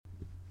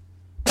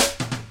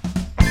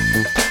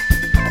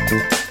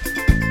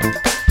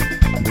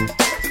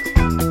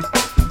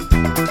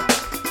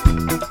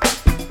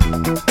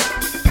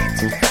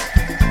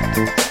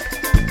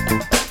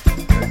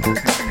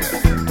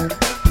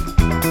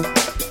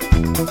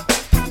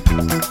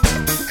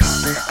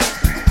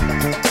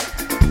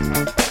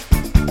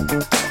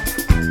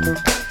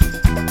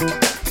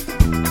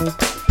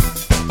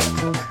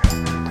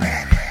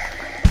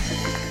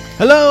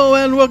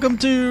and welcome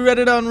to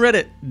Reddit on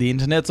Reddit, the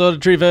internet's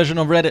auditory version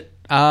of Reddit.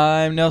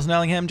 I'm Nelson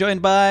Allingham,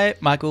 joined by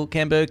Michael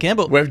Cambo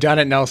Campbell. We've done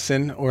it,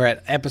 Nelson. We're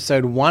at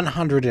episode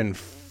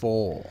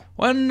 104.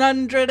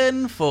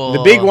 104.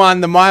 The big one,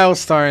 the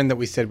milestone that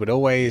we said would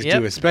always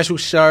do a special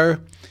show.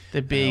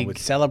 The big... would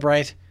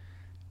celebrate.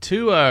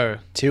 2-0.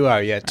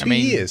 2-0, yeah. 2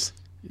 years.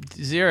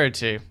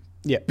 0-2.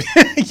 Yep.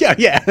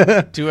 yeah.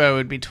 2-0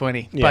 would be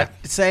 20. Yeah.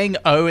 But saying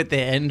O at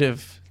the end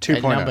of 2.0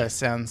 a number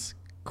sounds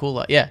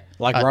cooler. Yeah.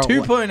 Like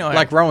 2.0.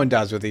 Like Rowan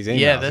does with these emails.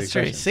 Yeah, that's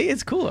true. See,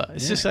 it's cooler.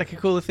 It's just like a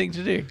cooler thing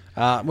to do.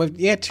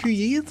 2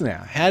 years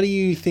now. How do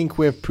you think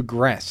we've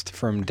progressed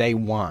from day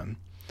one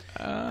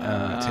to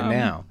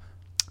now?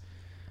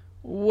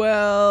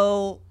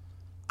 Well,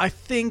 I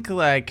think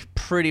like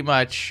pretty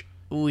much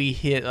we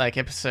hit like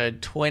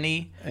episode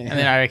 20 and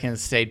then I reckon it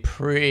stayed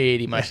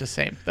pretty much the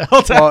same the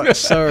whole time. Well,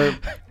 so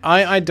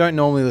I don't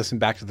normally listen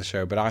back to the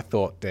show, but I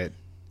thought that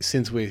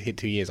since we hit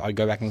 2 years, I'd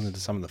go back and listen to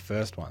some of the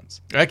first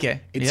ones.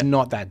 Okay. It's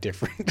not that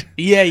different.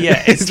 Yeah.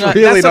 It's not,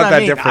 really not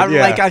that different.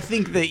 Like, I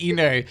think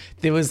that,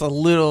 there was a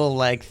little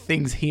like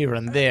things here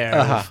and there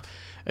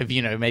of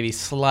maybe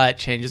slight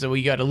changes, or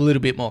we got a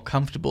little bit more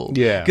comfortable.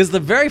 Yeah. Because the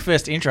very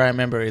first intro I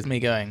remember is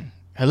me going,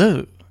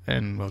 hello,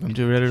 and welcome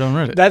to Reddit on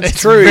Reddit. That's it's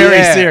true.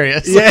 Very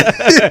serious. Yeah,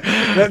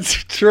 that's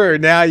true.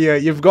 Now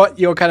you've got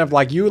your kind of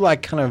like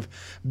kind of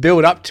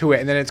build up to it,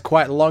 and then it's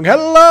quite long.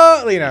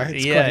 Hello,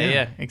 it's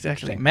yeah,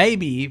 exactly.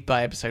 Maybe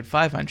by episode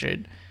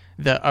 500,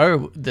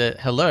 the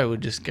hello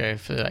would just go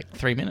for like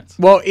 3 minutes.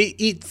 Well,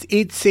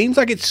 it seems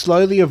like it's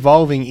slowly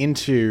evolving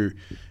into.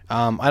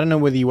 I don't know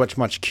whether you watch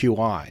much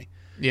QI.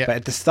 Yeah. But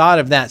at the start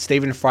of that,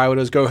 Stephen Fry would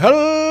always go,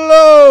 hello.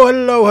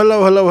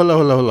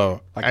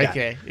 Like that.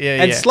 Okay.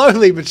 Yeah. And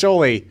slowly but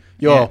surely,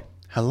 your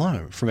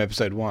hello from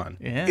episode 1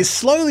 is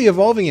slowly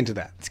evolving into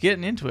that. It's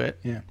getting into it.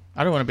 Yeah.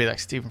 I don't want to be like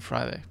Stephen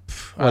Fry though.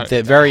 What,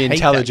 the very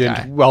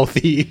intelligent,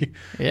 wealthy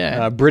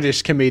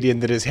British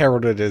comedian that is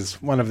heralded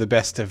as one of the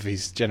best of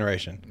his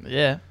generation.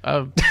 Yeah.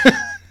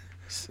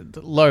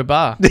 Low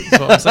bar. That's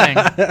what I'm saying.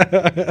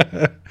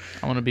 I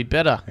want to be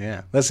better.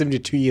 Yeah. Let's do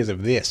 2 years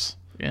of this.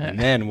 Yeah. And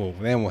then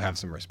we'll have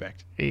some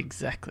respect.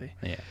 Exactly.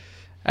 Yeah.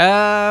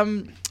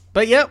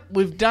 But yeah,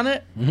 we've done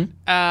it.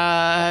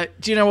 Mm-hmm.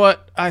 Do you know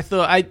what I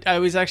thought? I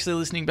was actually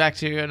listening back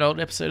to an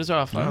old episode as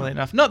well, funnily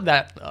enough. Not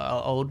that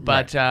old,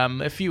 but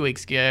a few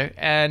weeks ago.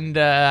 And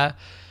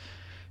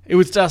it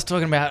was us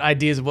talking about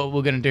ideas of what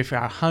we're going to do for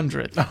our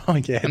 100th. Oh,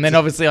 yeah. And then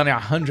obviously on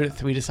our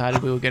 100th, we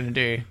decided we were going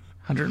to do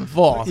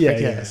 104th. Yeah, I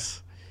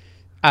guess.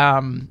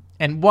 And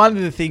one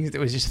of the things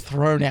that was just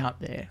thrown out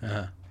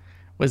there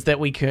was that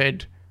we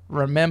could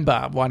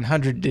remember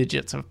 100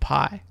 digits of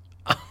pi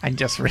and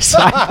just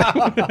recite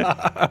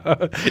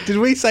them. Did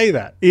we say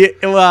that? Yeah,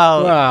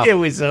 well, it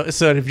was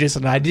sort of just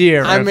an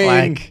idea.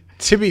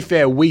 To be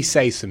fair, we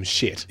say some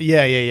shit.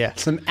 Yeah.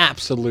 Some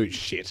absolute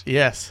shit.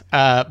 Yes.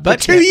 But for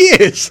 2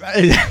 years.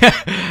 But,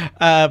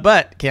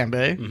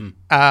 Cambo,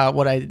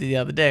 what I did the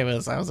other day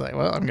was I was like,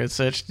 well, I'm going to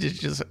search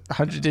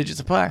 100 digits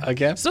of pi.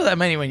 Okay. It's not that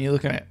many when you're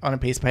looking at it on a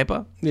piece of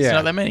paper. Yeah. It's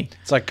not that many.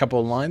 It's like a couple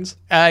of lines.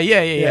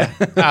 Yeah.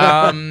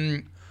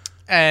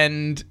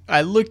 And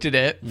I looked at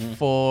it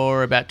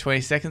for about 20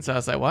 seconds. I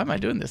was like, why am I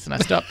doing this? And I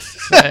stopped.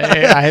 So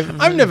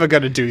I'm never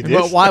going to do this.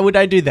 Well, why would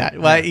I do that?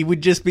 Well, it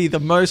would just be the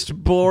most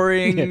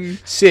boring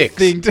 6,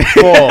 thing 4,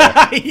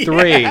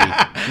 3,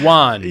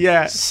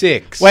 1,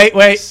 6.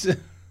 Wait.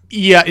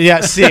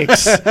 Yeah,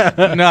 6,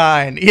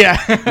 9.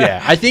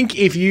 Yeah. I think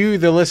if you,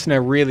 the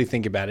listener, really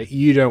think about it,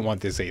 you don't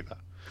want this either.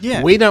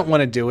 Yeah. We don't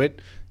want to do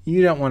it.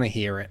 You don't want to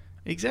hear it.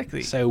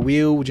 Exactly. So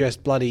we'll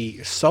just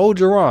bloody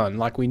soldier on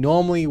like we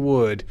normally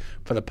would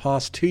for the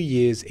past 2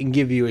 years and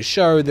give you a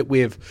show that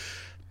we've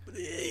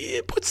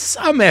put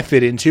some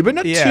effort into, but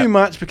not too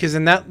much, because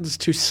then that's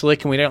too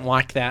slick and we don't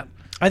like that.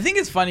 I think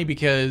it's funny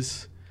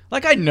because,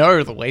 like, I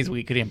know the ways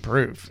we could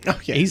improve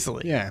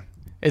easily. Yeah.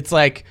 It's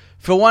like,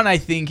 for one, I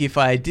think if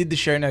I did the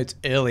show notes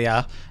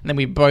earlier and then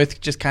we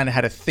both just kind of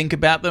had to think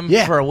about them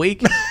for a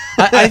week,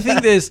 I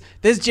think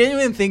there's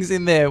genuine things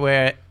in there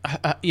where,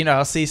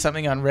 I'll see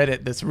something on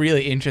Reddit that's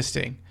really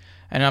interesting.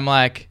 And I'm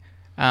like,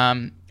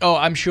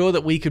 I'm sure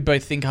that we could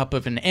both think up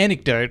of an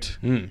anecdote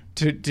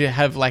to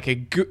have like a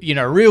good,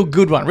 real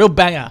good one, real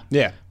banger.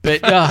 Yeah. But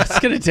it's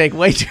going to take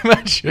way too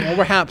much. Well,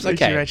 perhaps, way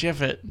too much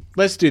effort.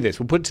 Let's do this.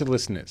 We'll put it to the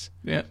listeners.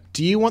 Yeah.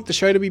 Do you want the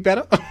show to be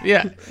better?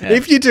 Yeah.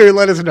 If you do,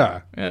 let us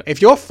know. Yeah.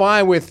 If you're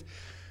fine with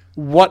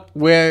what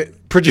we're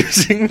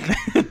producing,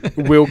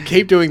 we'll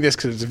keep doing this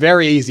because it's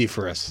very easy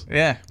for us.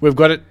 Yeah. We've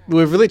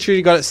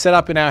literally got it set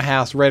up in our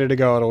house, ready to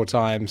go at all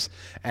times.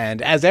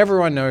 And as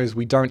everyone knows,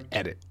 we don't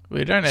edit.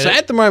 We don't edit. So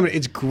at the moment,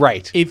 it's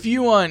great. If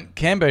you want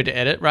Cambo to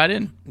edit, write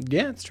in.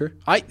 Yeah, it's true.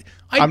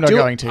 I'm not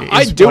going to.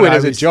 I do it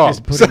as a job.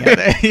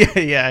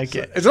 Yeah,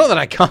 okay. It's not that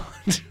I can't.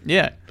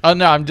 Yeah. Oh,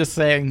 no, I'm just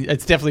saying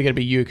it's definitely going to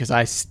be you because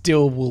I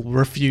still will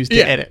refuse to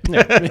edit.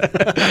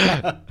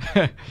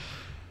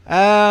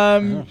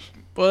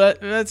 Well,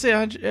 that's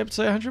it.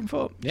 Episode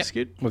 104. Yep. That's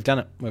good. We've done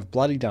it. We've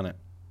bloody done it.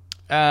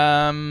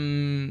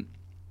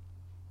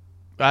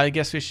 I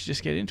guess we should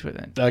just get into it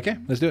then. Okay,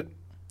 let's do it.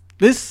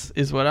 This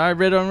is what I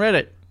read on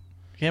Reddit.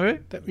 Can we?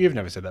 You've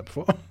never said that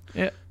before.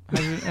 Yeah.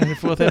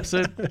 104th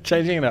episode.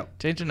 Changing it up.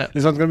 Changing it up.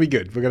 This one's going to be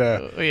good. We're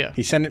going to... yeah.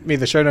 He sent me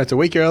the show notes a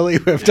week early.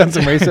 We've done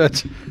some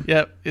research.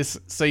 Yep.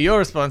 So your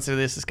response to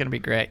this is going to be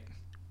great.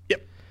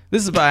 Yep.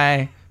 This is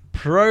by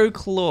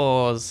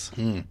Proclaws.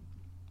 It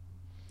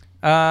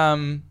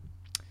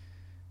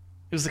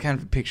was the kind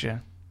of a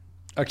picture.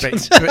 Okay.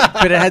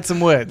 But it had some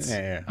words.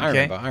 Yeah. I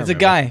remember. It's a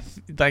guy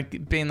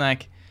being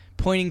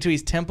pointing to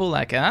his temple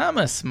like, I'm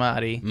a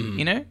smarty.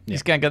 You know?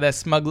 He's got that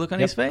smug look on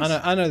his face.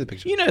 I know the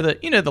picture. You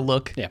know the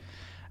look. Yeah.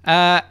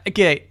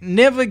 Okay.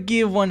 Never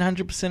give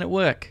 100% at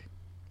work.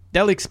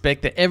 They'll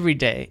expect that every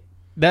day.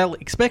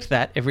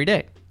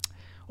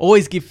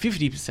 Always give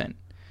 50%.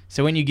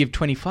 So when you give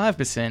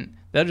 25%,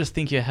 they'll just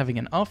think you're having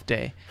an off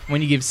day.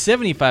 When you give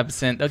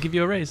 75%, they'll give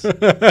you a raise.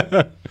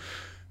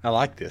 I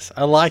like this.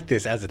 I like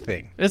this as a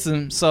thing. That's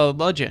some solid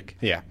logic.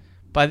 Yeah.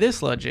 By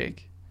this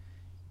logic,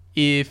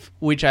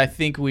 which I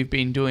think we've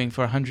been doing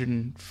for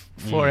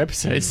 104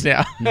 episodes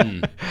now.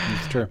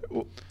 That's true.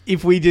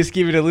 If we just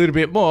give it a little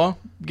bit more,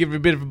 give it a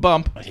bit of a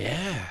bump.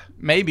 Yeah.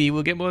 Maybe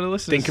we'll get more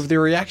listeners. Think of the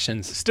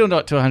reactions. Still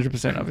not to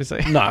 100%,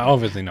 obviously. No,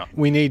 obviously not.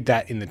 We need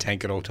that in the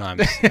tank at all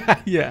times.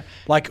 Yeah.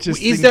 Like,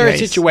 is there a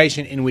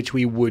situation in which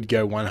we would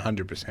go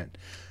 100%?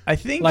 I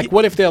think... Like,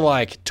 what if they're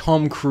like,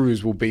 Tom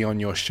Cruise will be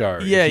on your show?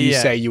 Yeah, if you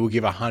say you will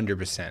give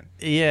 100%.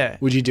 Yeah.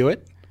 Would you do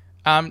it?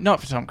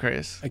 Not for Tom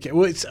Cruise. Okay,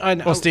 well,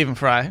 or Stephen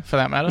Fry, for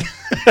that matter.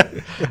 But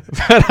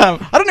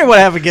I don't know what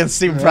I have against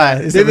Stephen Fry.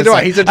 Neither do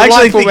I. He's a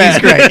delightful delightful man.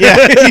 He's great.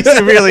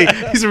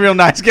 Yeah, he's a real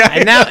nice guy.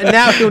 And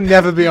now he'll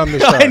never be on the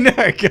show. I know.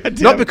 God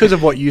Not because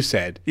of what you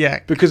said. Yeah,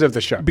 because of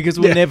the show. Because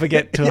we'll never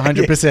get to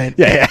 100%.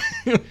 Yeah.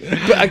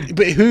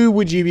 But who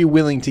would you be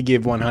willing to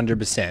give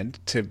 100%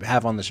 to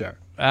have on the show?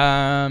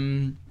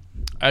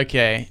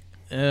 Okay.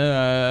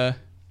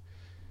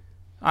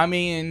 I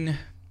mean,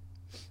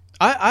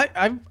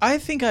 I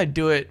think I'd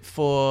do it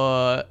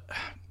for,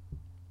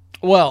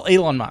 well,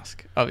 Elon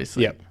Musk,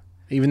 obviously. Yep.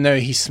 Even though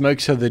he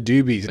smokes the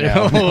doobies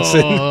now.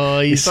 Oh,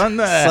 he's on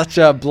there. Such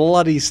a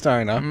bloody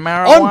stoner.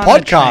 Marijuana on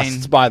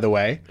podcasts, chain. by the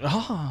way.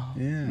 Oh,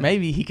 yeah.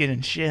 Maybe he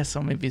can share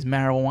some of his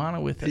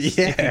marijuana with us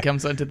if he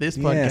comes onto this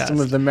podcast. Yeah, some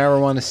of the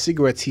marijuana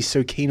cigarettes he's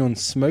so keen on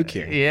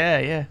smoking.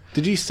 Yeah.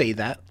 Did you see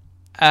that?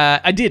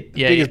 I did.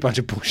 Yeah, biggest bunch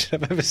of bullshit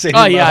I've ever seen.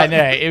 Oh yeah, I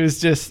know. It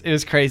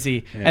was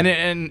crazy. Yeah.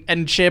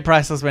 And share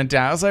prices went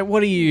down. I was like,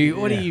 what are you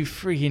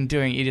freaking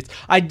doing, idiots?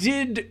 I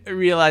did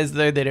realize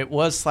though that it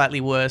was slightly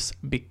worse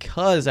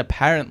because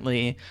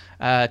apparently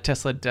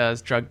Tesla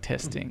does drug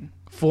testing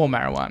for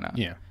marijuana.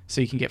 Yeah. So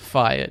you can get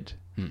fired.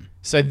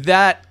 So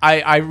that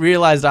I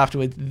realized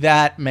afterwards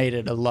that made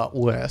it a lot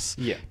worse.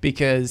 Yeah.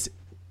 Because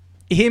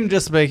him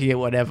just smoking it,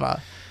 whatever.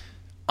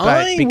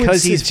 But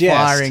because he's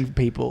firing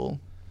people.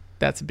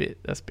 That's a bit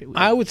weird.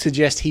 I would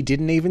suggest he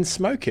didn't even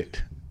smoke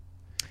it.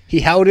 He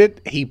held it,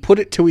 he put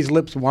it to his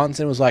lips once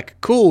and was like,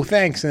 cool,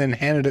 thanks, and then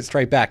handed it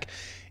straight back.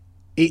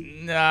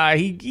 Nah,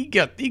 he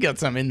got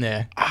some in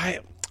there. I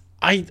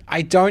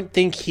don't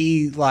think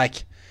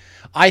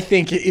I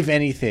think if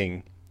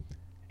anything,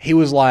 he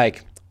was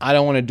like, I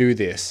don't want to do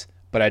this,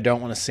 but I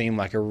don't want to seem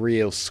like a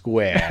real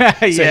square.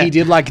 So he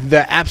did like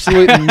the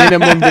absolute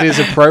minimum that is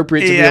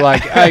appropriate to be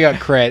like, I got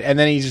cred. And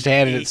then he just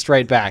handed it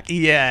straight back.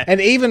 Yeah. And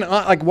even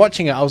like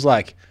watching it, I was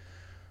like,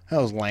 that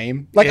was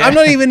lame. Like I'm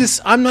not even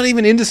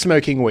into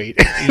smoking weed.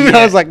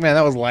 I was like, man,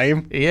 that was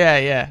lame.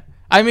 Yeah.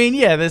 I mean,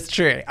 yeah, that's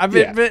true.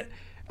 But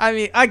I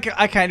mean, I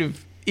kind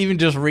of, even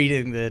just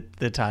reading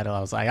the title, I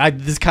was like,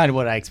 this is kind of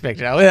what I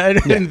expected. I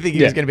didn't think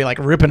he was going to be like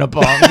ripping a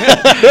bong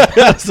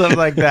or something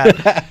like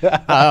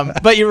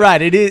that. But you're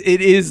right.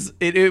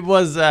 It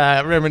was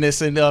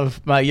reminiscent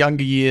of my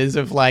younger years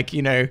of like,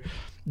 you know,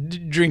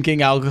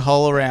 drinking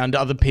alcohol around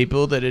other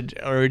people that had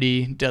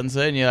already done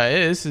so, and you're like,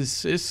 hey, this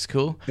is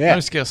cool. I'm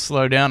just gonna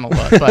slow down a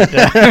lot. But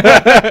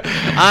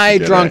I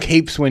drunk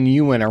heaps when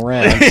you went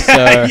around, so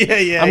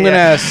I'm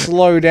gonna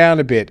slow down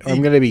a bit, or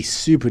I'm gonna be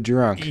super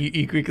drunk.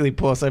 You quickly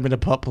pour some in a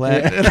pot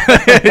plant.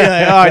 Like,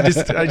 I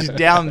just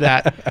downed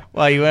that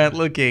while you weren't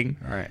looking.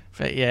 All right,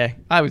 but yeah,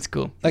 I was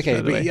cool.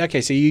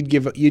 Okay, so you'd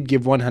give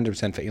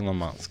 100% for Elon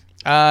Musk.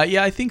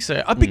 Yeah, I think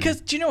so.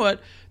 Because do you know what?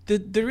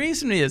 The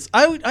reason is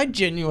I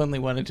genuinely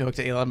want to talk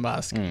to Elon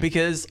Musk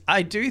because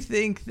I do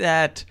think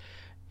that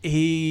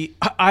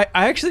I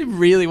actually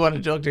really want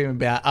to talk to him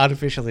about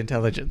artificial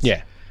intelligence.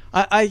 Yeah.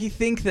 I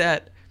think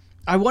that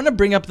I want to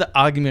bring up the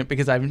argument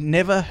because I've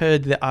never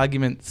heard the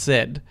argument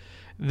said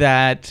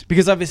that,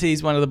 because obviously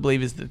he's one of the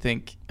believers that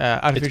think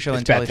artificial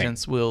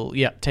intelligence will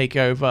take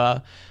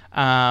over.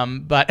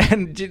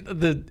 This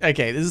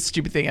is a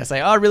stupid thing. I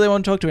say, I really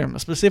want to talk to him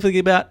specifically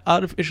about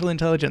artificial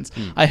intelligence.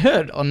 I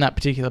heard on that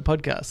particular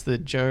podcast, the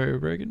Joe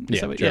Rogan.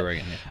 Joe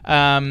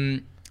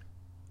Rogan.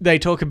 They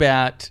talk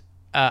about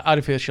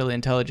artificial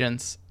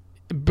intelligence,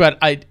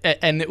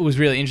 and it was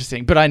really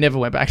interesting, but I never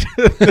went back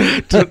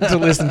to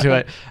listen to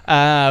it.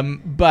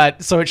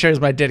 But so it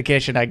shows my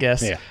dedication, I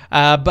guess.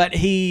 Yeah. But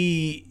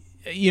he,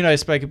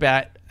 spoke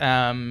about,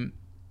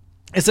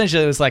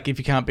 essentially, it was like, if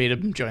you can't beat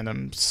them, join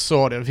them,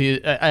 sort of.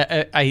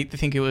 I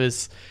think it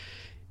was,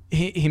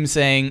 him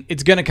saying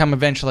it's going to come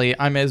eventually.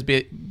 I may as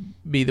be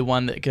the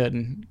one that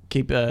can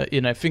keep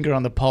a finger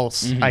on the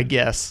pulse, I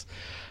guess.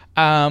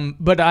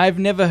 But I've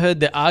never heard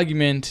the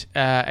argument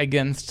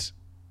against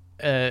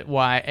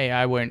why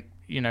AI won't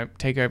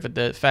take over.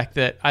 The fact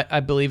that I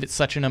believe it's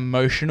such an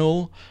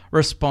emotional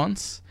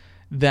response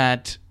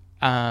that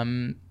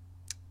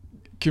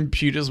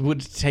computers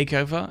would take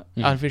over,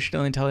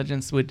 artificial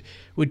intelligence would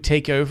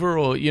take over,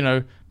 or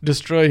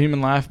destroy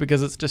human life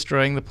because it's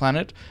destroying the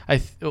planet,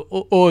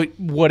 or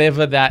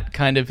whatever that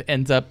kind of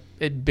ends up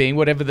it being,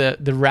 whatever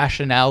the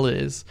rationale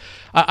is.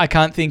 I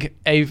can't think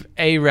of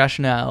a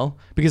rationale,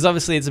 because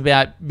obviously it's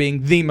about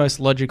being the most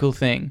logical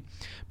thing.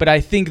 But I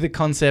think the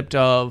concept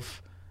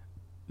of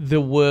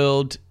the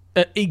world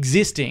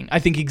existing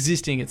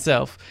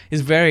itself is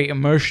very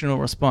emotional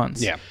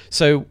response. Yeah.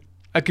 So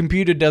a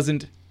computer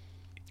doesn't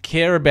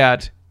care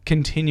about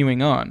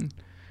continuing on.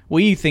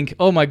 We think,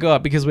 oh my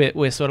God, because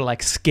we're sort of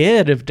like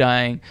scared of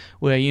dying,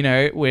 where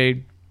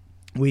we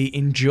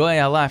enjoy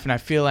our life, and I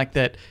feel like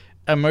that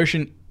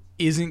emotion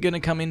isn't going to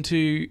come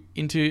into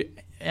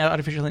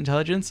artificial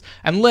intelligence,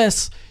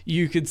 unless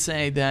you could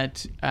say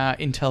that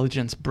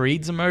intelligence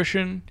breeds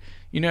emotion,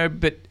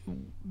 but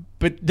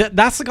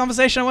that's the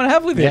conversation I want to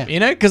have with him,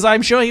 because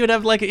I'm sure he would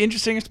have like an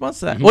interesting response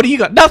to that. What do you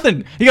got?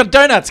 Nothing. You got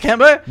donuts,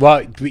 Cambo.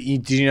 Well,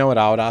 did you know what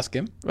I would ask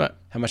him? What?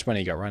 How much money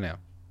you got right now?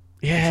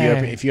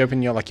 Yeah. If you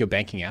open your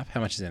banking app, how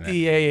much is in there?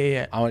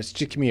 Yeah. I want just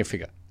give me a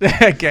figure.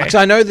 Okay. Actually,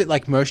 I know that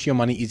like most of your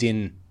money is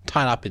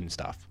tied up in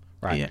stuff,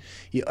 right?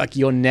 Yeah.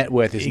 Your net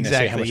worth isn't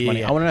necessarily how much money.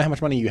 Yeah. I want to know how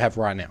much money you have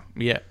right now.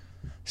 Yeah.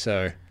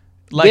 So,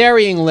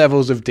 varying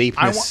levels of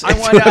deepness.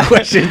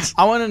 Questions.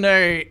 I want to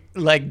know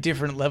like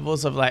different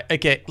levels of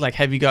okay, like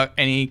have you got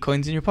any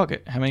coins in your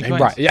pocket? How many coins?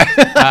 Right.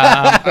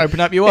 Yeah. Open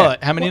up your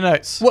wallet. How many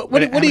notes? What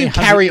do you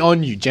carry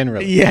on you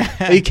generally? Yeah.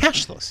 Are you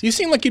cashless? You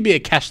seem like you'd be a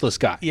cashless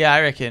guy. Yeah,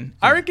 I reckon.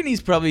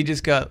 He's probably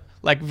just got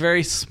like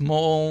very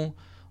small,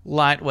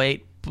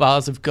 lightweight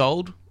bars of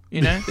gold.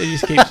 They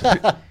just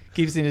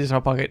keeps in his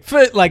top pocket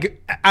for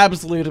like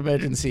absolute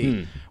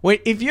emergency.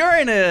 If you're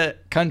in a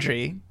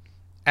country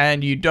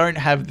and you don't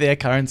have their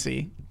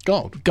currency,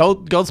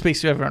 gold speaks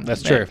to everyone.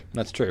 That's true.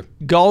 That's true.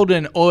 Gold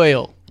and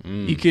oil.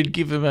 You could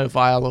give them a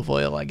vial of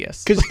oil, I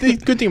guess. Because the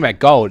good thing about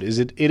gold is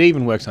it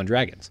even works on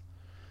dragons.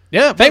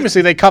 Yeah,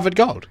 famously they covered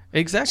gold.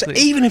 Exactly.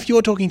 So even if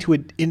you're talking to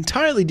an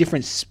entirely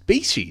different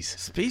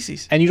species,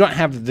 and you don't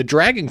have the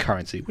dragon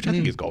currency, which I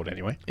think is gold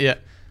anyway. Yeah.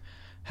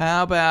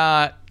 How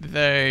about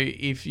though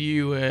if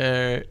you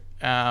were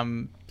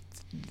in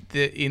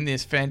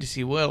this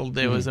fantasy world,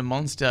 there was a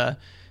monster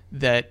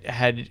that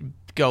had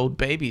gold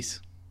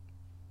babies.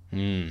 All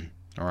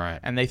right.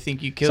 And they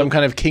think you killed some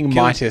kind of King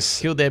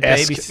Midas killed their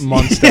babies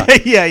monster.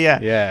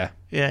 Yeah.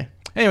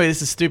 Anyway,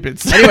 this is stupid.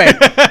 Anyway,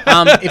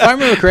 if I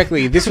remember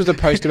correctly, this was a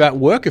post about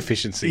work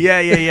efficiency.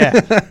 Yeah.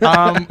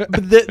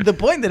 But the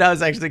point that I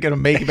was actually going to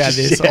make about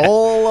this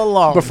all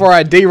along, before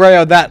I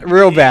derailed that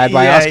real bad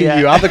by asking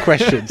you other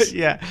questions.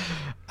 Yeah.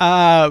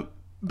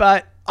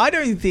 But I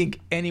don't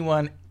think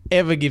anyone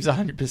ever gives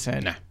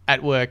 100%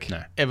 at work.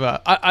 No. Ever.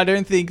 I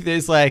don't think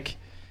there's like,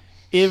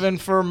 even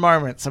for a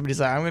moment, somebody's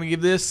like, I'm going to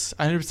give this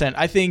 100%.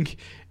 I think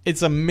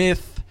it's a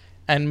myth,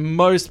 and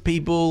most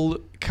people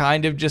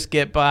kind of just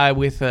get by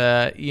with,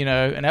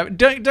 and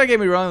don't get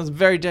me wrong, there's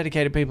very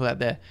dedicated people out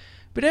there.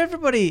 But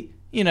everybody,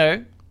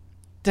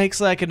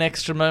 takes like an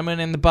extra moment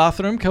in the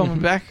bathroom coming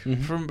back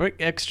from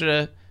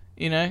extra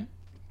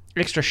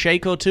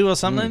shake or two or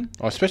something.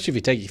 Or especially if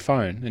you take your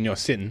phone and you're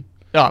sitting.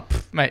 Oh,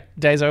 mate,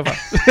 day's over.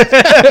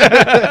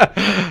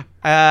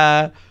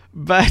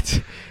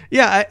 But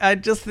yeah, I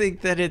just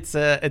think that it's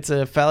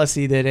a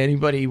fallacy that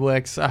anybody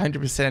works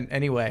 100%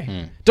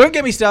 anyway. Don't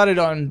get me started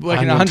on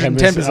working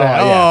 110%.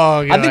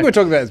 I think we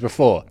talked about this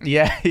before.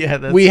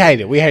 Yeah. We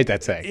hate it. We hate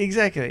that saying.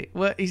 Exactly.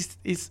 Well,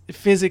 it's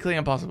physically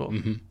impossible.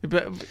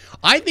 But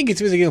I think it's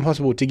physically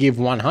impossible to give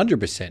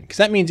 100%, because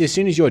that means as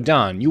soon as you're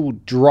done, you will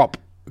drop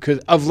because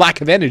of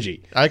lack of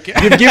energy. Okay.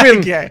 You've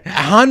given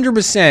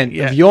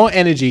 100% of your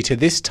energy to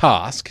this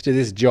task, to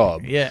this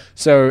job. Yeah.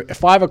 So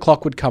 5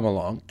 o'clock would come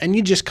along and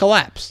you just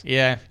collapse.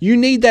 Yeah. You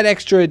need that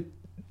extra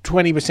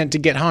 20% to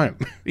get home.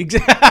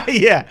 Exactly.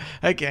 Yeah.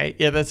 Okay.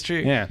 Yeah, that's true.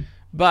 Yeah.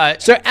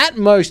 But so at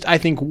most, I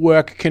think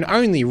work can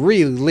only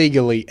really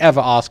legally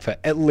ever ask for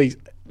at least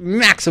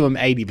maximum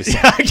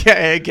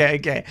 80%.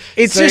 Okay.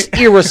 It's just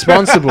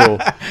irresponsible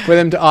for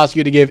them to ask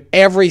you to give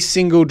every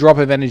single drop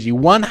of energy,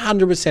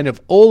 100% of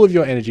all of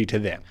your energy to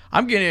them.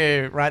 I'm going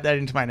to write that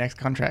into my next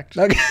contract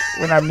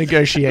when I'm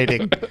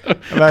negotiating.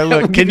 I'm like,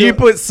 look, can you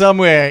put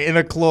somewhere in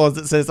a clause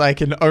that says I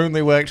can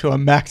only work to a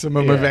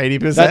maximum of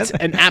 80%? That's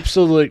an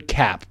absolute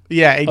cap.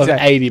 Yeah,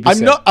 exactly. Of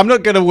 80%. I'm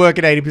not going to work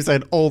at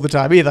 80% all the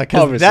time either,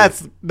 because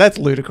that's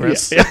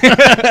ludicrous. Yeah.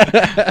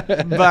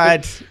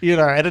 But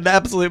at an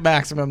absolute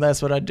maximum,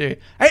 that's what I do.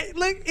 Hey,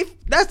 look,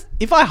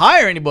 if I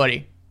hire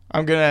anybody,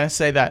 I'm gonna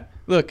say that.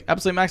 Look,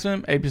 absolute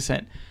maximum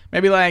 80%.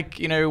 Maybe like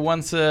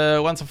once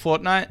a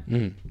fortnight,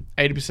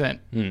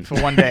 80%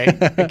 for one day.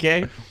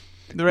 Okay.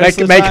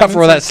 Make up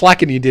for all that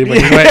slacking you did when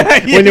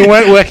you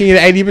weren't working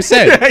at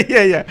 80%.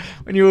 yeah.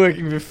 When you were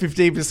working for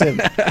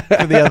 15%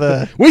 for the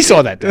other. We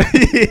saw that.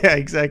 Yeah,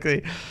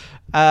 exactly.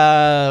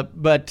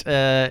 But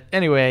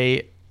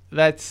anyway,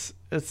 that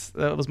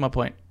was my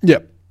point.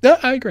 Yep. No,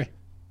 I agree.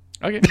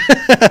 Okay.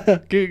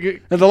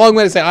 Good. That's a long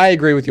way to say I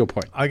agree with your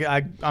point.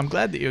 I'm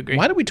glad that you agree.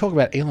 Why did we talk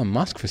about Elon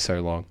Musk for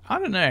so long? I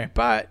don't know,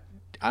 but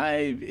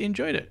I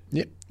enjoyed it.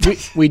 Yep.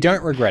 We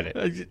don't regret it.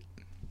 Let's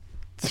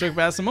talk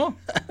about some more.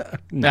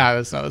 No,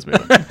 that's not.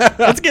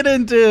 Let's get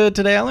into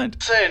Today I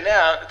Learned. So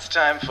now it's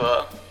time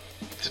for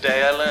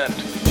Today I Learned.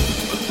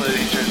 Let's play the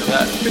intro to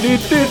that.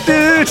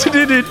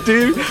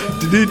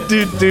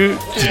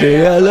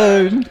 Today I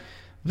Learned.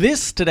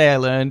 This Today I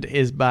Learned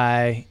is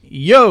by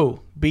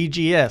Yo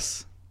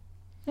BGS.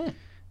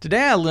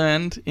 Today I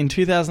learned in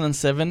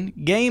 2007,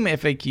 Game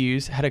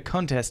FAQs had a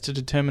contest to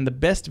determine the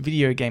best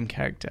video game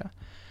character.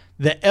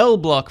 The L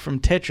block from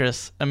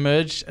Tetris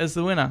emerged as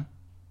the winner.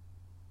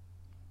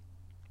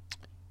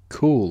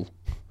 Cool.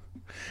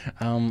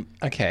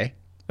 Okay.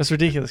 That's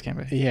ridiculous,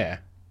 Cambo. Yeah.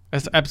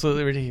 That's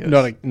absolutely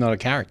ridiculous. Not a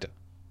character.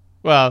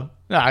 Well,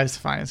 no, it's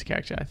fine as a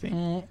character, I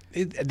think.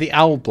 The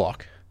L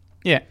block.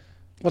 Yeah.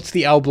 What's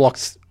the L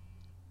block's...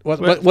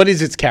 What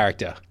is its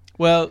character?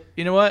 Well,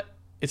 you know what?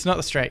 It's not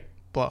the straight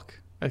block.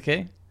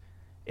 Okay,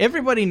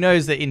 everybody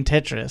knows that in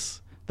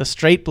Tetris, the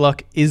straight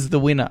block is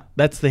the winner.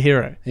 That's the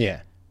hero.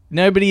 Yeah.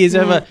 Nobody's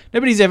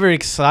ever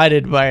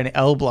excited by an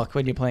L block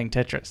when you're playing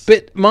Tetris.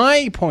 But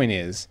my point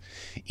is,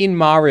 in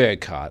Mario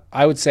Kart,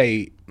 I would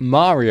say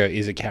Mario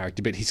is a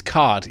character, but his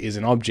kart is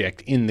an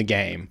object in the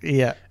game.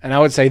 Yeah. And I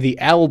would say the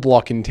L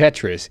block in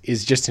Tetris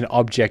is just an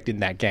object in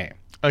that game.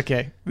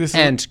 Okay.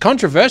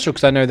 Controversial,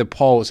 because I know the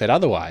poll said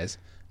otherwise,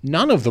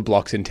 none of the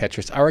blocks in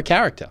Tetris are a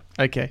character.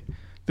 Okay.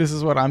 This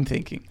is what I'm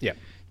thinking. Yeah.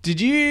 Did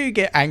you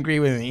get angry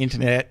when the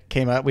internet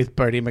came up with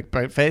Bodie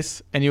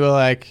McBoatface and you were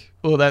like,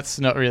 "Oh, that's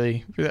not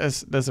really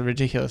that's a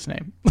ridiculous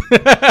name"?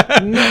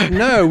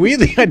 No,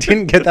 really, I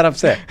didn't get that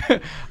upset.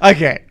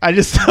 Okay, I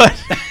just thought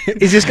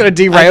is this going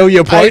to derail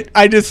your point?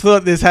 I just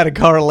thought this had a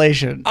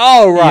correlation.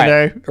 Oh, right, you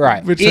know,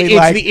 right. Between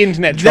it's the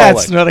internet trolling.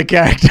 That's not a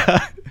character.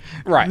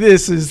 Right.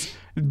 This is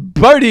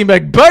Bodie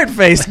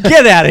McBoatface,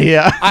 get out of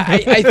here.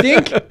 I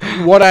think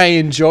what I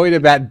enjoyed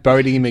about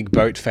Bodie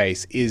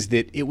McBoatface is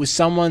that it was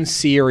someone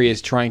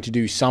serious trying to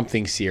do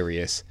something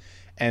serious,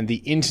 and the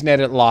internet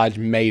at large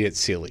made it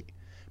silly.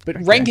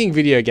 But ranking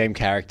video game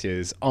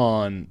characters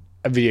on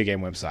a video game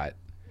website,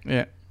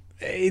 yeah,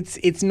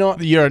 it's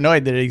not... You're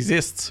annoyed that it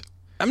exists.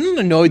 I'm not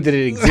annoyed that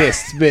it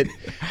exists, but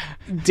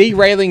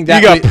derailing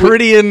that... You got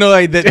pretty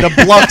annoyed that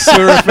the blocks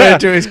were referred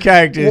to as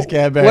characters,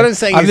 Cambo. What I'm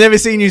saying I've never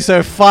seen you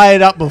so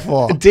fired up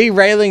before.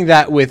 Derailing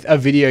that with a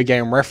video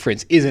game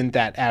reference isn't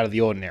that out of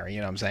the ordinary, you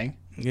know what I'm saying?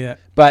 Yeah.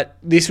 But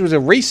this was a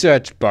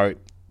research boat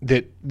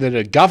that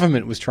a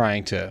government was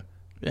trying to...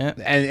 Yeah.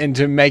 And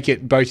to make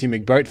it Boaty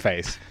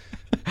McBoatface.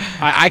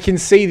 I can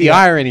see the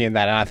irony in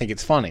that, and I think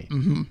it's funny.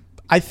 Mm-hmm.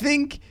 I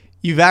think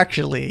you've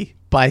actually,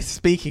 by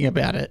speaking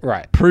about it,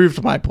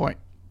 proved my point.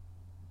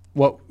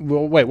 Wait,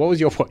 what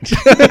was your point?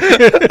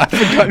 I've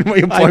forgotten what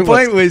your point was. My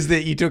point was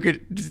that you took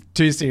it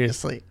too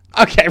seriously.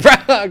 Okay,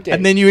 right. Okay.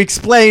 And then you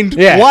explained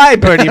why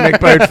Bodie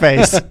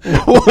McBoatface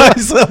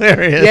was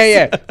hilarious.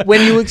 Yeah.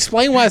 When you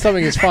explain why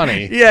something is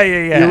funny,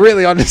 you're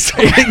really onto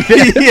something.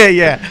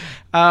 Yeah.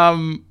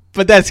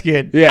 But that's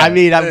good. Yeah. I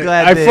mean, I'm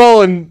glad I've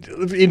fallen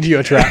into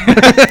your trap.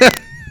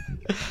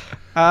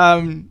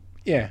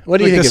 Yeah. What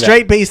do you think the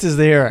straight piece is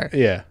the hero.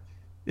 Yeah.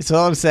 That's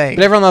all I'm saying.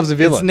 But everyone loves a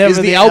villain. Is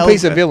the L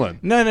piece a villain?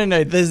 No.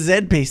 The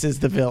Z piece is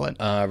the villain.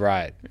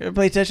 Right. You ever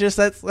play Tetris?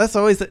 That's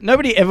always...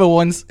 Nobody ever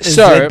wants a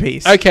Z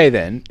piece. Okay,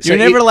 then. You're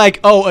never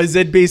like, oh, a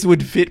Z piece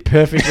would fit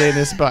perfectly in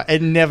this spot.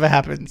 It never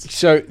happens.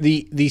 So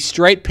the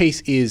straight piece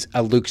is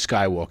a Luke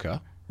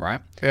Skywalker, right?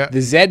 Yeah.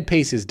 The Z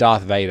piece is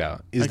Darth Vader.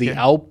 Is the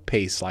L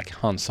piece like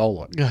Han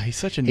Solo? Oh, he's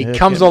such a nerd. He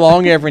comes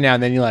along every now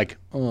and then. You're like,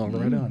 oh,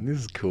 right on. This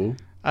is cool.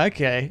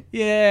 Okay.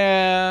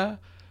 Yeah.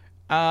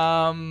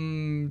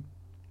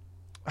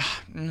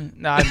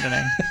 No, I don't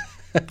know.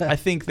 I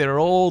think they're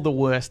all the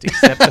worst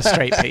except the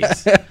straight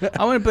piece.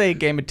 I want to play a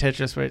game of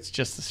Tetris where it's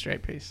just the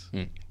straight piece.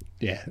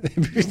 Yeah.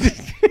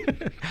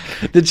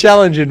 The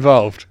challenge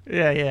involved.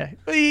 Yeah.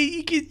 Well,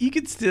 you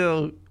could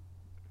still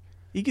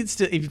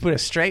if you put a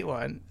straight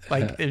one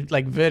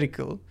like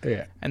vertical,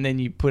 and then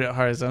you put it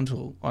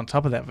horizontal on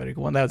top of that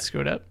vertical one, that would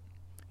screw it up.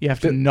 You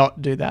have to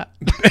not do that.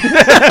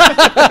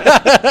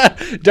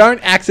 Don't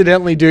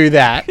accidentally do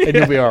that, and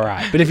you'll be all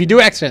right. But if you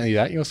do accidentally do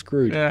that, you're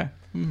screwed. Yeah.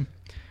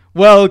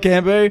 Well,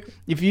 Cambo,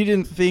 if you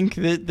didn't think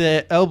that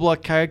the L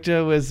block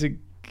character was a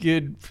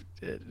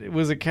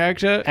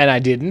character, and I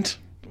didn't,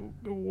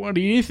 what do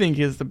you think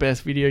is the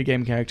best video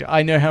game character?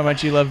 I know how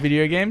much you love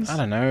video games. I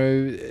don't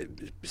know,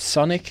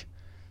 Sonic.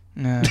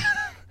 No,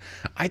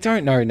 I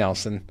don't know,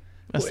 Nelson.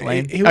 That's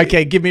lame.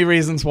 Okay, give me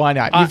reasons why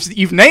not.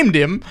 You've named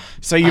him,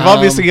 so you've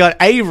obviously got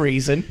a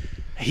reason.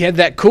 He had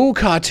that cool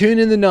cartoon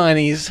in the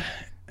 90s.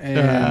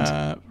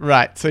 And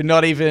right, so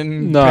not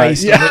even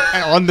based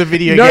on the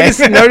video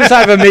game. Notice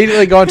I've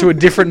immediately gone to a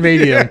different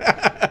medium.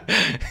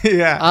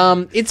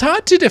 Yeah. It's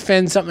hard to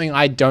defend something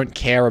I don't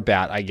care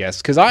about, I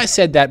guess, because I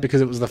said that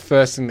because it was the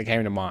first thing that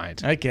came to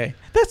mind. Okay.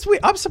 That's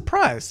weird. I'm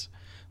surprised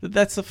that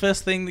that's the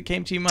first thing that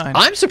came to your mind.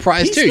 I'm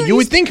surprised too. You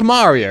would think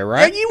Mario,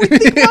 right? Yeah, you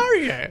would think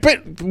Mario.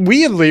 But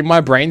weirdly,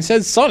 my brain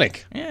says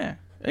Sonic. Yeah.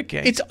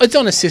 Okay. It's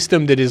on a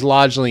system that is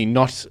largely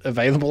not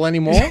available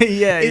anymore.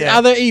 Yeah.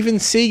 Are there even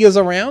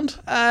Segas around?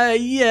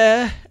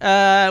 Yeah.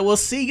 Well,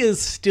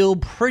 Sega's still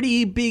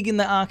pretty big in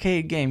the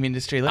arcade game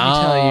industry, let me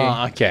tell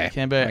you. Okay.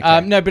 Cambo.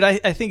 Okay. No, but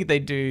I think they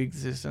do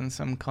exist on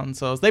some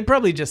consoles. They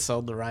probably just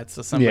sold the rights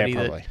to somebody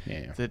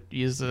that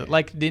uses it.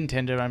 Like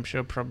Nintendo, I'm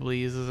sure probably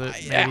uses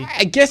it. Maybe.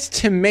 I guess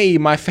to me,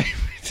 my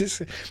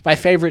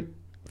favorite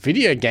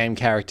video game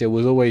character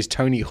was always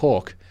Tony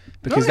Hawk.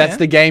 Because that's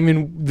the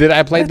game that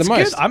I played the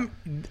most.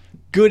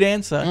 Good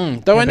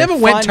answer. Though I never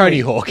went Tony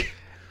Hawk.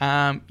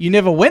 You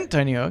never went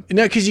Tony Hawk?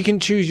 No, because you can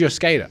choose your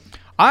skater.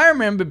 I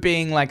remember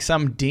being like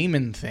some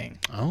demon thing.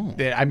 Oh.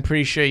 That I'm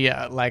pretty sure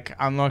like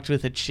unlocked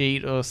with a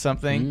cheat or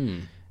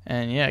something.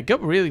 And yeah, it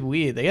got really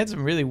weird. They had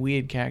some really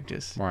weird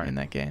characters in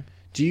that game.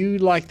 Do you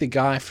like the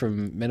guy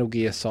from Metal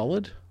Gear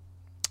Solid?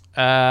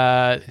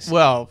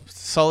 Well,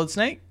 Solid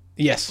Snake?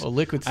 Yes. Or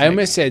Liquid Snake. I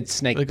almost said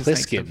Snake Liquid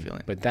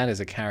Plissken, but that is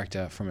a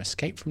character from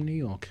Escape from New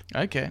York.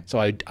 Okay. So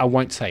I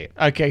won't say it.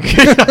 Okay.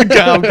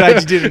 I'm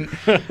glad you didn't.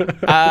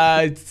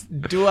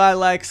 Do I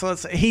like Solid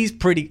Snake?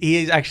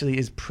 He actually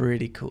is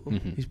pretty cool.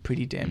 He's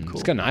pretty damn cool.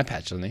 He's got an eye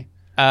patch, doesn't he?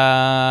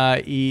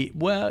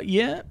 Well,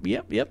 yeah,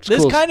 yep.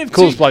 There's kind of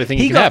coolest bloody thing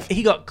you can have.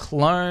 He got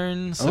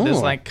clones, so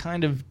there's like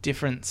kind of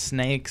different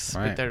snakes,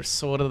 but they're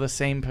sort of the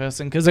same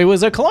person because he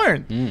was a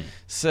clone.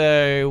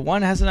 So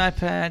one has an eye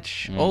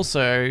patch.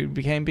 Also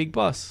became Big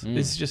Boss.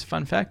 This is just a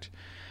fun fact.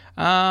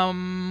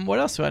 What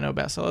else do I know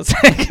about Solid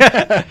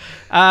Snake?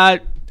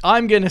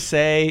 I'm gonna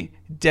say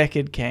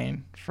Deckard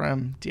Cain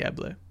from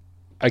Diablo.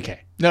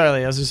 Okay. Not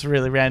really. It was just a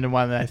really random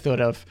one that I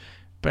thought of.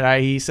 But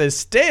he says,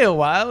 "Stay a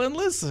while and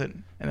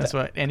listen," and that's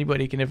what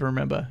anybody can ever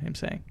remember him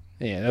saying.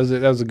 Yeah,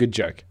 that was a good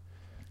joke.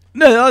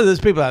 No, there's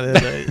people out there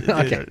that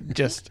are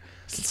just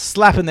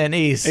slapping their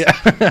knees at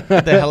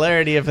the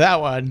hilarity of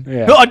that one.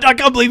 Yeah. No, I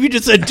can't believe you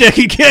just said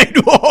Deckard Cain.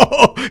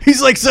 Oh,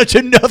 he's like such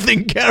a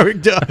nothing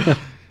character.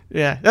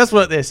 Yeah, that's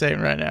what they're saying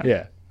right now.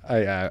 Yeah.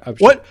 I'm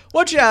sure.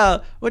 Watch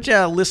our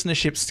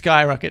listenership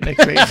skyrocket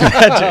next week for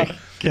that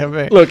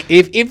joke. Look,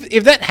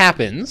 if that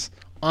happens,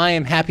 I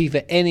am happy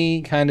for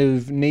any kind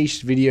of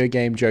niche video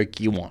game joke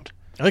you want.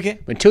 Okay.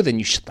 But until then,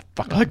 you shut the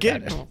fuck up. Okay.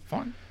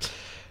 Fine.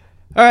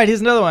 All right,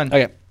 here's another one.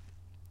 Okay.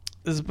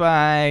 This is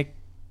by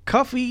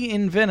Coffee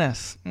in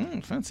Venice.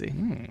 Fancy.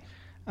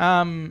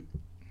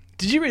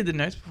 Did you read the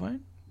notes before?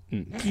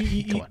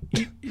 Come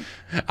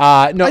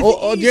on.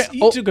 No.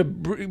 You took a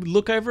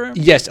look over it?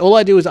 Yes. All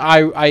I do is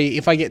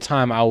if I get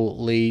time, I'll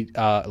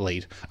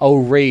I'll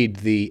read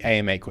the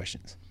AMA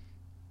questions.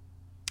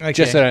 Okay.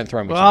 Just so I don't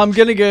throw me. Well, I'm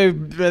going to go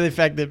by the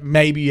fact that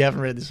maybe you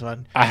haven't read this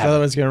one. I haven't.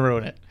 Otherwise, it's going to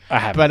ruin it. I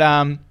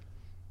haven't.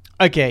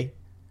 But, okay.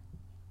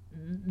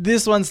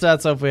 This one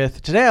starts off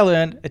with, today I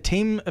learned a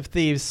team of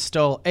thieves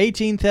stole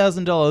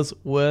 $18,000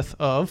 worth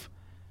of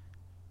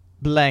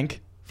blank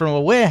from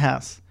a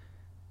warehouse.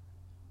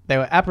 They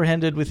were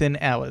apprehended within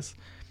hours.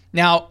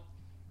 Now,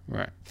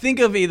 think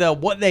of either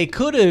what they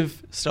could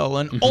have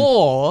stolen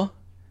or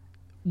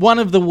one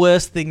of the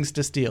worst things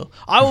to steal.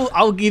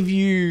 I'll give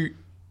you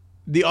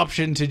the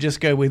option to just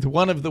go with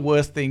one of the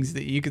worst things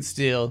that you could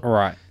steal.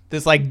 Right.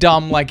 That's like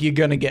dumb, like you're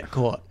going to get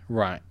caught.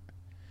 Right.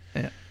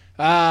 Yeah.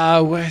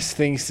 Worst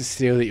things to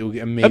steal that you'll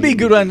immediately... That'd be a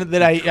good one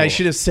that I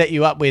should have set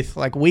you up with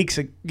like a week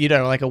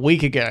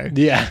ago.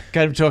 Yeah.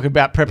 Kind of talk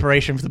about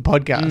preparation for the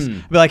podcast.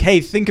 Be like,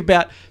 hey, think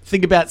about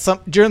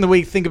during the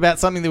week, think about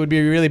something that would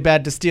be really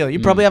bad to steal. You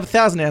probably have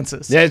 1,000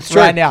 answers. Yeah, it's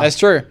true. Right now. That's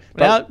true.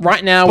 But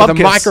right now, with a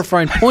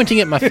microphone pointing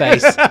at my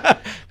face.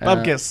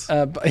 Bubkiss.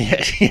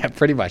 Yeah,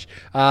 pretty much.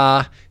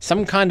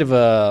 Some kind of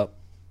a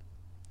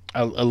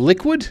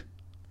liquid?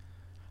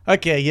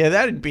 Okay, yeah,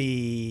 that'd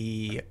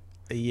be...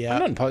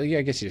 Yeah. I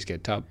guess you just get a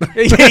tub.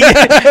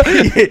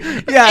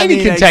 Yeah,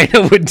 Any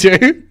container would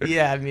do.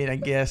 Yeah, I mean, I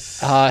guess.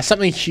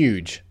 Something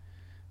huge.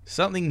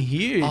 Something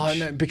huge? Oh,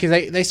 no, because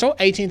they stole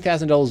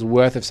 $18,000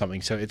 worth of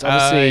something. So it's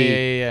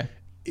obviously... Yeah.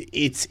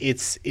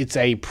 It's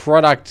a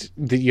product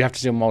that you have to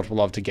steal multiple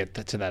of to get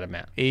to that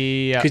amount.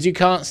 Yeah. Because you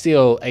can't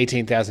steal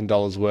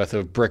 $18,000 worth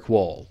of brick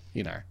wall,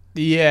 you know.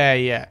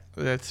 Yeah.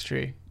 That's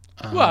true.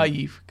 Well,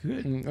 you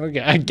could.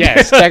 Okay, I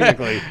guess,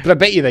 technically. But I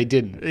bet you they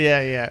didn't.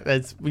 Yeah.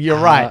 You're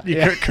right.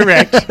 You're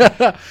correct.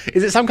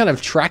 Is it some kind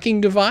of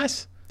tracking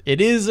device? It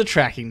is a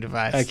tracking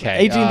device.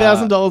 Okay.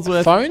 $18,000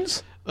 worth.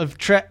 Phones?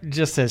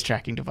 Just says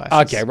tracking devices.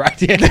 Okay,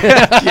 right. Yeah.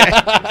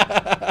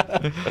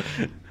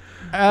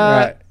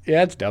 Right.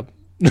 Yeah, that's dumb.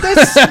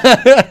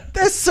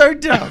 That's so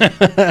dumb.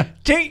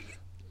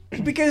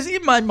 Because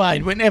in my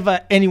mind, whenever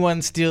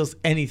anyone steals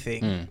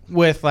anything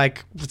worth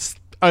like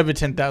over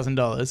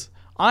 $10,000,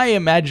 I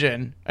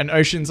imagine an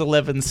Ocean's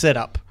 11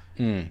 setup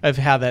of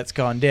how that's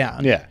gone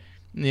down. Yeah.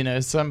 You know,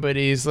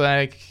 somebody's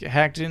like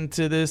hacked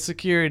into the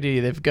security.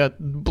 They've got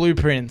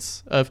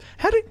blueprints of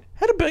how do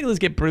burglars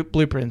get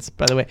blueprints?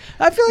 By the way,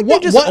 I feel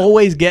like they've just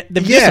always got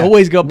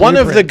blueprints. One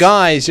of the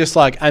guys just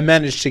like, I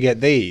managed to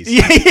get these.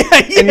 Yeah.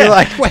 And you're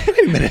like, wait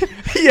a minute.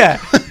 Yeah.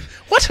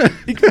 What?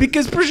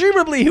 Because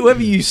presumably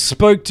whoever you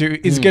spoke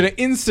to is going to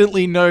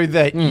instantly know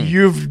that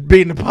you've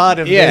been a part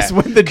of this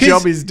when the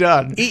job is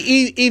done.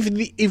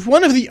 If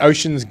one of the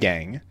Ocean's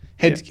gang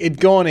had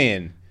gone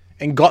in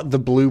and got the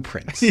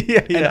blueprints,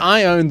 and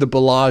I owned the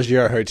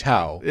Bellagio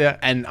Hotel,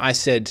 and I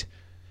said,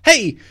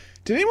 hey,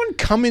 did anyone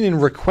come in and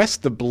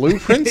request the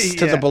blueprints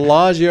to the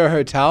Bellagio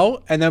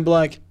Hotel? And they'd be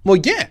like, well,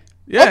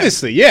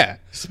 obviously,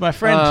 It's my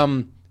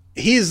friend.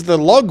 Here's the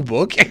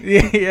logbook.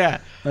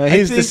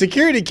 Here's the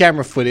security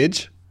camera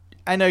footage.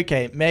 And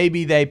okay,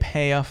 maybe they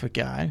pay off a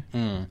guy.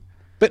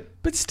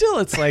 But still,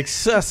 it's like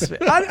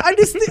suspect. I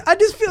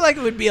just feel like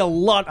it would be a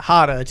lot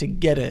harder to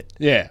get it.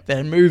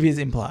 Than movies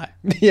imply.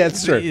 Yeah,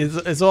 it's true.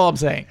 It's all I'm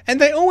saying. And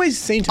they always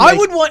seem to. I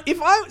would want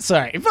if I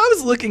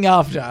was looking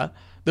after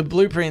the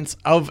blueprints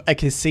of a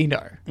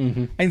casino,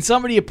 and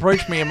somebody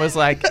approached me and was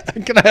like,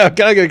 "Can I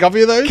get a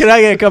copy of those? Can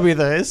I get a copy of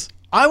those?"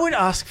 I would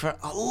ask for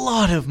a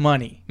lot of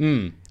money.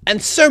 And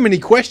so many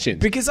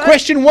questions. Because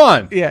question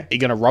one. Yeah. Are you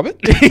going to rob it?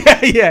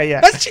 Yeah.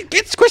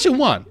 That's question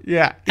one.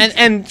 Yeah.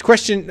 And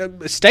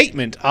question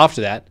statement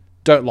after that,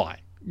 don't lie.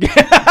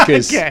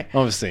 Because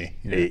obviously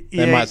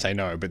they might say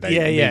no, but they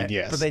mean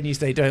yes. But then you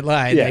say don't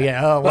lie. And they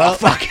go, oh, well,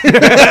 fuck.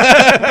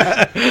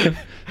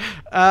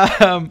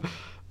 And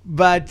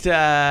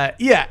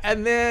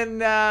then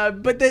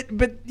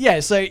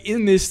so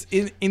in this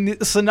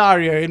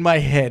scenario in my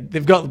head,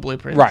 they've got the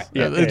blueprint, right?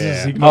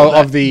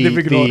 Of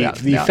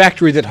the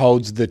factory that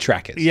holds the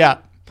trackers. Yeah,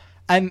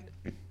 and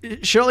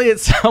surely at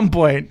some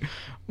point,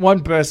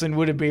 one person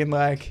would have been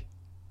like,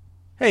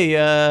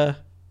 "Hey,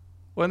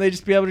 won't they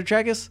just be able to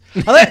track us?"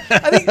 I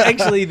think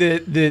actually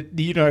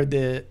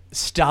the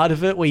start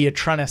of it where you're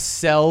trying to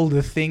sell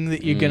the thing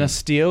that you're gonna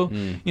steal,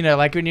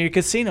 like when you're a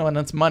casino and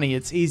it's money,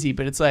 it's easy,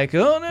 but it's like,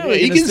 oh no,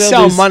 you can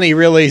sell money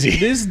real easy.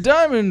 This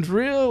diamond,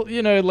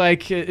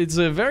 like it's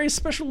a very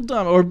special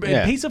diamond or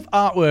a piece of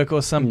artwork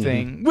or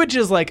something, which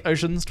is like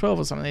Ocean's 12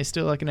 or something. They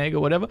steal like an egg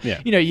or whatever.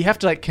 Yeah. You have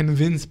to like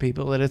convince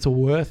people that it's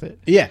worth it.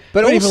 Yeah,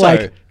 but also even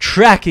like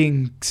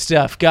tracking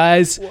stuff,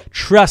 guys.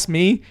 Trust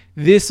me,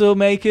 this will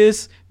make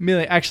us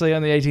million. Actually,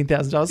 only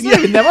 $18,000. Not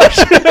even that much.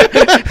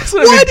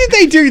 Why did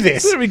they do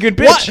this? This would be a good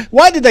pitch.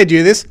 Why did they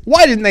do this?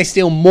 Why didn't they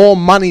steal more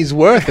money's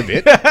worth of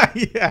it?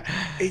 Yeah.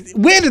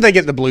 Where did they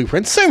get the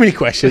blueprints? So many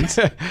questions.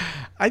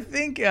 I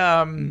think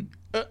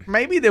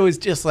maybe there was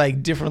just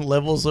like different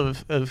levels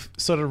of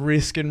sort of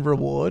risk and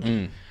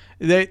reward.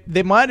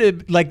 They might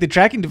have, like the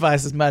tracking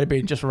devices might have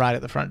been just right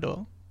at the front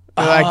door.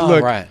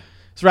 Look, right.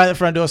 It's right at the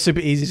front door, super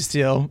easy to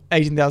steal,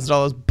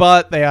 $18,000,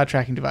 but they are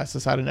tracking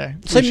devices. I don't know.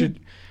 So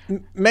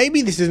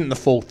maybe this isn't the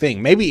full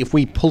thing. Maybe if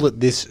we pull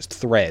at this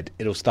thread,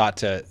 it'll start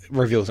to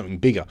reveal something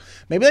bigger.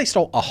 Maybe they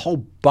stole a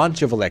whole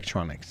bunch of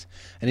electronics.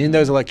 And in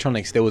those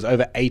electronics, there was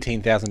over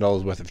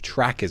 $18,000 worth of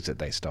trackers that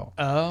they stole.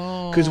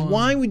 Oh. Because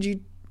why would you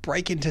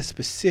break into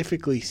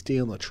specifically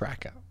steal a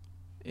tracker?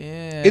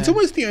 Yeah. It's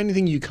almost the only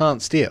thing you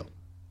can't steal.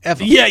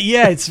 Ever. Yeah,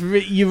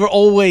 you're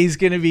always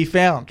going to be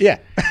found. Yeah.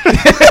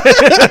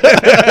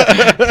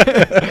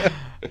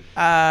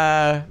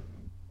 I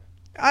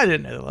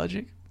didn't know the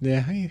logic. Yeah,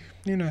 who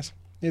knows?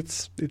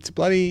 It's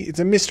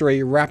a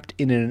mystery wrapped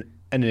in an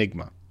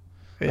enigma.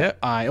 Yeah.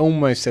 I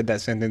almost said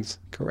that sentence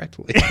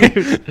correctly.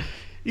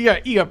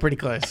 You got pretty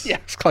close. Yeah,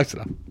 it's close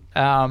enough.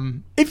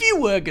 If you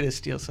were going to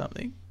steal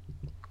something,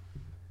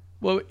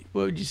 what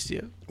would you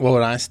steal? What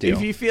would I steal?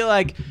 If you feel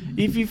like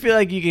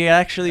you can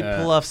actually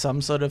pull off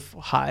some sort of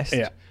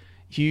heist,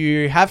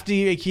 you have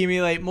to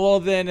accumulate more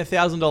than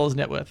 $1,000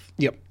 net worth.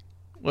 Yep.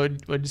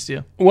 What'd you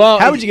steal? Well,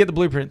 how would you get the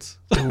blueprints?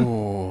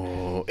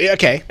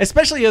 Okay.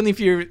 Especially only if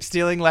you're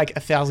stealing like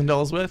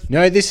 $1,000 worth.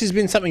 No, this has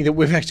been something that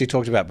we've actually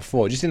talked about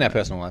before, just in our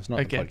personal lives, not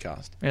the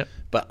podcast. Yep.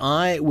 But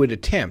I would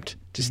attempt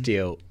to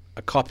steal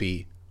a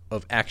copy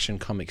of Action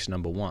Comics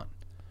 #1,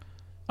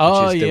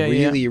 which is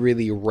the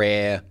really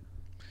rare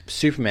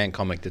Superman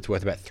comic that's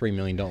worth about $3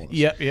 million.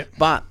 Yeah.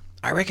 But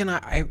I reckon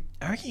I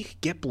reckon you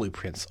could get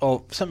blueprints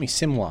or something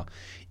similar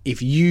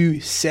if you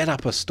set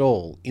up a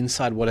stall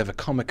inside whatever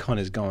Comic-Con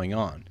is going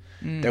on.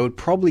 They would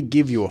probably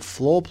give you a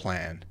floor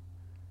plan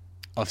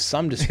of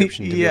some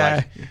description to be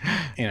like,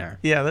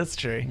 Yeah, that's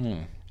true.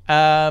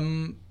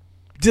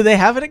 Do they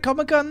have it at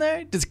Comic-Con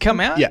though? Does it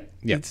come out? Yeah.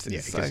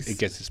 It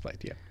gets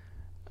displayed, yeah.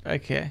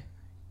 Okay.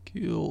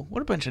 Cool.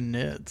 What a bunch of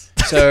nerds.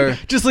 So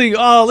just like,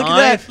 look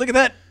at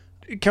that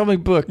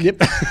comic book.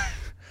 Yep.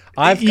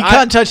 You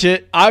can't touch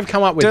it. I've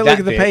come up with Don't that look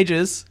at the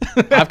pages.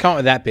 I've come up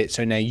with that bit,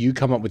 so now you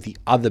come up with the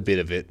other bit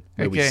of it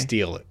where we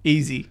steal it.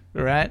 Easy,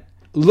 right?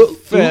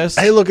 Look first.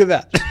 Hey, look at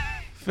that.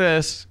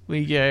 First,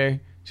 we go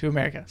to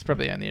America. It's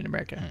probably only in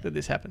America that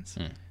this happens,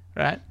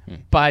 right?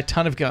 Buy a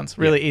ton of guns.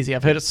 Really easy.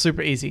 I've heard it's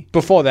super easy.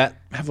 Before that,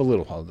 have a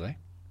little holiday.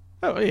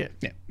 Oh, yeah.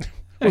 Yeah.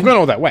 We've gone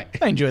all that way.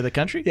 I enjoy the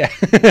country. Yeah.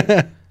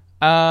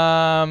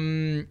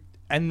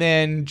 and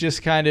then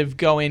just kind of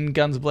go in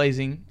guns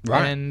blazing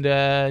and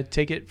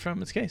take it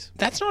from its case.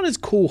 That's not as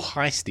cool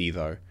heisty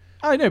though.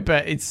 I know,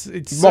 but it's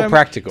more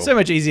practical. So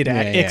much easier to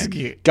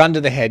execute. Gun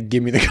to the head,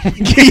 give me the gun.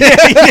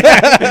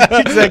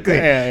 Exactly.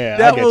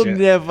 That will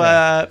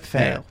never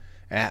fail.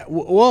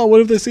 Well,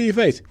 what if they see your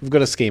face? We've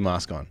got a ski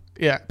mask on.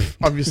 Yeah,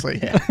 obviously.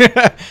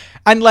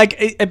 And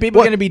like, are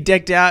people going to be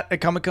decked out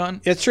at Comic-Con?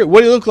 It's true.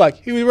 What do you look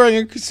like? He was wearing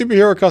a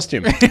superhero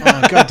costume.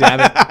 Oh, God damn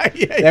it.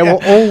 They were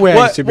all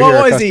wearing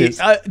superhero costumes.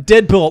 What was he?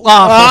 Deadpool.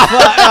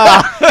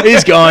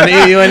 He's gone.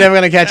 You were never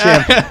going to catch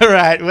him.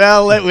 Right.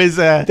 Well, it was...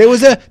 There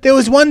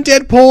was one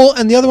Deadpool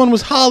and the other one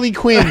was Harley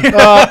Quinn.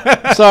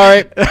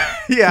 Sorry.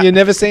 Yeah. You're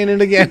never seeing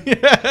it again.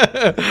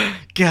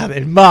 God,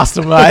 they're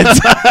masterminds.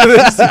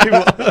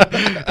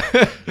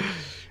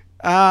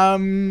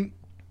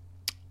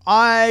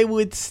 I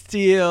would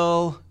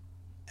steal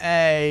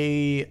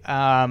a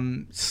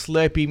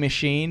Slurpee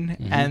machine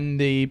and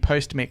the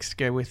post mix to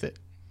go with it,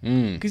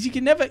 because you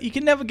can never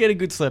get a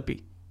good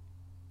Slurpee.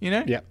 You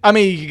know? Yeah. I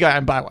mean, you can go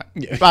and buy one.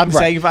 Yeah. But I'm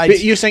saying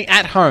but you're saying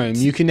at home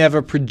you can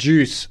never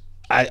produce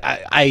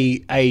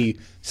a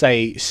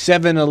say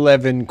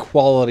 7-Eleven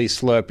quality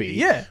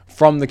Slurpee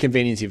from the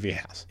convenience of your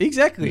house.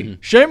 Exactly.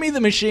 Show me the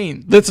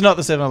machine. That's not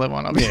the 7-Eleven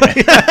one,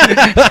 obviously.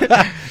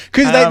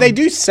 Because they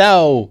do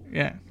sell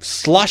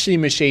slushy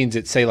machines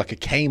at, say, like a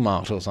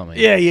Kmart or something.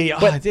 Yeah.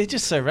 But they're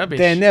just so rubbish.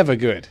 They're never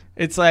good.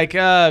 It's like you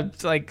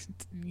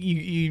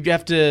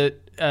have to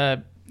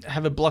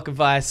have a block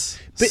of ice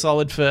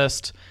solid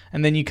first,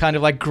 and then you kind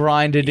of like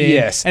grind it in.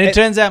 Yes. And it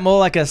turns out more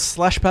like a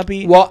slush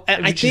puppy,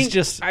 which is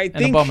just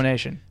an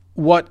abomination.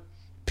 What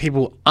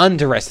people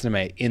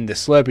underestimate in the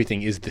Slurpee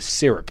thing is the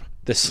syrup.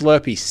 The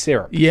Slurpee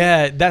syrup.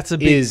 Yeah, that's a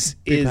big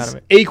part of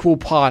it. Equal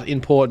part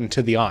important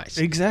to the ice.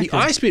 Exactly. The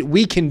ice bit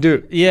we can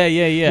do.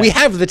 Yeah. We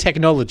have the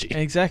technology.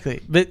 Exactly.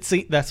 But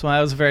see, that's why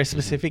I was very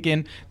specific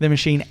in the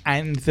machine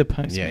and the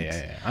post mix.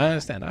 Yeah. I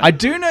understand. I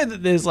do know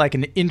that there's like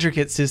an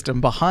intricate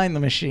system behind the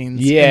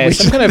machines. Yeah,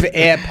 some kind of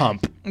air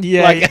pump.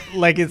 Yeah,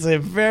 like it's a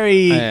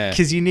very...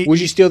 because you need...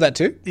 Would you steal that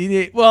too?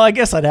 Well, I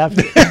guess I'd have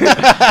to.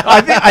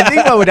 I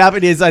think what would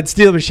happen is I'd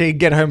steal the machine,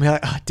 get home, and be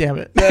like, oh, damn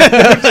it.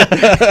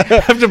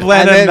 have to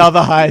plan another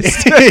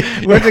heist.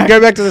 We have to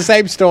go back to the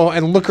same store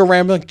and look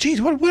around and be like,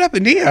 geez, what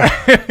happened here?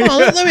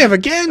 Let me have a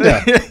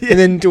gander. And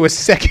then do a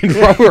second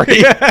robbery.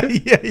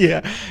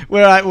 Yeah.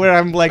 Where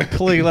I'm like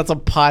pulling lots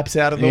of pipes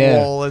out of the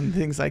wall and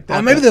things like that.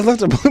 Oh, maybe they've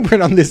left a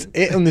blueprint on this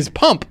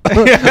pump.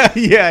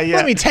 Yeah.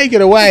 Let me take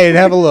it away and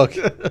have a look.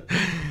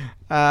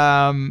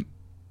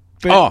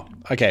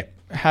 Okay.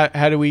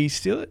 How do we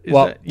steal it?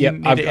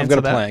 I've got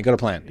a plan. Got a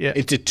plan. Yeah.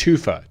 It's a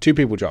twofer. Two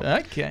people job.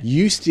 Okay.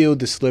 You steal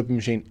the Slurpee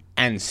machine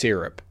and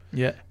syrup.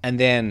 Yeah. And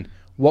then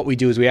what we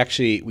do is we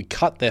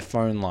cut their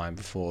phone line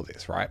before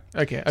this, right?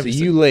 Okay. Obviously.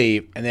 So you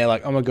leave and they're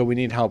like, oh my God, we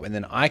need help. And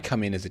then I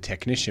come in as a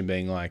technician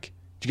being like,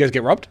 did you guys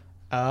get robbed?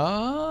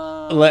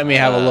 Oh. Let me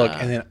have a look.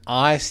 And then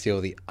I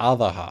steal the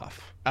other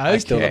half. Okay. I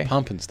steal the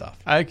pump and stuff.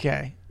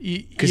 Okay.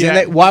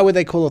 Because why would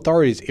they call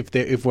authorities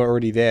if we're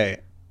already there?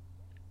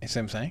 You see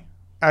what I'm saying?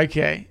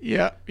 Okay.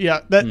 Yeah.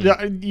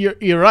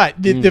 You're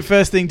right. The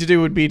first thing to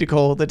do would be to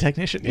call the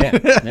technician. Yeah.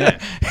 But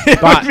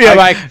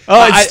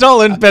it's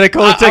stolen. Better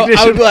call the technician.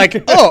 I would be like,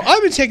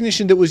 I'm a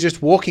technician that was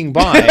just walking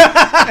by, and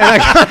I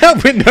can't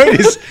help but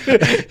notice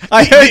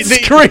I heard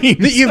screams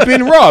that you've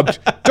been robbed.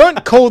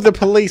 Don't call the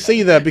police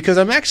either, because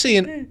I'm actually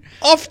an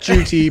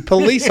off-duty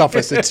police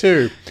officer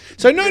too.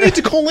 So no need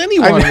to call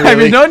anyone.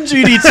 I'm an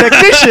on-duty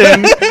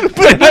technician,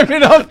 but I'm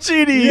an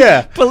off-duty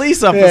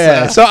police officer.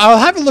 Yeah. So I'll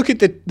have a look at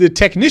the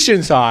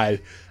technician side,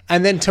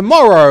 and then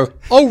tomorrow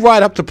I'll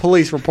write up the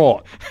police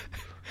report.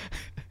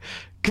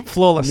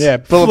 Flawless. Yeah,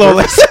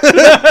 flawless.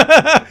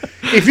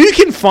 If you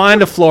can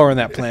find a flaw in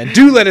that plan,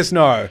 do let us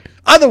know.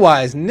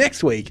 Otherwise,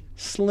 next week,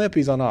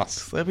 Slurpee's on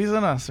us. Slurpee's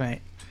on us, mate.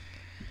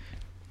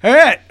 All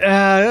right.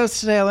 That's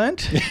today I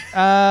learned.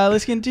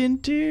 Let's get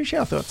into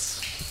shower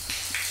thoughts.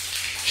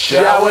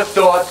 Shower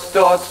thoughts,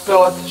 shower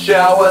thoughts,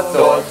 shower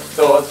thoughts,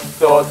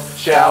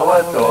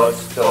 shower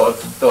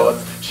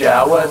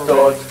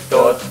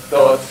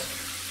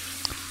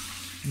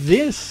thoughts.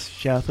 This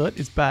shower thought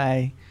is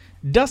by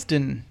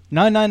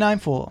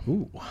Dustin9994.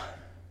 Ooh.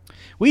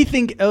 We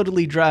think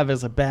elderly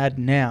drivers are bad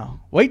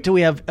now. Wait till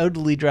we have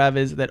elderly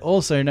drivers that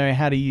also know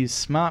how to use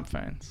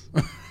smartphones.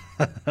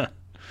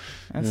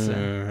 That's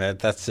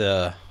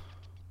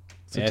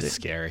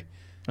scary.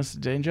 That's the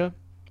danger.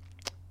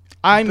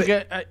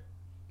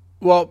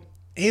 Well,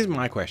 here's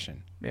my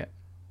question. Yeah.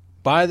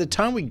 By the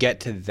time we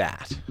get to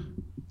that,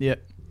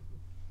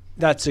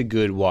 that's a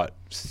good,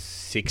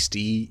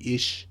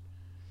 60-ish?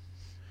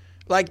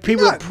 Like,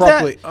 people are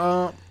properly...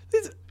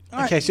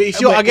 okay, so if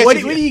you're... I guess what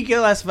do you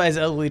classify as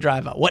elderly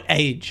driver? What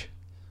age?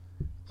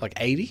 Like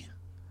 80?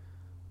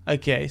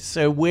 Okay,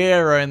 so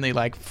we're only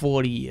like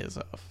 40 years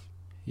off.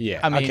 Yeah,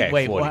 I mean, okay,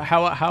 wait, 40.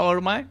 How old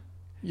am I?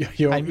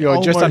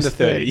 You're just under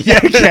 30. Yeah,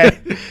 okay.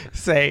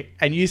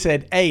 And you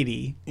said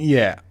 80.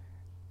 Yeah.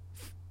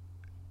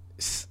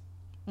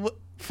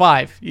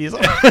 5 years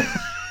old.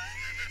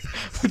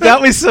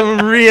 That was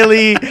some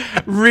really,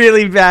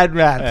 really bad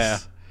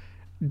maths.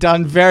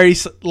 done very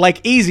like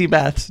easy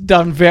maths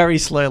done very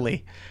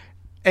slowly.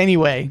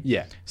 Anyway,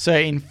 Yeah. So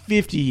in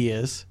 50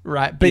 years,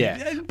 right?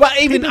 But but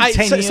even people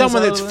 10 years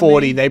someone that's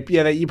older than 40,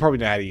 me. you probably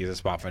know how to use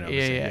a smartphone.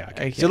 Obviously. Yeah.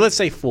 Okay. So let's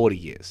say 40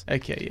 years.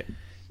 Okay, yeah.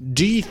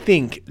 Do you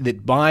think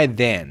that by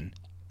then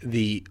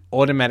the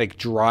automatic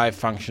drive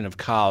function of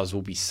cars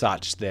will be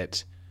such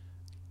that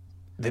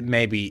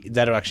maybe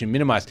that'll actually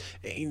minimize?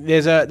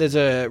 There's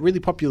a really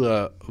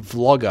popular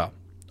vlogger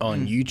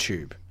on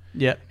YouTube.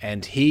 Yeah.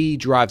 And he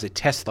drives a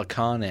Tesla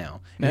car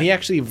now. And he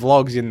actually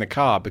vlogs in the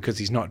car because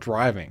he's not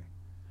driving.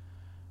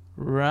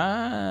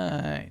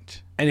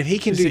 Right. And if he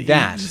can do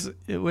that...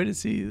 Where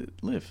does he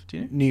live? Do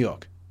you know? New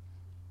York.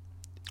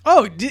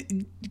 Oh,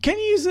 can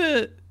you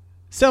use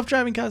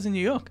self-driving cars in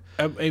New York?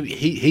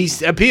 He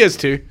appears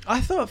to. I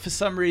thought for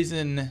some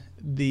reason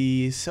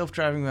the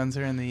self-driving ones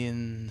are only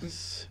in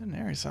certain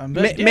areas.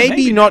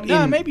 Maybe not in...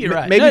 No, maybe you're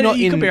right. Maybe not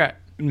you in could be right.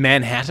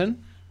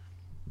 Manhattan.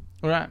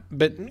 Right.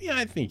 But yeah,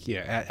 I think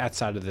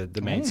outside of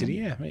the main city,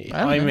 yeah.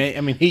 I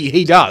mean,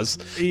 he does.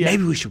 Yeah.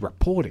 Maybe we should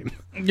report him.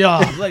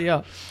 Yeah.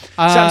 So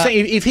I'm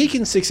saying if he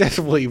can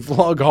successfully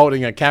vlog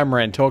holding a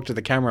camera and talk to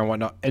the camera and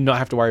whatnot, and not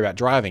have to worry about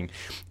driving,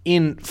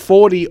 in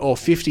 40 or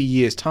 50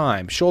 years'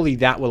 time, surely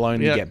that will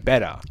only get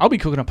better. I'll be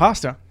cooking a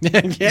pasta.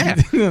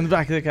 Yeah. In the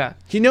back of the car.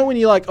 You know when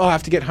you're like, I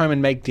have to get home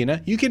and make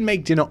dinner? You can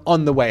make dinner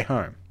on the way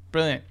home.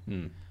 Brilliant.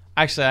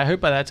 Actually, I hope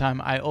by that time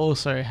I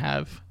also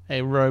have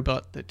a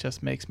robot that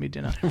just makes me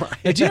dinner. Right.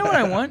 Now, do you know what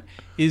I want?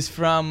 Is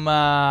from,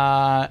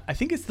 I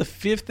think it's The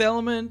Fifth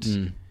Element.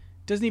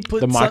 Doesn't he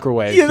put the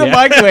microwave? Yeah, the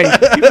microwave.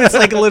 He puts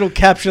like a little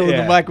capsule in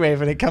Yeah. the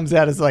microwave and it comes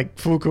out as like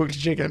full cooked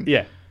chicken.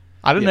 Yeah.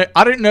 I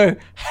don't know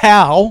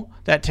how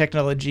that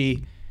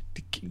technology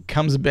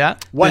comes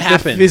about. What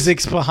happens? The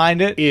physics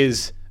behind it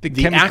Is the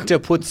chemical- actor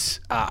puts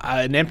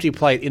an empty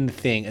plate in the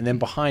thing, and then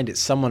behind it,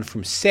 someone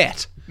from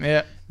set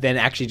Yeah. then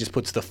actually just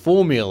puts the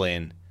formula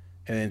in,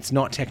 and it's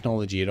not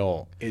technology at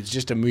all. It's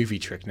just a movie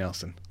trick,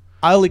 Nelson.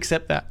 I'll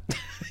accept that.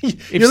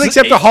 You'll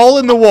accept a hole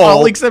in the wall.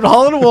 I'll accept a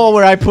hole in the wall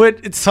where I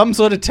put some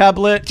sort of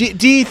tablet. Do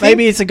you think...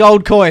 Maybe it's a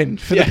gold coin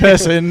for the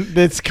person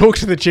that's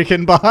cooked the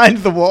chicken behind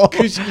the wall.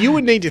 Because you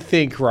would need to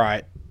think,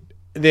 right,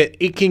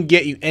 that it can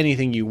get you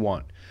anything you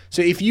want.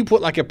 So if you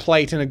put like a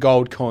plate and a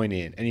gold coin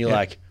in, and you're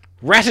like,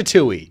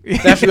 Ratatouille, they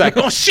have to be like,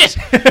 oh shit,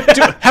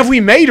 have we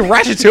made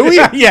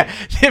Ratatouille? Yeah,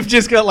 they've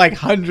just got like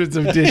hundreds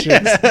of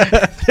dishes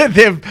that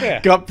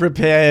they've got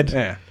prepared.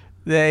 Yeah.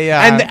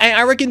 And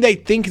I reckon they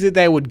think that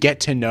they would get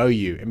to know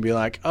you and be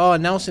like, oh,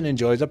 Nelson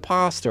enjoys a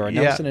pasta, or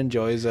Yeah. Nelson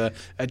enjoys a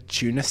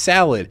tuna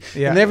salad.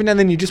 Yeah. And every now and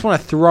then you just want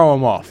to throw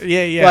them off.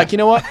 Yeah. Like, you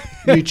know what?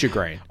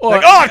 Nutri-Grain. Or-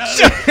 like, oh,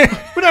 shit,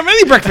 we don't have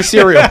any breakfast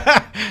cereal.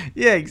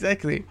 Yeah,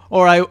 exactly.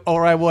 Or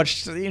I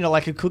watched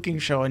like a cooking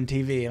show on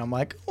TV, and I'm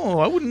like, oh,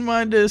 I wouldn't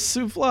mind a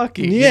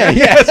souvlaki.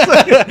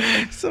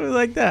 Yeah. Something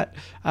like that.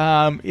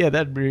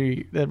 That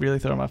really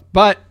throw them off.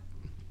 But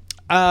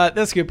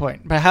that's a good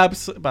point.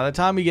 Perhaps by the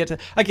time we get to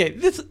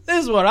this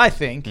is what I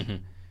think.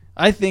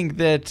 I think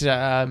that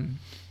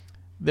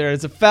there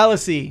is a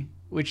fallacy,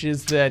 which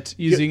is that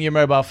using your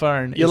mobile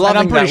phone. You're and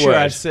loving I'm pretty that sure word.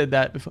 I've said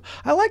that before.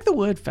 I like the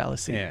word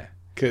fallacy. Yeah.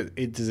 Because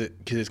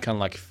it's kind of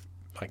like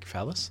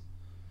phallus?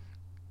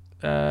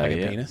 Like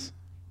a penis?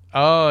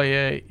 Oh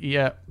yeah.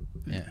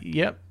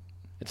 Yep.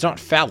 It's not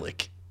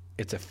phallic.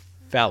 It's a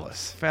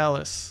phallus.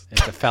 Phallus.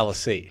 It's a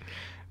fallacy.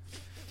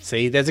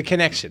 See, there's a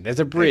connection. There's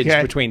a bridge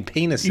Okay. between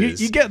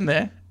penises. You're getting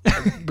there.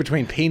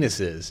 Between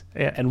penises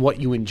Yeah. and what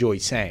you enjoy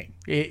saying.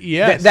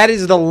 Yes. That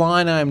is the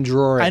line I'm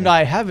drawing. And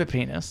I have a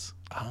penis.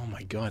 Oh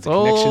my god, the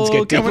connections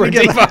get deeper coming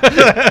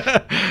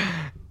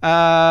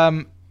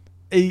and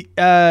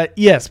deeper.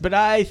 Yes, but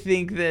I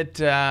think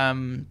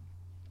that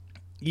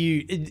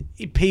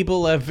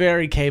people are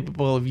very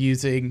capable of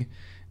using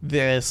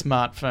their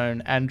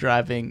smartphone and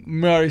driving.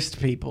 Most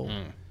people,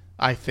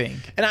 I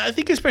think. And I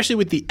think especially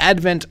with the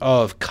advent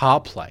of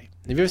CarPlay.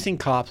 Have you ever seen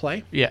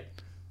CarPlay? Yeah.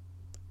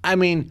 I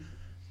mean,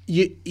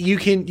 it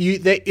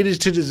is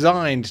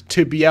designed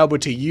to be able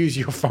to use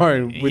your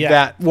phone with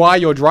that while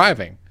you're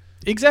driving.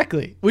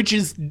 Exactly. Which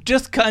is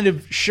just kind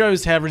of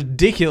shows how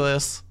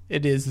ridiculous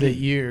it is that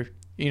you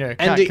know.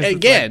 And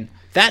again,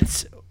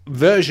 that's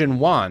version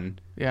 1.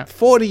 Yeah.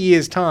 40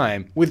 years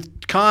time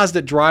with cars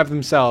that drive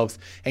themselves,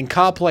 and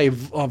CarPlay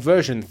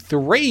version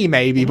 3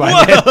 maybe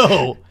by then.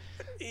 Whoa!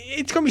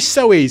 It's gonna be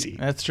so easy.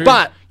 That's true.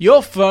 But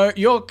your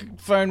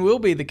phone will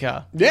be the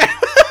car. yeah,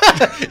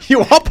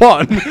 you hop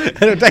on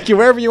and it'll take you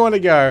wherever you want to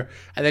go,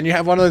 and then you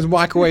have one of those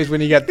microwaves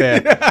when you get there.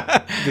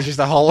 There's just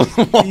a hole in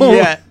the wall.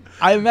 Yeah.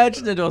 I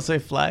imagine it also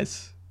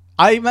flies.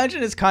 I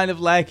imagine it's kind of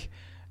like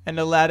an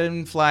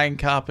Aladdin flying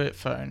carpet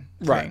phone.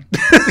 Right.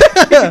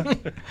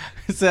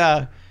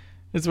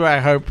 It's where I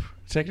hope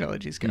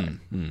technology's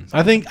going.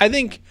 I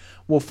think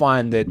we'll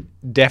find that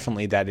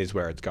definitely that is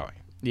where it's going.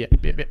 Yeah.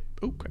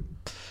 Okay.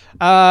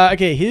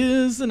 Okay,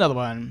 here's another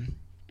one.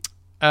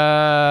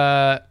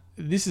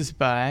 This is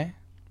by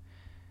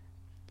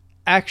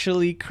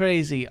Actually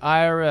Crazy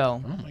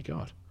IRL. Oh my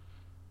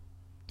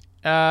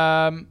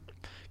god.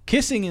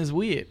 Kissing is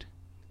weird.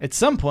 At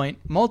some point,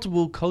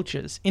 multiple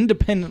cultures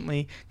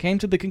independently came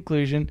to the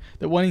conclusion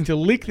that wanting to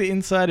lick the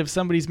inside of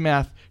somebody's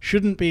mouth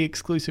shouldn't be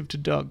exclusive to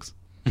dogs.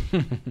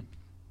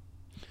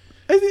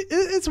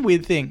 It's a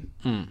weird thing.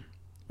 When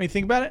you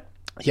think about it.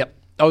 Yep.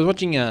 I was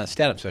watching a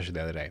stand-up special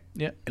the other day.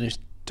 Yeah. And it was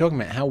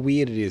talking about how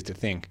weird it is to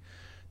think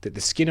that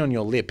the skin on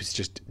your lip is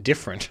just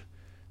different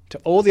to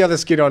all the other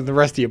skin on the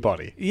rest of your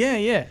body. Yeah,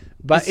 yeah.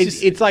 But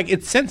it's like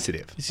it's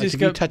sensitive. It's like just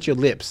if you touch your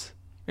lips,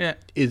 yeah,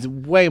 is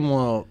way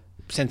more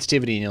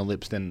sensitivity in your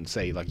lips than,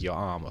 say, like your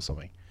arm or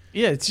something.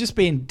 Yeah, it's just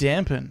being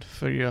dampened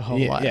for your whole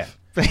life. Yeah.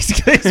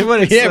 Basically, is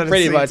what it's yeah,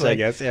 pretty much, like. I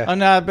guess. Yeah. Oh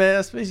no, but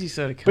I suppose you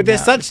sort of. Come but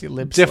there's out such with your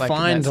lips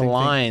defined like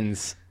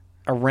lines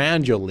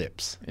around your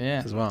lips,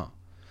 as well.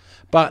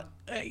 But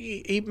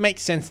it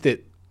makes sense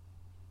that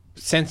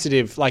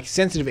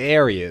sensitive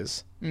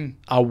areas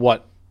are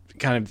what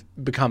kind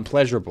of become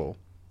pleasurable.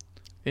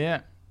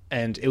 Yeah,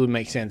 and it would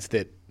make sense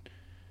that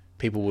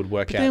people would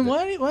work out. Then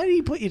why do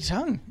you put your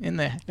tongue in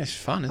there? It's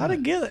fun. I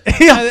don't get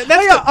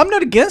it. I'm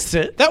not against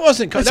it. That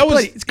wasn't.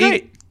 It's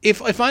great.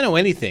 If I know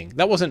anything,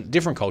 that wasn't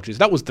different cultures.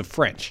 That was the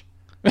French.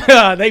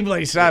 They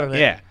bloody started it.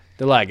 Yeah,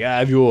 they're like,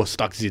 have you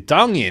stuck your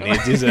tongue in?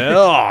 It is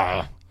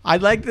oh. I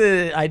like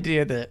the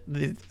idea that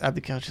the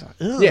other cultures.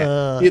 Like,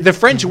 yeah, the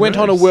French went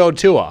on a world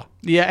tour.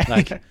 Yeah,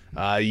 like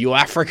you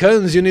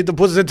Africans, you need to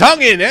put the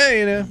tongue in,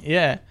 you know.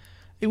 Yeah,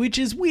 which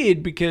is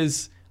weird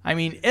because. I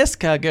mean,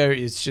 escargot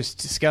is just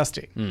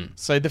disgusting.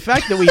 So the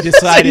fact that we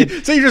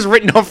decided... so you've just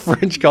written off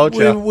French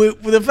culture.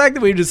 The fact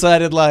that we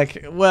decided,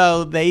 like,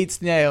 well, they eat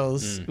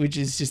snails, which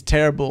is just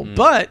terrible.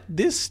 But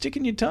this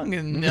sticking your tongue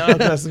in... No,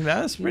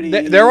 that's pretty...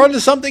 They're onto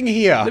something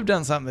here. They've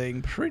done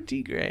something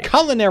pretty great.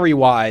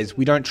 Culinary-wise,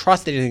 we don't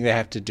trust anything they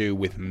have to do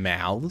with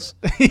mouths.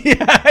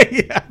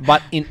 yeah.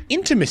 But in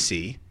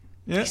intimacy,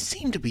 they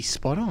seem to be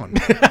spot on.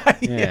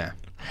 Yeah.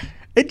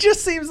 It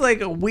just seems like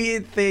a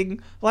weird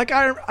thing. Like,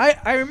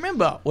 I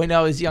remember when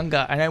I was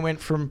younger and I went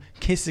from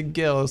kissing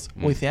girls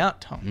without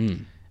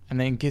tongue and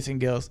then kissing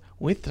girls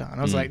with tongue.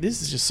 I was like,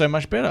 this is just so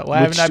much better. Why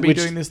haven't I been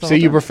doing this the whole time?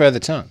 So you prefer the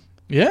tongue?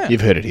 Yeah.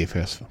 You've heard it here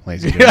first,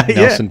 ladies and gentlemen.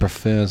 Nelson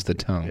prefers the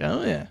tongue.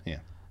 Oh, yeah. Yeah.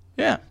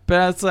 Yeah.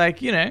 But it's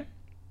like, you know,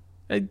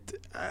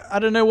 I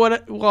don't know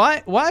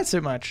why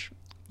so much.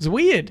 It's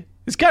weird.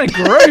 It's kind of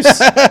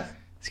gross.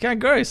 It's kind of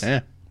gross.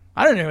 Yeah.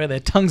 I don't know where their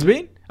tongue's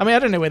been. I mean, I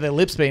don't know where their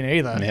lips been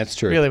either. Yeah, that's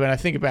true. Really, when I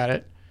think about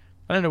it,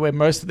 I don't know where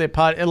most of their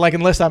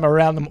unless I'm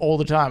around them all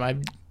the time, I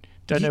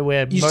don't know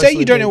where. You say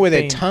you don't know where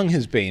their tongue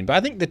has been, but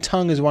I think the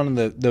tongue is one of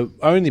the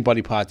only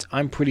body parts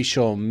I'm pretty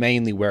sure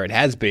mainly where it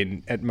has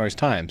been at most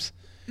times.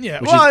 Yeah,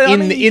 which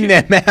is in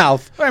their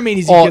mouth. What I mean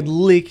is, you could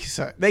lick.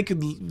 So they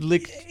could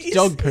lick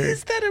dog poo.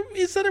 Is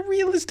that a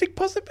realistic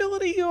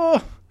possibility,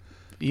 or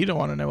you don't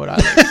want to know what I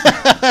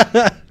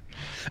lick?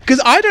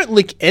 Because I don't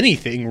lick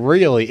anything,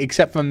 really,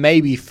 except for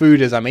maybe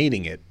food as I'm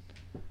eating it.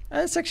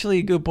 That's actually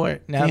a good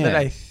point, now that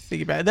I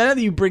think about it. Now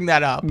that you bring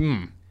that up,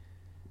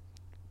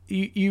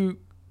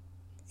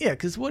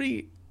 because what do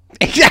you...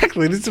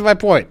 Exactly, this is my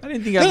point. I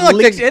didn't think I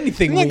licked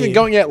anything like they're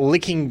going out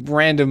licking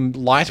random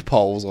light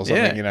poles or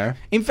something, you know?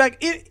 In fact,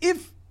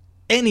 if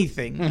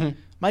anything,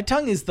 my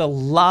tongue is the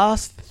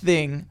last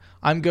thing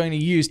I'm going to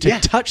use to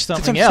touch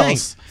something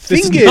else.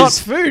 Fingers, not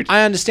food.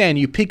 I understand.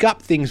 You pick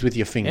up things with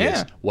your fingers.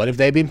 Yeah. What have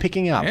they been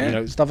picking up? You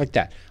know, stuff like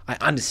that. I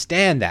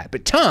understand that.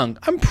 But tongue,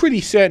 I'm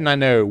pretty certain I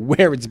know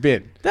where it's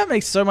been. That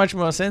makes so much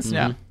more sense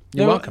now.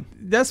 You're welcome.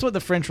 That's what the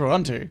French were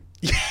onto.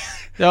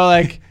 They're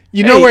like,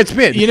 you know where it's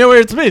been. You know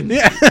where it's been.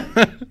 Yeah.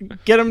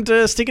 Get them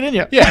to stick it in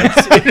you. Yeah.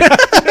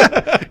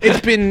 It's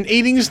been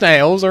eating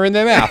snails or in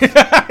their mouth.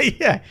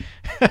 Yeah.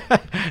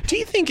 Do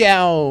you think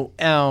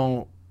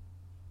our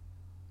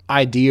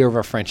idea of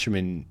a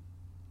Frenchman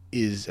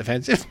is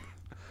offensive?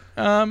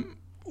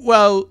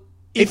 Well,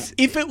 if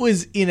it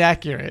was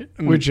inaccurate,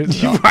 which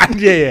is not, right,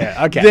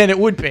 okay, then it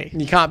would be.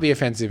 You can't be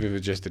offensive if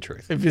it's just the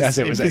truth. If it's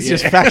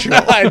just factual.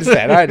 I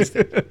understand.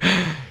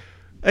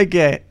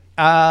 Okay.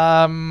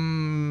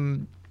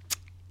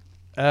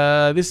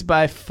 This is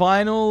by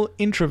Final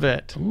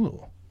Introvert.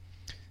 Ooh.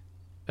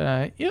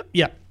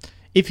 Yeah.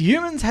 If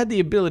humans had the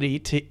ability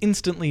to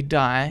instantly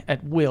die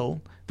at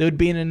will, there would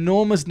be an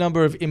enormous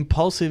number of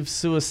impulsive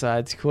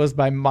suicides caused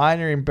by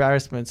minor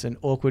embarrassments and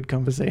awkward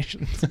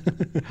conversations.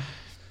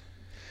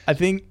 I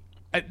think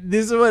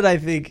this is what I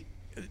think.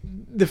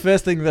 The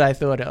first thing that I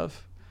thought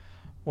of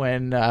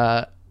when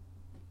I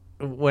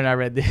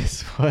read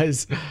this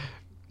was,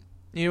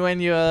 you know, when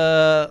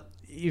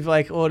you've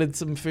like ordered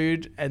some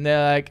food and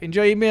they're like,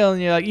 enjoy your meal,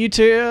 and you're like, you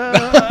too.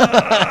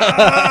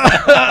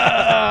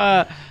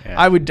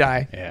 I would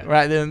die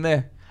right then and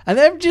there, and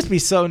that would just be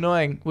so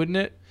annoying, wouldn't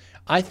it?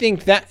 I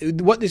think that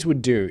what this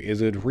would do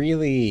is it would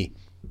really,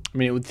 I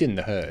mean, it would thin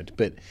the herd,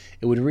 but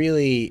it would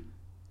really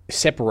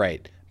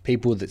separate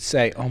people that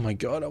say, oh my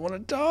God, I want to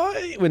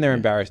die, when they're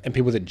embarrassed, and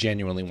people that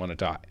genuinely want to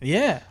die.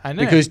 Yeah, I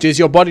know. Because does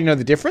your body know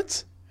the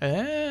difference?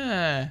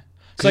 Yeah.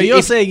 So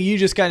you're saying you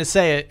just kind of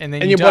say it and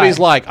then your body's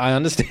like, I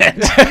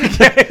understand.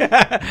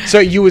 So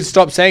you would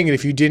stop saying it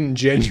if you didn't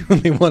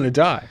genuinely want to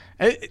die.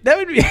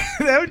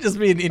 That would just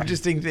be an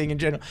interesting thing in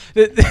general.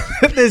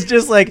 There's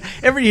just like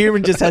every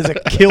human just has a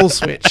kill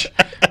switch,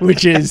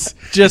 which is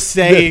just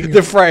saying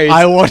the phrase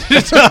 "I want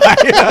to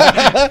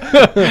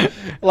die."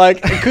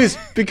 Like because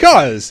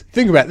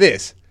think about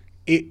this,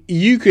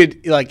 you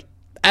could like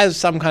as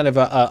some kind of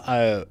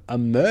a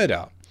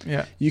murder.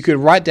 Yeah. You could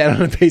write down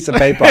on a piece of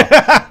paper,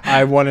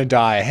 I want to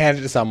die, hand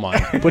it to someone,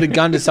 put a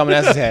gun to someone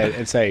else's head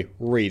and say,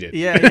 read it.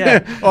 Yeah, yeah.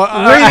 Or,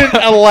 read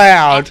it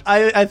aloud.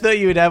 I thought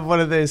you would have one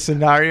of those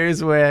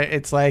scenarios where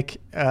it's like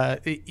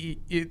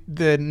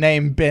the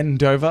name Ben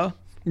Dover.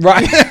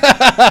 Right.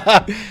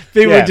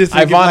 People would just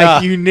think of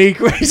like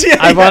unique ways.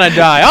 I want to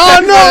die. Oh,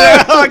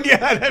 no. Oh,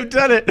 God, I've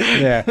done it.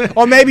 Yeah.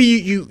 Or maybe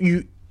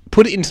you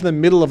put it into the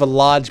middle of a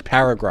large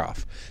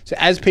paragraph. So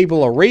as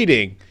people are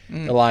reading,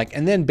 they're like,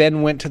 and then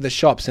Ben went to the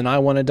shops and I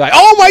want to die.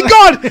 Oh my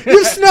God,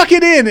 you snuck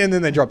it in. And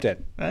then they dropped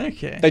it.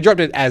 Okay. They dropped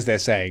it as they're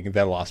saying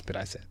the last bit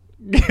I said.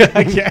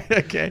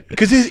 Okay.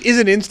 Because is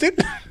it instant?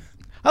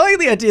 I like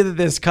the idea that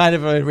there's kind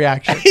of a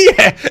reaction.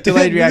 Yeah.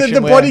 Delayed reaction.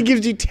 The body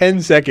gives you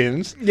 10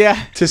 seconds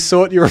to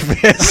sort your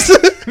affairs.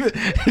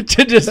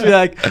 To just be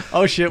like,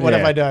 oh shit, what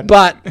have I done?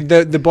 But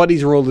the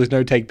body's rule is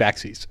no take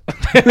backsies.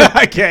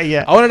 Okay,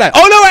 yeah. I want to die.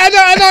 Oh no, I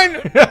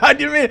don't. I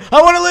didn't mean it.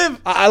 I want to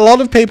live. A lot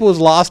of people's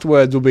last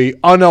words will be,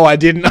 oh no, I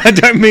didn't. I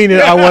don't mean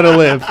it. I want to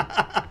live.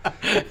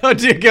 Oh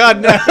dear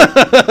God, no.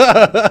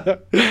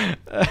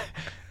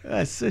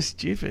 That's so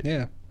stupid.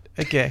 Yeah.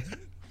 Okay.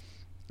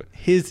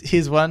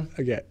 Here's one.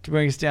 Okay. To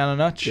bring us down a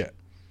notch. Yeah.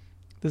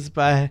 This is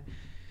by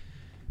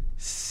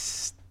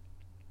Stella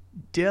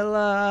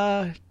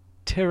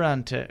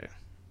Taranto.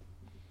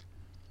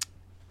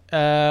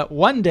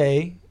 One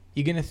day,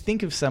 you're going to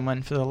think of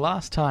someone for the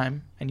last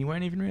time and you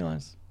won't even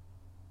realize.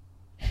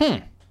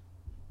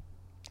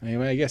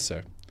 Anyway, I guess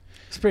so.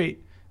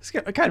 It's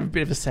kind of a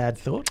bit of a sad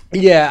thought.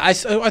 Yeah, I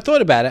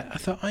thought about it. I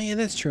thought, oh yeah,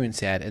 that's true and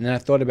sad. And then I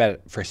thought about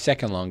it for a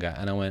second longer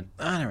and I went,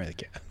 I don't really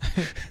care.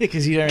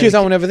 Because you don't. Because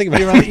I won't ever think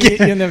about it.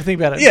 You'll never think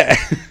about it. Yeah.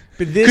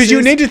 Because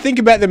you need to think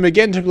about them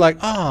again to be like,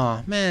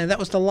 oh man, that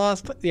was the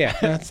last. Yeah,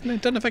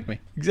 it doesn't affect me.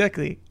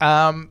 Exactly.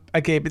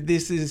 Okay, but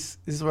this is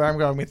where I'm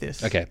going with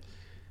this. Okay.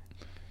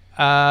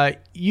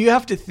 You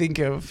have to think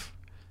of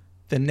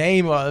the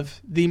name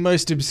of the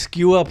most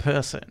obscure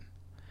person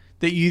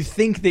that you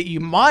think that you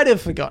might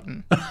have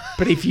forgotten,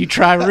 but if you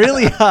try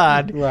really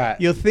hard,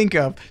 you'll think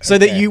of, so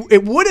that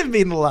it would have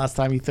been the last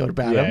time you thought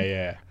about him.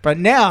 Yeah. But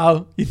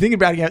now you think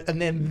about it,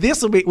 and then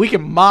we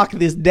can mark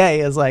this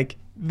day as like,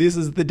 this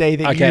is the day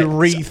that you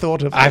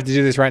rethought of. I have to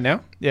do this right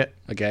now? Yeah.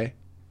 Okay.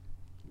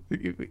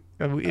 Yep.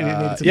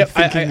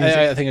 I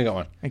think I got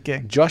one.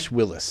 Okay. Josh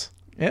Willis.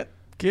 Yep.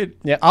 Good.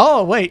 Yeah.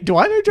 Oh wait, do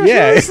I know Josh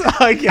Willis?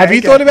 Okay, have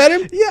you thought about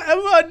him? Yeah.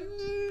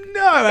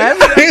 No, I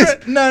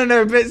haven't.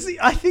 No. But see,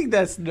 I think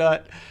that's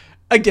not.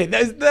 Again,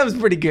 that was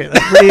pretty good.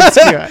 That's pretty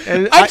obscure.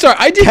 I'm sorry,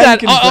 I did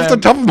that off the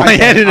top of my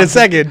head in a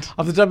second.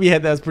 Off the top of your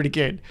head, that was pretty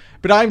good.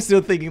 But I'm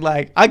still thinking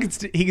like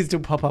he could still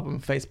pop up on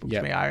Facebook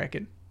to me. I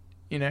reckon.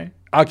 You know.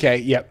 Okay.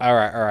 Yep. All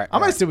right. I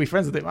might still be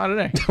friends with him. I don't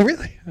know.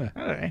 Really? I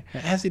don't know.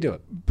 How's he do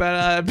it?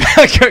 But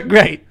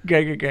great.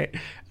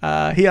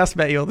 He asks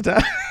about you all the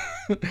time.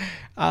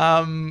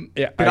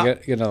 Yeah. I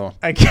get another one.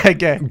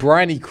 Okay.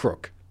 Bryony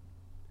Crook.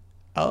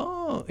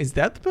 Oh, is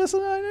that the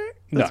person I know?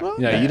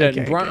 No, you don't.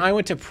 Okay. I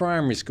went to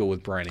primary school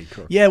with Bryony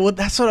Crook. Yeah, well,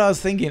 that's what I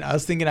was thinking.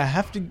 I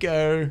have to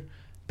go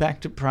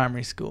back to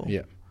primary school.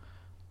 Yeah.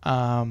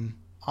 I'm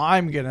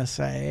gonna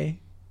say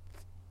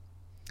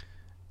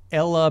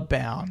Ella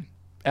Bown.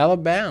 Ella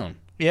Bown.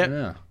 Yep.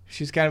 Yeah.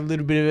 She's kind of a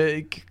little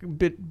bit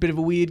of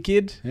a weird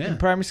kid in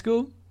primary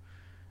school.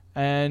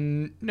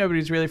 And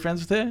nobody's really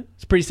friends with her.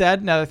 It's pretty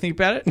sad now that I think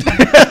about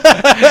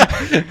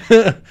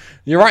it.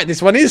 You're right.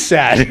 This one is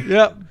sad.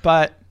 Yep.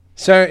 But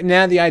so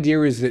now the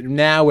idea is that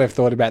now we've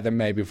thought about them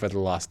maybe for the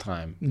last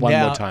time. One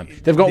more time.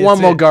 They've got one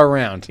more go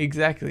around.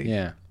 Exactly.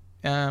 Yeah.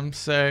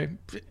 So,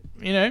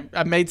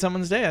 I've made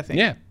someone's day, I think.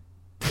 Yeah.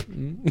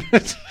 I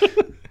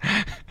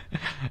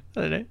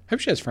don't know. Hope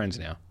she has friends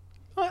now.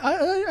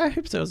 I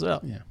hope so as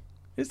well. Yeah.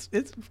 It's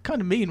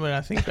kind of mean when I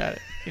think about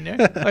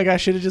it, Like I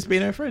should have just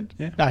been her friend.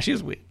 Yeah. Nah, she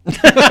was weird.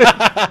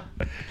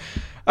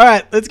 All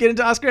right, let's get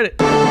into Ask Reddit.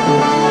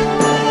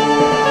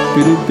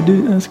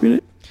 Ask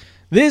Reddit.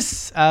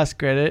 This Ask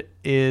Reddit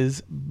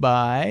is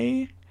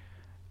by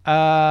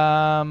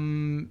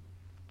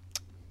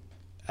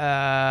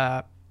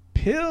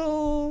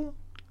Pill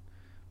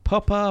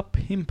Popper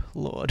Pimp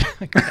Lord.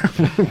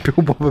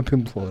 Pill Popper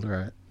Pimp Lord,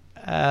 right.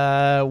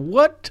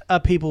 What are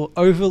people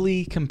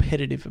overly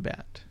competitive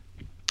about?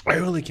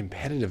 Overly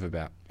competitive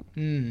about?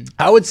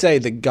 I would say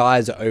the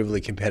guys are overly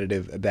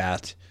competitive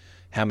about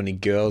how many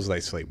girls they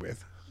sleep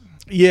with.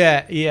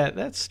 Yeah,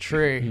 that's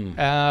true.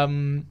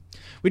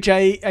 Which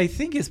I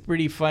think is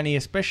pretty funny,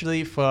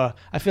 especially for,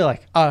 I feel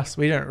like us,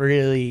 we don't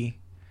really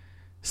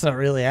it's not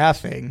really our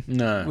thing.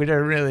 No. We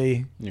don't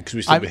really. Because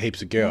we sleep with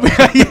heaps of girls.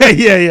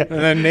 yeah. And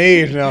then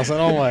Neve, and I was like,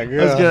 oh my God.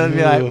 I was going to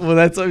be like, well,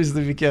 that's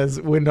obviously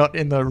because we're not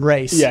in the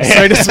race, Yeah.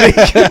 so to speak.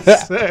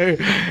 So,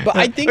 But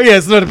I think...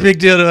 it's not a big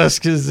deal to us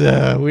because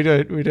we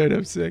don't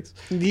have sex.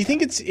 Do you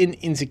think it's an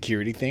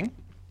insecurity thing?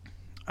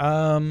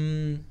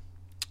 I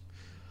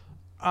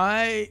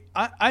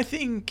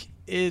think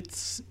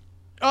it's...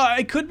 Oh,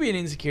 it could be an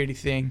insecurity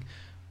thing,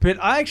 but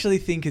I actually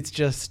think it's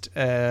just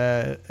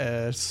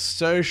a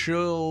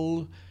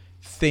social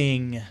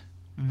thing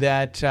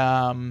that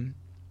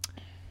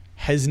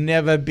has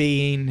never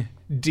been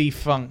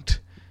defunct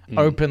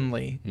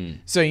openly.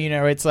 So,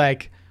 it's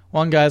like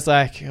one guy's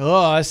like,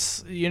 oh, I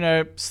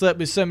slept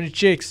with so many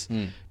chicks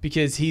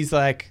because he's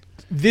like,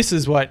 this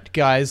is what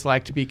guys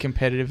like to be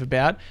competitive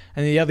about.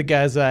 And the other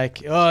guy's like,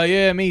 oh,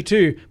 yeah, me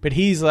too. But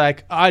he's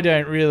like, I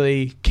don't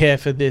really care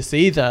for this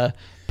either.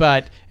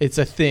 But it's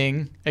a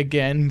thing,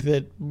 again,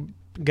 that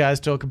guys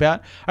talk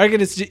about. I reckon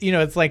it's,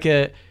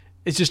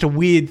 it's just a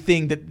weird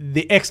thing that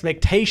the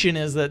expectation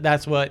is that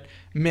that's what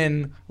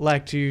men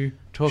like to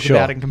talk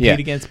about and compete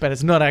against, but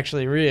it's not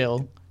actually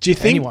real. Do you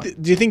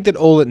think that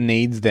all it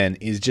needs then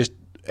is just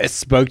a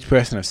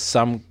spokesperson of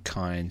some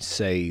kind,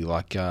 say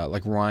like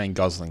Ryan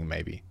Gosling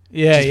maybe?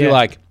 Yeah, just be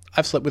like,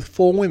 I've slept with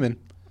 4 women.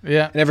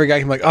 Yeah. And every guy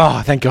can be like,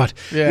 oh, thank God.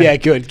 Yeah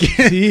good.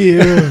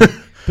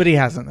 But he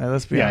hasn't, though.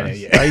 Let's be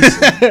honest.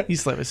 Yeah. He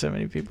slept with so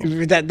many people.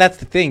 That's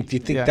the thing. Do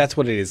you think that's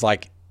what it is?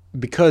 Like,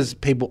 because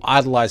people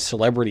idolize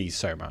celebrities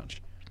so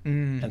much.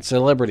 And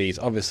celebrities,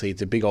 obviously,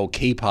 it's a big old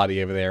key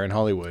party over there in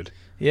Hollywood.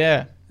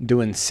 Yeah.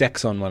 Doing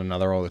sex on one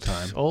another all the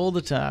time. All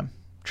the time.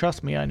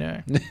 Trust me, I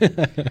know.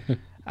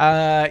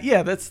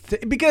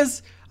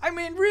 Because,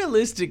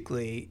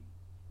 realistically,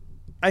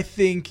 I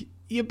think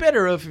you're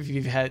better off if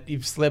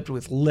you've slept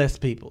with less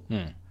people.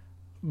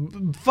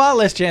 Far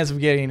less chance of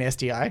getting an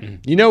STI.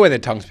 You know where their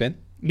tongue's been.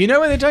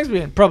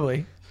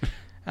 Probably.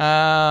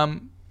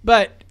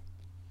 But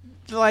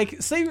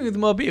like sleeping with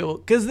more people,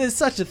 because there's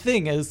such a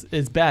thing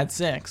as bad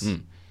sex.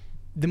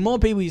 The more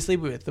people you sleep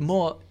with,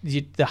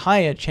 the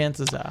higher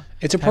chances are.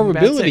 It's a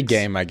probability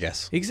game, I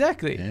guess.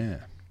 Exactly. Yeah.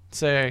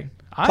 So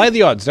play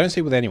the odds. Don't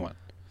sleep with anyone.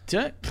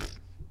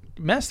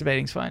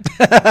 Masturbating's fine.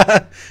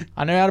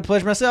 I know how to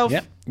pleasure myself.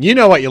 Yep. You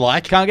know what you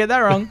like. Can't get that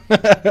wrong.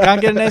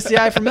 Can't get an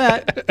STI from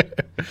that.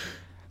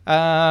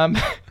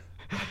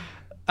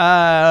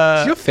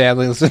 Does your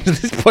family listen to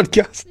this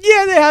podcast?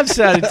 Yeah, they have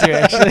started to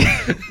actually.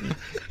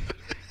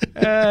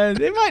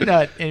 They might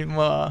not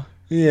anymore.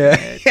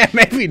 Yeah. Yeah,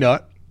 maybe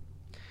not.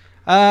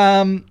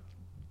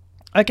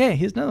 Okay,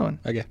 here's another one.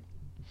 Okay.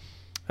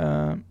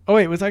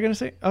 Wait, was I going to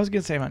say? I was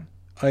going to say one.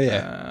 Oh,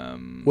 yeah.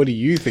 What do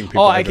you think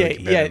people are okay.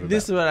 Yeah,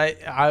 this is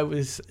what I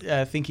was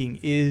thinking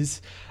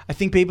is I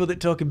think people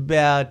that talk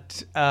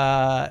about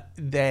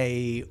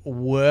they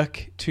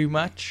work too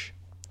much.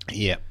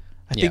 Yeah.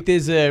 I think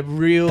there's a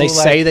real... They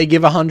say they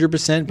give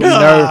 100%, but we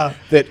know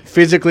that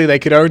physically they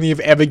could only have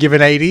ever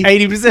given 80.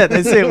 80%,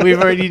 that's it. We've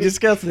already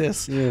discussed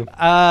this. Yeah.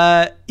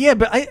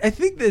 But I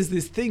think there's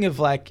this thing of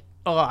like,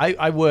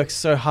 I work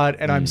so hard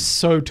and I'm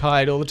so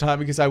tired all the time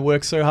because I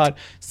work so hard.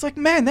 It's like,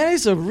 man, that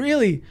is a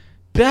really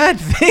bad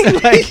thing.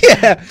 Like,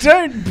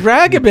 don't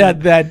brag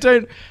about that.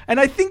 And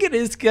I think it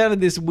is kind of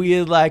this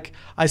weird, like,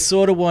 I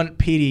sort of want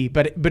pity,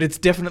 but it's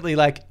definitely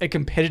like a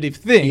competitive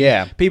thing.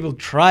 Yeah. People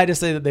try to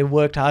say that they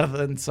worked harder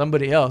than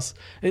somebody else.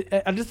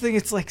 I just think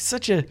it's like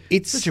such a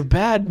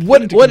bad thing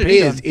what it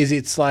is on. is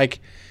it's like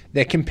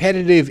they're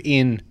competitive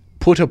in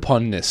put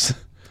uponness.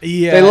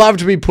 Yeah. They love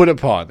to be put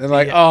upon. They're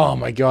like, oh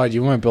my God,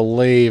 you won't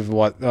believe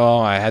what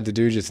I had to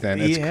do just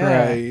then. It's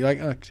crazy. Like,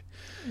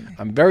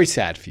 I'm very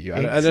sad for you.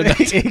 I don't know.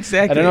 Exactly.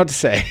 I don't know what to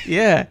say.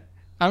 Yeah.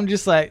 I'm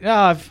just like,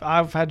 no,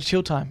 I've had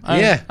chill time.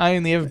 I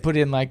only ever put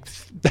in like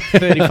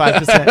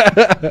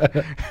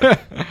 35%.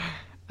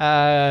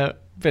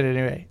 But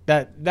anyway,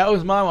 that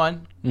was my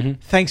one. Mm-hmm.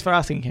 Thanks for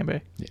asking, Kembo.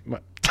 Yeah,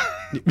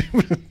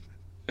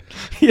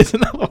 Here's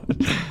another one.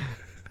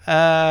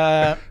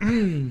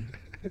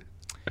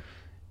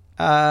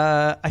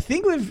 I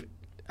think I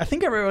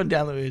wrote one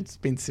down that it's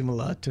been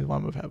similar to the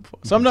one we've had before.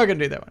 So I'm not going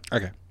to do that one.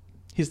 Okay.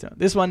 Here's the one.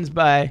 This one's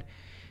by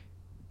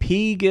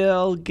P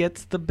Girl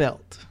Gets the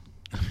Belt.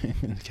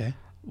 Okay.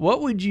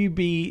 What would you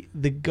be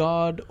the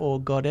god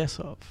or goddess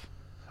of?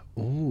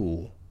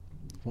 Ooh.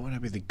 What would I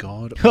be the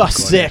god or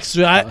goddess? Sex,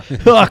 right?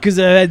 Because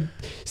I had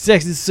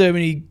sex with so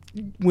many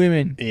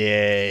women.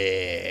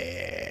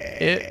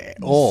 Yeah.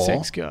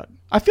 Sex god.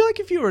 I feel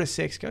like if you were a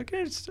sex god,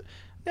 now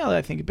that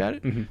I think about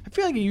it, I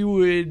feel like you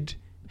would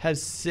have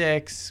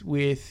sex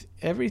with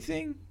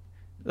everything.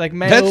 Like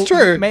male, that's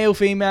true. Male,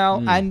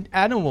 female, and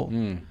animal.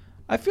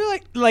 I feel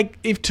like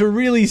if to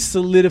really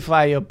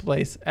solidify your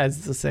place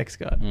as the sex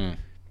god,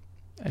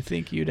 I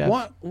think you'd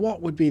have...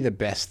 What would be the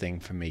best thing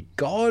for me?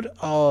 God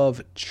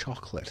of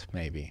chocolate,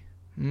 maybe.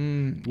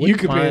 You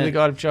could be the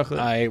god of chocolate.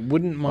 I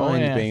wouldn't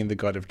mind being the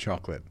god of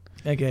chocolate.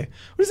 Okay.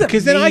 What does that mean?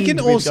 Because then I can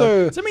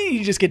also... Does that mean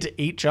you just get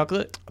to eat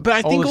chocolate? But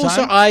I think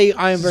also I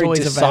am very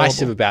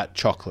decisive about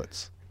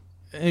chocolates.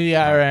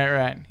 Yeah,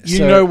 right.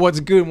 You know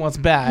what's good and what's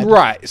bad.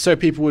 Right. So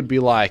people would be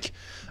like,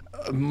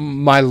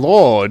 my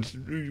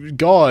lord,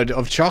 God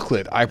of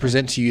chocolate, I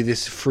present to you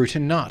this fruit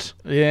and nut.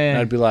 Yeah. And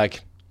I'd be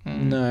like,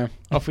 no.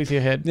 Off with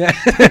your head. Yeah.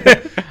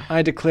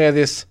 I declare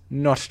this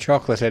not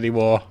chocolate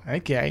anymore.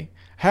 Okay.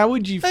 How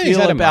would you I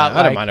feel about?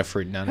 I don't mind a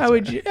fruit and nut. How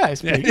would you? Yeah,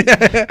 it's pretty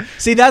good.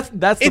 See, that's.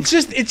 It's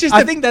just.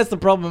 I think that's the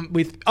problem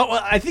with. Oh,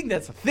 well, I think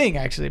that's the thing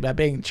actually about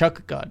being a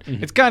chocolate god.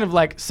 Mm-hmm. It's kind of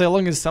like so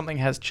long as something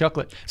has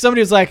chocolate. If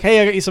somebody was like,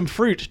 "Hey, I got you some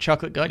fruit,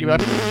 chocolate god." You're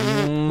like,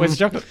 "Where's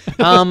the chocolate?"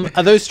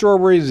 Are those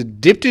strawberries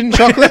dipped in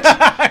chocolate,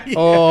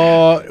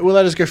 or will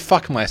I just go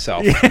fuck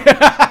myself?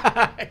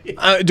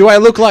 Do I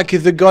look like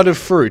the god of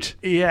fruit?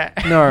 Yeah.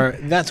 No,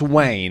 that's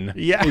Wayne.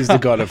 Yeah. Is the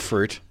god of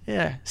fruit.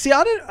 Yeah. See,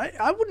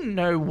 I wouldn't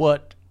know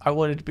what I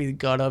wanted to be the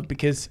god of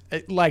because,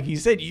 like you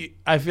said,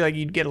 I feel like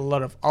you'd get a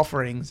lot of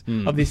offerings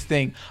of this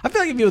thing. I feel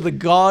like if you were the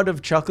god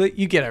of chocolate,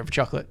 you'd get over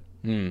chocolate.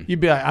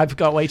 You'd be like, I've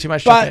got way too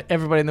much chocolate.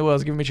 Everybody in the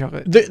world's giving me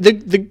chocolate.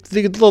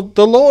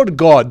 The Lord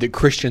God that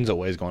Christians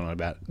always go on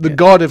about, the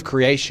God of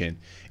creation,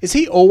 is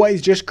he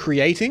always just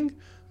creating,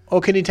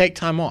 or can he take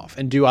time off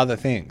and do other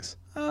things?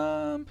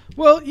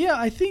 Well, yeah,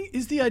 I think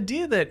is the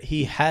idea that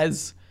he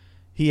has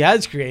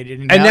created,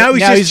 and now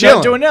he's just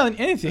not doing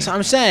anything. So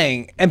I'm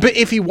saying, but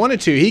if he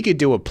wanted to, he could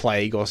do a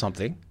plague or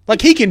something.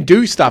 Like he can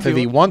do stuff if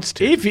he wants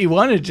to. If he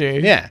wanted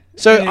to, yeah.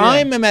 So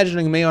I'm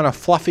imagining me on a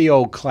fluffy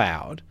old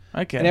cloud,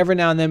 okay, and every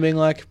now and then being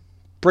like,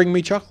 "Bring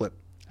me chocolate."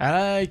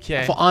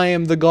 Okay. For I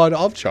am the god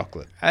of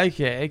chocolate.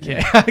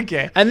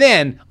 Okay. And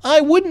then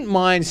I wouldn't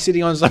mind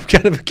sitting on some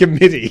kind of a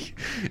committee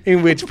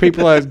in which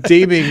people are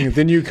deeming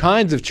the new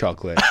kinds of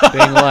chocolate,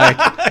 being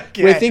like,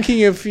 we're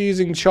thinking of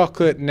fusing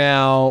chocolate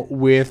now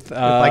with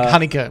like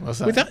honeycomb or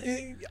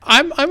something.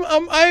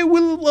 I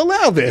will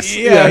allow this.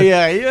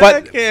 Yeah.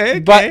 But okay.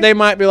 But they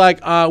might be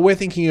like, we're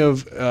thinking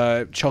of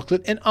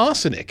chocolate and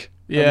arsenic.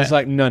 Yeah. And it's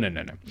like, no.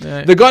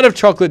 The god of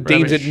chocolate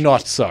deems it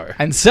not so.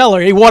 And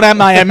celery, what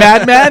am I, a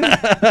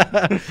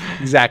madman?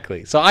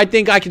 Exactly. So I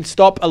think I can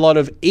stop a lot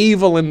of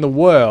evil in the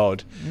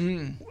world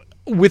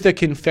with a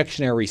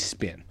confectionery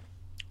spin.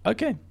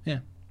 Okay. Yeah.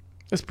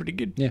 That's pretty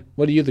good. Yeah.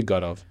 What are you the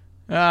god of?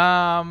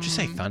 Just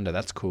say thunder.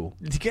 That's cool.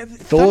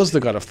 Thor's the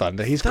god of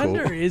thunder. He's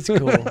thunder cool. Is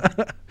cool.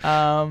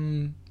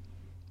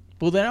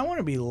 Well, then I want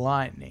to be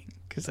lightning.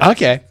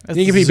 Okay.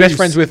 You can be best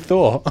friends with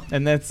Thor.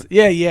 And that's...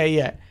 Yeah.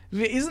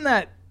 Isn't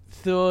that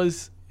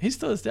Thor's... Who's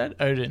Thor's dad?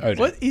 Odin.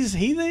 What is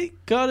he the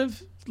god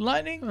of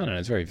lightning? I don't know.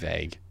 It's very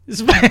vague.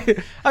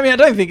 I mean, I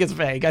don't think it's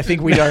vague. I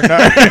think we don't know.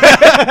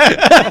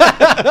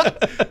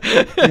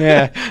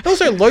 Yeah.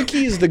 Also,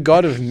 Loki is the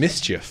god of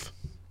mischief.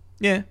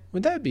 Yeah.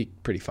 Would that be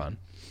pretty fun?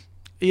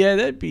 Yeah,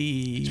 that'd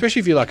be...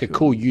 Especially if you're like a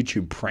cool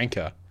YouTube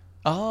pranker.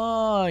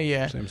 Oh,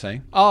 yeah. That's what I'm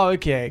saying. Oh,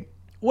 okay.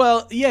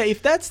 Well, yeah,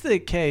 if that's the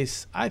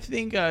case, I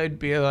think I would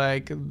be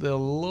like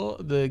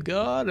the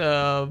god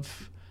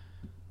of...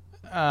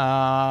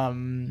 how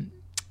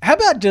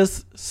about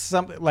just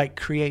something like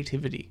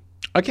creativity?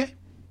 Okay.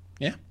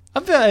 Yeah. I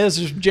feel like that's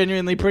just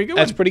genuinely pretty good.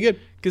 That's pretty good.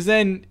 Because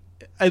then,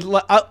 I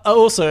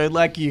also,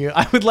 like you,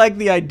 I would like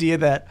the idea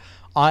that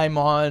I'm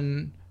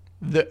on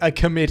a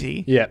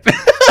committee. Yeah.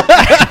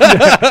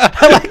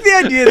 I like the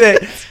idea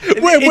that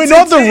we're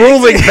not the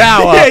ruling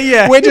power.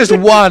 Yeah. We're just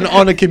one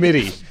on a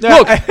committee. No,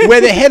 Look,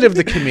 we're the head of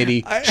the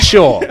committee,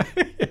 sure.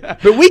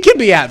 But we can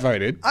be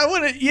outvoted. I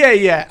want it,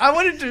 yeah. I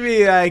want it to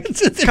be like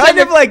kind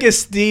of like a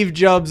Steve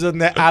Jobs on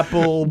the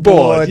Apple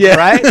board,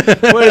 right?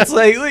 Where it's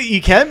like, look,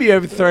 you can be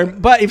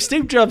overthrown, but if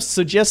Steve Jobs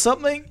suggests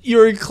something,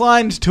 you're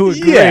inclined to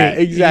agree. Yeah,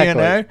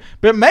 exactly. You know?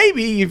 But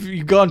maybe if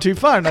you've gone too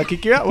far and I'll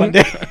kick you out one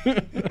day.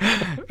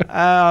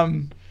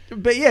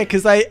 But yeah,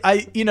 because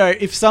I, you know,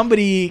 if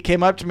somebody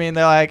came up to me and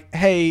they're like,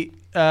 hey,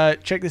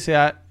 check this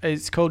out.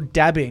 It's called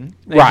dabbing.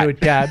 They do a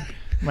dab.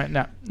 I'm like,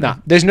 no.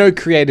 There's no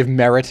creative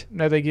merit.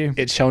 No, thank you.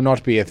 It shall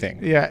not be a thing.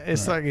 Yeah,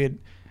 it's not good.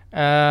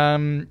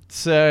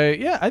 So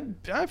yeah,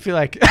 I feel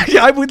like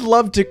I would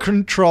love to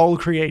control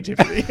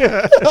creativity.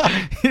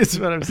 Is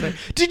what I'm saying.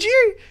 Did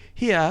you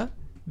hear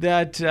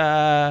that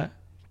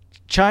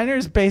China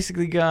has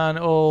basically gone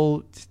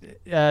all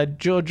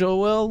George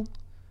Orwell?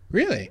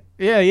 Really?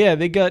 Yeah.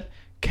 They got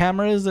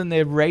cameras and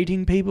they're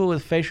rating people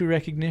with facial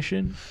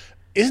recognition.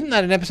 Isn't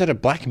that an episode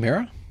of Black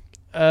Mirror?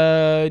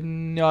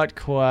 Not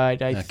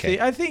quite.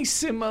 I think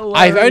similar.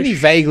 I only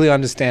vaguely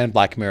understand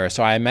Black Mirror,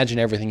 so I imagine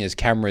everything is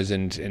cameras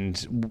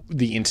and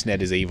the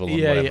internet is evil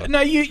and whatever. Yeah.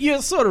 No,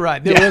 you're sort of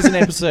right. There was an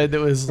episode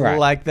that was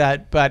like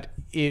that, but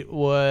it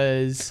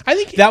was... I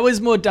think that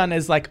was more done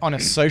as like on a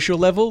social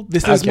level.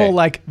 This is more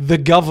like the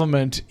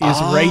government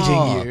is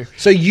rating you.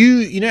 So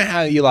you know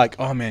how you're like,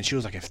 oh man, she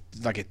was like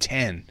a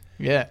 10.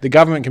 Yeah. The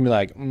government can be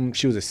like,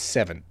 she was a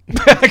 7.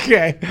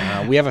 Okay.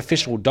 We have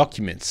official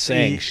documents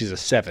saying she's a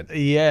 7.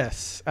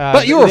 Yes.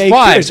 But you're a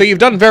 5, so you've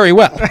done very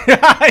well.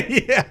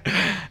 Yeah.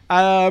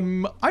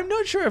 I'm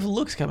not sure if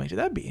looks coming to.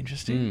 That'd be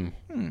interesting.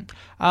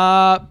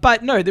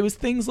 But no, there was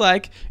things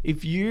like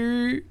if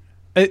you...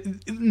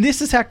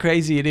 this is how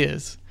crazy it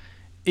is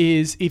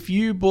if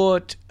you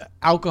bought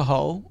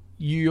alcohol,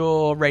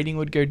 your rating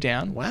would go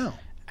down. Wow.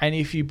 And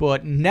if you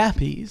bought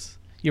nappies,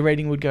 your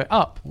rating would go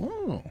up.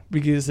 Oh.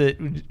 Because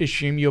it would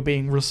assume you're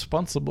being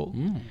responsible.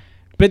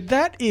 But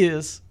that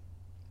is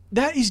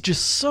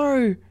just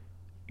so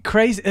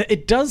crazy.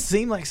 It does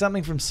seem like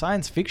something from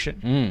science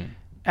fiction.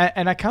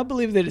 And I can't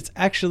believe that it's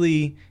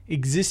actually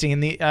existing.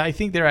 And I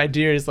think their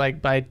idea is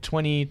like by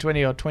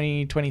 2020 or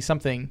 2020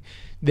 something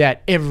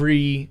that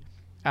every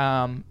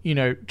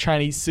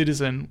Chinese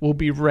citizen will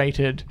be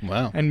rated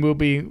and will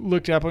be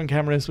looked up on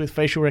cameras with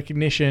facial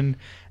recognition,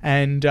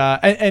 and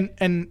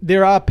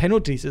there are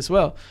penalties as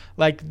well.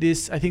 Like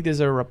this, I think there's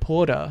a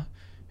reporter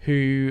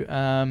who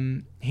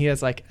he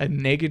has like a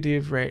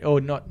negative rate or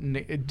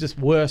just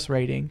worse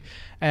rating,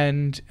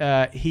 and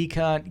he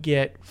can't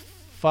get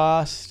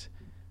fast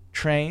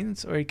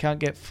trains or he can't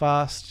get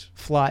fast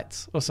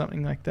flights or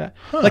something like that.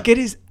 Like it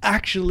is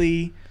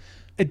actually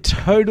a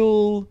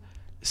total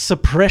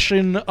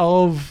suppression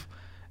of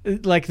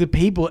like the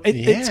people.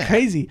 It's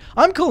crazy.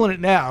 I'm calling it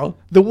now.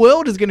 The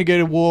world is going to go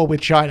to war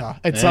with China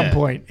at some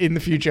point in the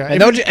future,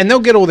 and they'll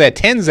get all their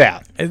tens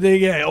out. And they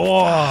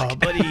go,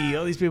 buddy,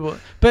 all these people.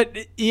 But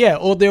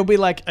or there'll be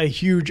like a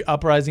huge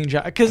uprising in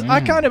China, because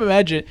I can't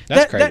imagine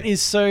that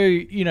is so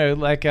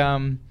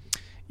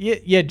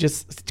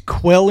just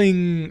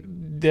quelling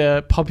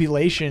the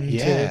population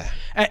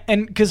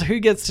and because who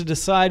gets to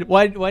decide?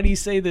 Why do you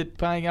say that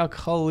buying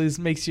alcohol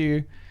makes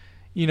you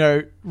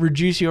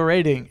reduce your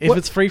rating? If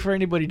it's free for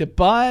anybody to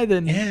buy,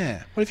 then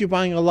what if you're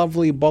buying a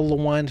lovely bottle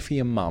of wine for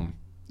your mum?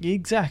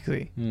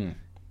 Exactly. Then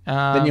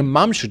your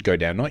mum should go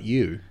down, not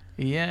you.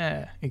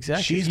 Yeah,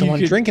 exactly. She's the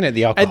one drinking it,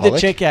 the alcoholic. At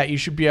the checkout, you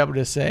should be able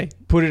to say,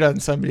 put it on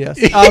somebody else.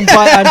 I'm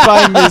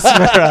buying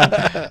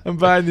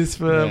this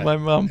for my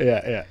mum.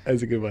 Yeah,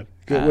 that's a good one.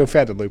 We've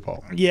found a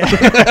loophole.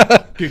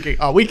 Yeah. Good.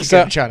 Oh, we can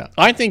go to China.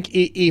 I think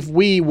if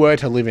we were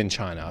to live in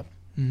China,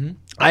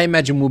 I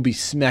imagine we'll be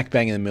smack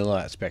bang in the middle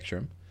of that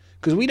spectrum,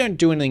 because we don't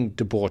do anything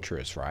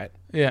debaucherous, right?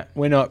 Yeah.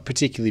 We're not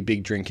particularly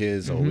big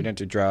drinkers, or we don't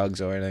do drugs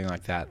or anything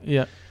like that.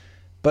 Yeah.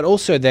 But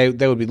also they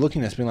would be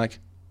looking at us being like,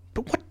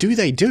 but what do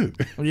they do?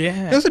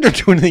 Yeah. They also don't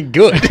do anything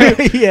good.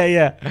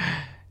 Yeah.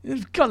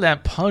 You've got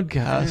that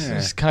podcast.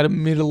 It's kind of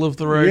middle of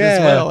the road as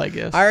well, I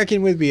guess. I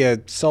reckon we'd be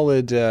a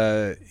solid,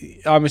 I'm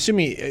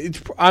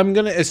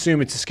going to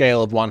assume it's a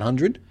scale of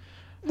 100.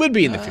 We'd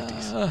be in the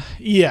 50s.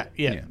 Yeah,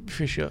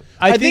 for sure.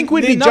 I think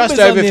we'd be just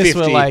over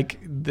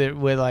 50.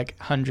 We're like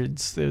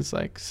hundreds. There's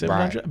like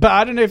 700. Right. But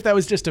I don't know if that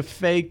was just a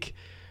fake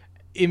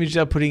image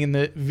they're putting in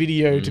the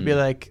video to be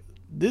like,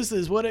 this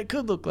is what it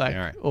could look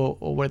like,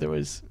 or whether it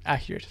was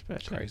accurate.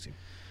 But crazy.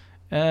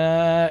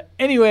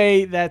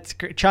 Anyway,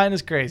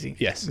 China's crazy.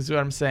 Yes, is what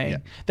I'm saying. Yeah.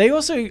 They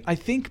also, I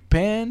think,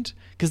 banned,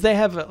 because they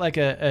have like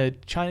a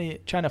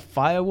China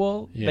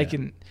firewall. Yeah. They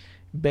can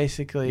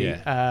basically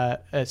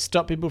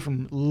stop people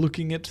from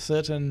looking at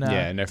certain no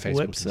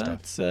Facebook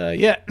websites.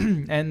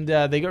 And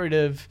they got rid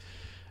of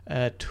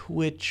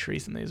Twitch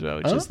recently as well,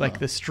 which is like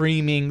the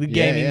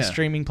gaming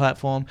streaming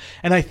platform.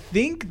 And I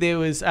think there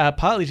was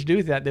partly to do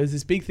with that. There was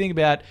this big thing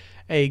about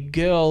a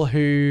girl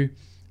who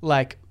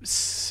like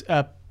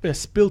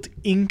spilt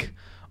ink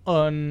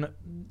on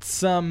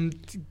some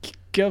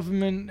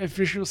government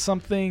official a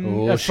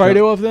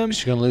photo of them. Is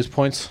she gonna lose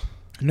points?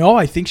 No,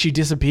 I think she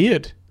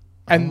disappeared.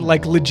 And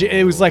like legit,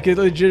 it was like a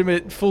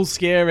legitimate full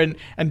scare, and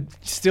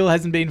still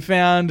hasn't been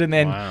found. And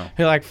then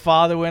her like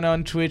father went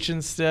on Twitch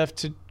and stuff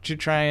to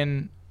try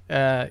and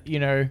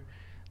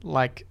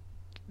like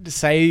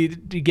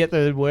to get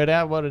the word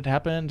out what had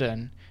happened.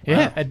 And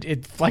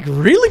it's like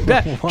really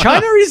bad.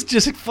 China is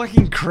just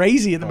fucking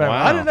crazy at the moment.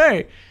 I don't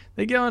know.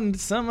 They go on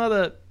some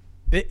other.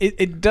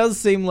 It does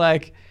seem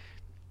like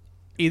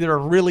either a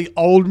really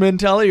old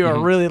mentality or a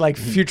really like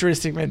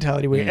futuristic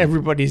mentality where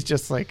everybody's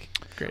just like.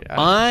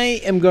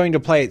 I am going to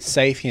play it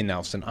safe here,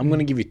 Nelson. I'm going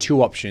to give you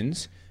two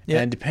options,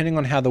 and depending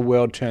on how the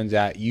world turns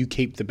out, you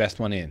keep the best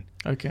one in.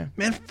 Okay.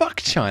 Man,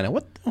 fuck China.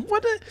 What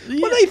are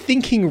they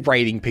thinking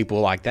rating people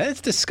like that?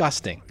 It's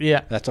disgusting.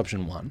 Yeah. That's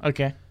option one.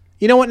 Okay.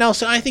 You know what,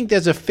 Nelson? I think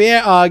there's a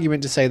fair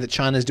argument to say that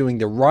China's doing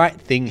the right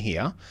thing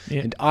here,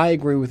 and I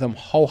agree with them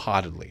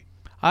wholeheartedly.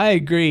 I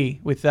agree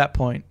with that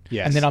point.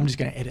 Yes. And then I'm just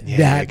going to edit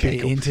that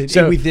bit into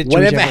so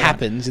whatever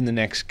happens in the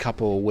next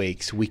couple of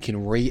weeks, we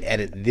can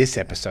re-edit this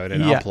episode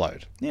and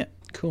upload. Yeah.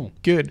 Cool.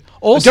 Good.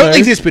 Also, don't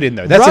leave this bit in,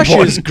 though. That's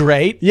Russia's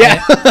great.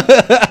 Yeah.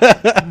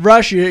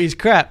 Russia is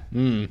crap.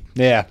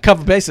 Yeah.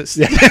 Cover basis.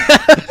 Yeah.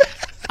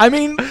 I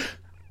mean,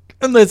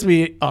 and let's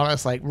be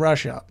honest, like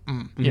Russia,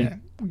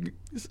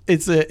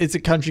 it's a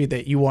country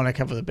that you want to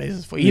cover the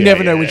bases for. You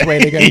never know which way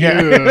they're going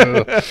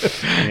to go.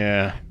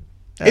 Yeah.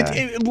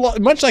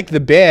 Much like the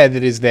bear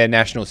that is their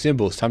national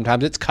symbol,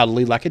 sometimes it's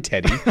cuddly like a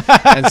teddy,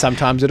 and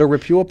sometimes it'll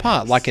rip you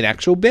apart like an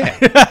actual bear.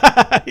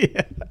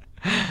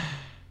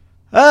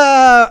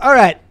 All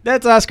right,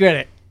 that's Ask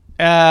Reddit.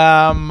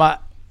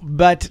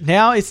 But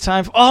now it's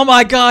time for... Oh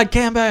my God,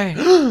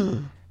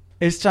 Cambo!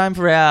 It's time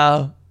for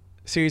our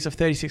series of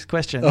 36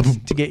 questions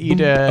to get you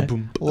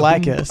to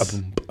like us.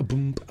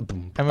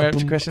 And we're up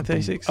to question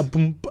 36.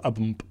 I'm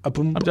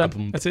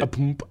done. That's it.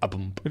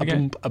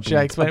 Should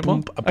I explain it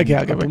more? Okay,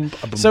 I'll go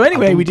back. So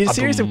anyway, we did a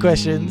series of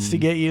questions to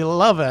get you to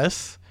love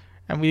us,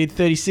 and we did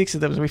 36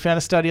 of them. So we found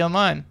a study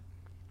online,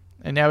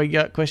 and now we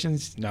got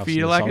questions for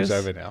you to like us.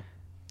 Over now.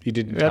 You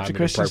didn't We're up to time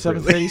it question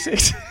appropriately.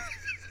 736.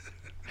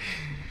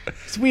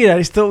 It's weird. I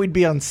just thought we'd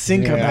be on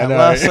sync on Yeah, that I know.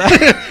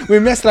 last. We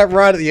messed up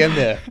right at the end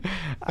there.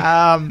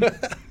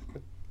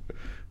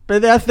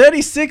 But our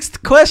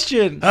 36th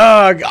question.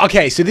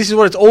 Okay, so this is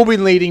what it's all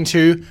been leading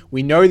to.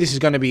 We know this is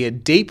going to be a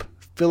deep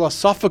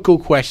philosophical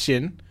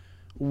question.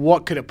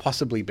 What could it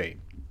possibly be?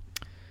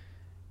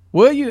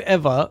 Were you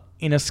ever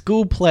in a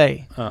school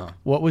play?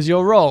 What was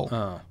your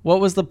role? What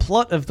was the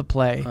plot of the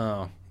play?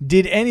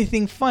 Did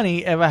anything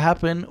funny ever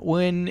happen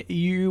when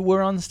you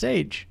were on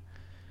stage?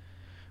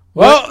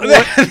 Well,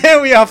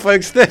 there we are,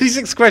 folks.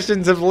 36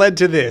 questions have led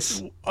to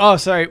this. Oh,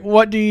 sorry.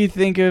 What do you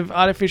think of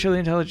artificial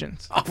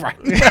intelligence? All right.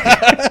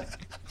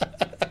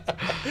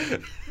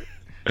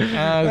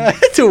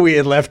 That's a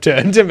weird left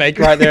turn to make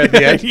right there at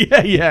the end.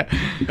 Yeah.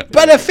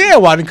 But a fair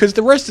one, because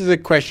the rest of the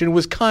question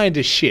was kind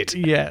of shit.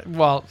 Yeah,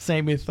 well,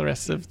 same with the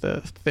rest of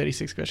the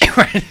 36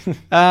 questions.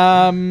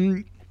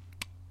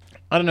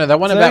 I don't know. That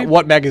one about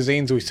what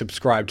magazines we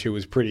subscribe to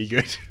was pretty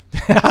good.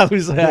 That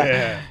was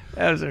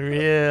a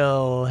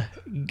real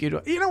good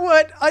one. You know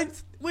what?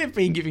 We've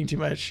been giving too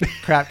much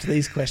crap to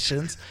these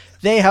questions.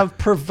 They have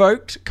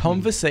provoked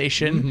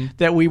conversation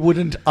that we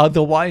wouldn't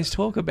otherwise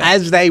talk about.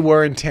 As they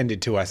were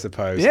intended to, I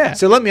suppose. Yeah.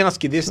 So let me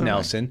ask you this,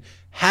 Nelson.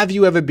 Have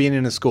you ever been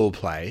in a school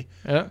play?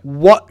 Yeah.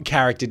 What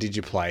character did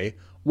you play?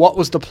 What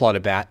was the plot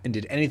about? And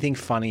did anything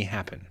funny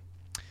happen?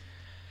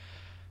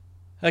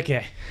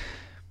 Okay.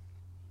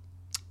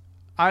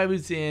 I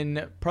was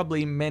in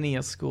probably many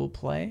a school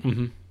play.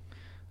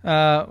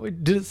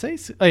 Did it say?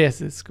 Oh, yes,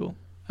 it's school.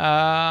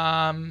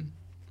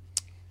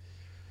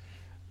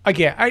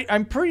 Okay,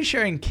 I'm pretty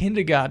sure in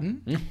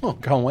kindergarten. Oh,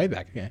 going way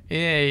back.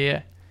 Okay.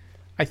 Yeah.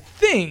 I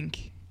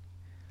think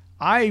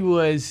I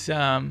was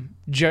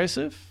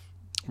Joseph.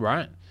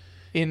 Right.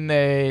 In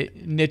the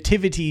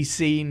nativity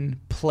scene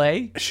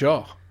play.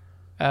 Sure.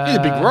 It's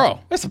a big role.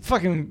 That's a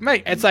fucking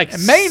mate. It's like a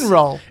main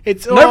role.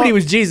 It's nobody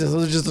was Jesus. It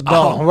was just a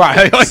doll. Oh,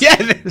 right.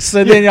 Yeah.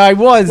 So then I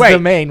was the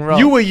main role.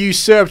 You were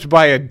usurped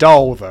by a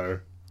doll,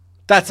 though.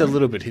 That's a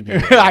little bit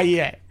humiliating.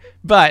 Yeah,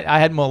 but I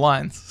had more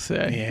lines. So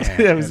Yeah,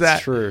 that was that's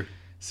that. true.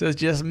 So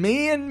it's just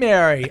me and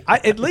Mary.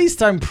 At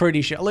least I'm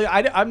pretty sure. Look,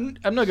 I'm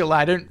not gonna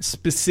lie. I don't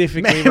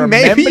specifically remember.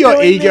 Maybe your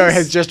doing ego this.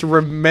 has just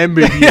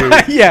rememred you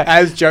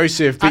as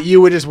Joseph, but you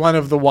were just one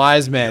of the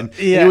wise men.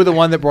 Yeah. You were the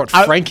one that brought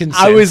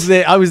frankincense.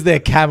 I was their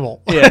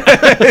camel. Yeah,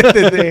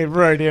 that they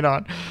rode in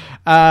on.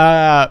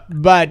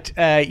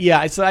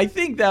 Yeah. So I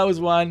think that was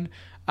one.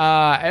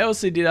 I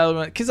also did other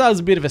one because I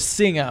was a bit of a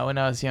singer when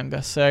I was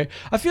younger. So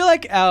I feel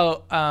like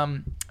our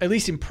at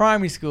least in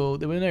primary school,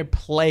 there were no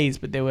plays,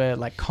 but there were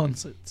like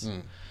concerts.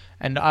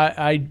 And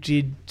I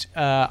did.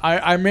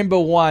 I remember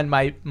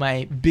my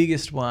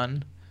biggest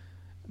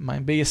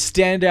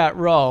standout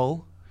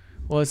role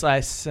was I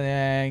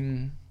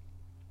sang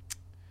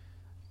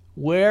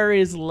 "Where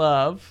Is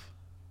Love,"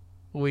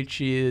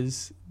 which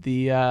is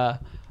the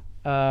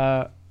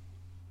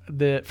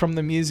from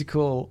the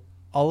musical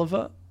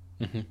Oliver.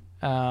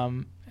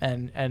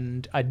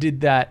 And I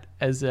did that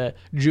as a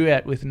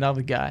duet with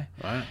another guy.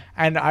 Right.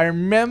 And I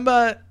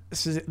remember,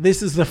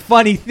 this is the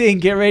funny thing,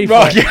 get ready for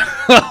it.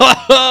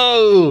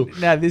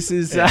 Now this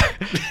is,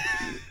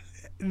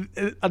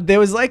 there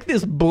was like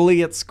this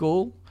bully at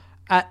school.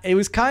 It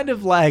was kind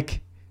of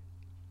like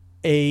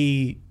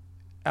it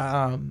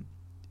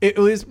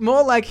was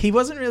more like he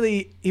was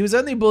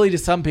only bullied to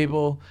some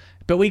people,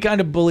 but we kind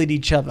of bullied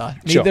each other.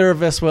 Sure. Neither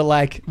of us were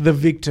like the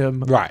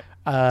victim. Right.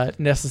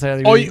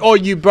 Necessarily. Or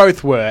you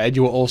both were, and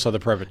you were also the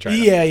perpetrator.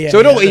 Yeah. So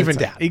it all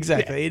evened out.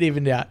 Exactly, it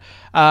evened out.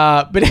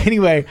 But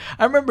anyway,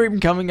 I remember him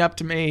coming up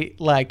to me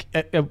like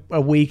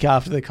a week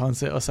after the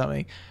concert or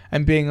something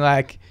and being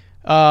like,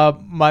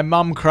 my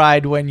mum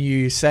cried when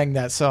you sang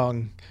that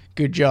song.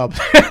 Good job.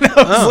 And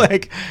I was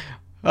like,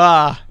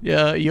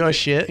 yeah, you're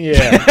shit.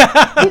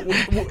 Yeah.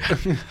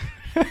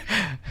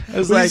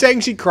 Was you saying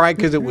she cried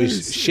because it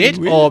was shit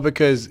or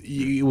because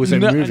it was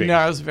moving?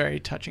 No, it was a very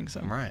touching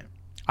song. Right.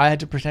 I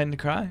had to pretend to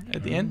cry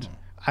at the end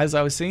as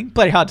I was singing.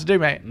 Bloody hard to do,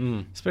 mate.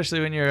 Especially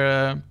when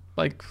you're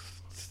like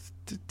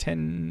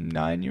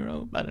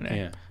 9-year-old. I don't know.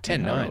 Yeah.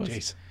 10-9.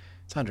 Jeez.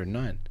 It's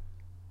 109.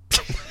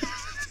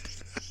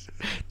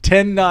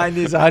 10-9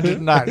 is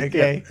 109.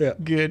 Okay. Yeah.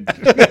 Good.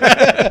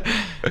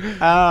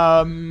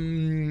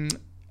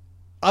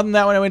 Other than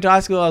that, when I went to high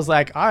school, I was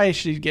like, I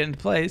should get into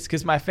plays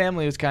because my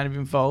family was kind of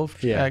involved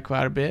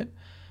quite a bit.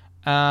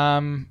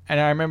 And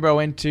I remember I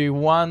went to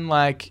one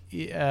like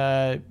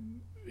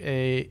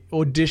a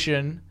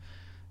audition,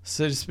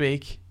 so to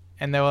speak,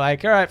 and they were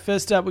like, all right,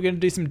 first up we're going to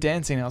do some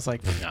dancing. I was like,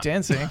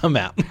 dancing? I'm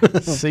out.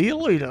 See you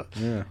later.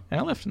 Yeah.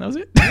 And I left and that was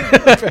it.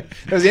 That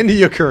was the end of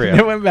your career.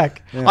 I went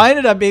back. Yeah. I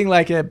ended up being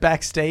like a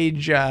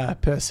backstage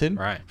person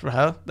for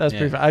her. That was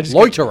pretty fun. I just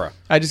loiterer.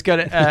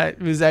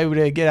 Was able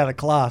to get out of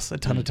class a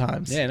ton of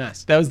times. Yeah,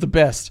 nice. That was the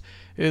best.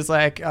 It was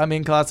like, I'm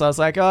in class, I was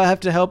like, I have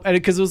to help,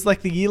 because it was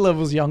like the year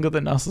level's younger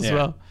than us as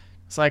well.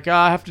 It's like,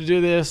 I have to do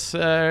this,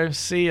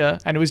 see ya.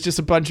 And it was just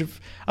a bunch of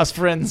us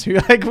friends who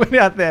like went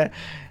out there.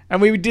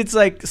 And we did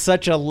like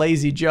such a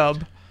lazy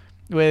job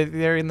where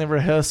they're in the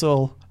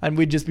rehearsal and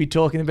we'd just be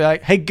talking and be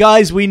like, "Hey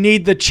guys, we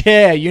need the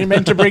chair. You're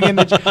meant to bring in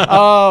the chair."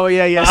 Oh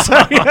yeah.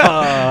 Sorry.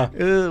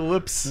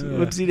 Whoops,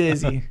 whoopsie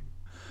daisy.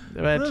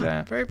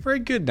 But, very, very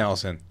good,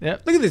 Nelson.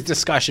 Yep. Look at this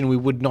discussion we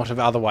would not have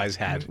otherwise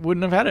had.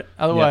 Wouldn't have had it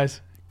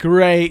otherwise. Yep.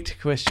 Great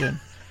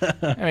question. All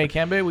right,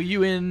 Cambo, were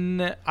you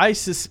in? I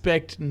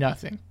suspect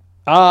nothing.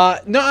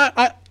 No,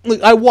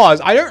 I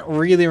was. I don't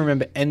really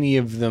remember any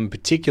of them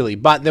particularly,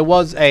 but there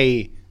was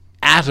a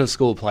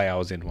out-of-school play I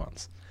was in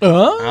once.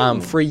 Oh.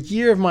 For a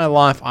year of my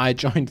life, I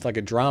joined like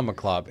a drama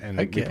club and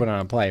we put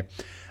on a play.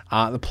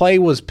 The play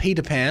was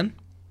Peter Pan.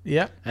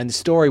 Yeah. And the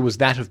story was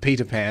that of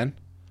Peter Pan.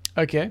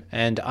 Okay.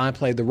 And I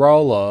played the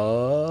role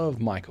of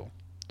Michael.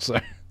 So,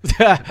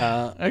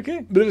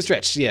 okay. Bit of a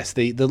stretch, yes.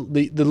 The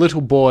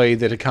little boy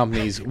that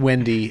accompanies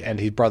Wendy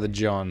and his brother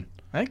John.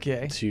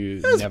 Okay.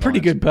 That's a pretty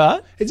good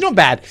part. It's not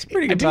bad. It's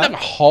pretty good. I didn't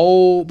have a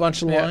whole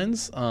bunch of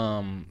lines.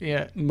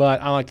 Yeah.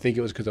 But I like to think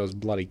it was because I was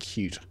bloody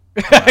cute.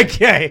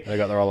 Okay. I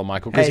got the role of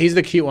Michael because he's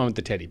the cute one with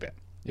the teddy bear.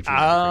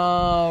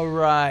 Oh,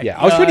 right. Yeah,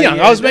 I was pretty young.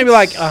 I was maybe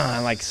like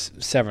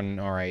 7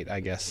 or 8, I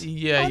guess.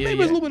 Yeah, maybe I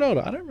was a little bit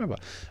older. I don't remember.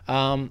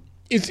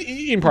 It's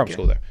in primary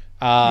school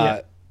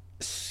though.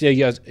 So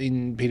yeah, I was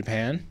in Peter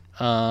Pan.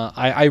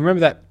 I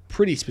remember that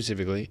pretty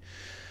specifically.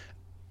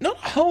 Not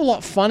a whole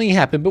lot funny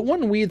happened, but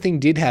one weird thing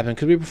did happen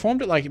because we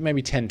performed it like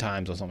maybe 10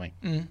 times or something.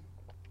 Mm.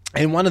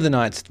 And one of the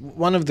nights,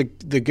 one of the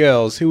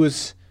girls who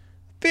was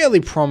fairly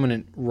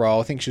prominent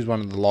role, I think she was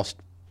one of the Lost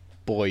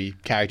Boy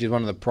characters,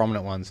 one of the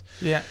prominent ones.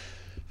 Yeah.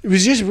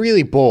 Was just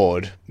really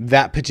bored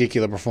that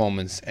particular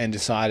performance and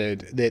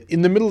decided that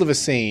in the middle of a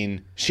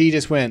scene, she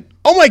just went,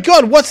 "Oh my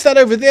God, what's that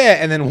over there?"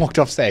 and then walked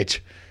off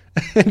stage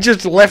and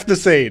just left the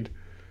scene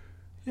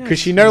because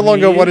she no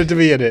longer wanted to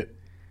be in it.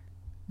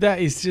 That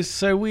is just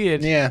so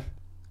weird. Yeah.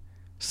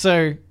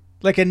 So,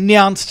 like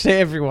announced to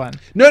everyone.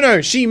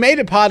 No, she made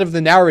it part of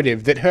the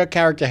narrative that her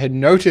character had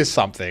noticed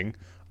something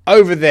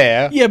over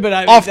there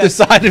off the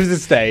side of the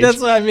stage. That's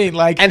what I mean.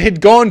 And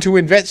had gone to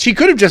invest. She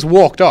could have just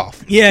walked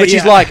off. Yeah, But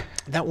she's like,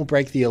 that will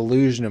break the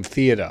illusion of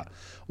theatre.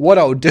 What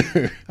I'll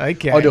do,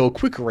 I'll do a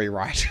quick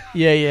rewrite.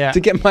 Yeah. To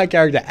get my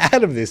character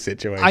out of this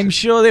situation. I'm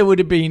sure there would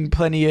have been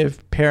plenty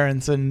of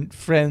parents and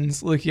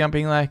friends looking up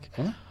being like,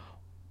 huh?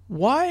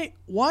 Why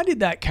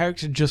did that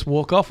character just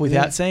walk off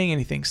without saying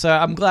anything? So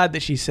I'm glad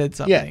that she said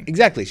something. Yeah,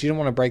 exactly. She didn't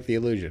want to break the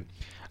illusion.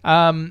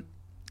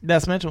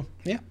 That's mental.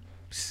 Yeah.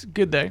 It's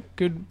good though.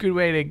 Good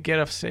way to get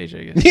off stage,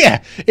 I guess.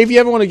 Yeah. If you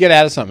ever want to get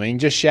out of something,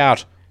 just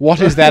shout, "What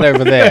is that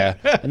over there?"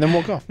 and then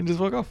walk off. And just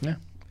walk off. Yeah.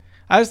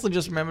 I also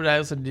just remembered I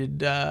also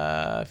did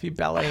a few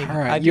ballet. All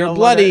right. You're a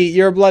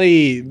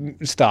bloody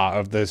star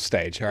of the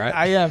stage, all right?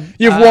 I am.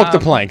 You've walked the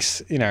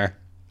planks, you know.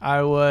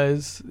 I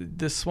was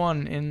the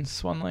swan in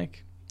Swan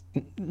Lake.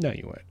 No,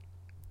 you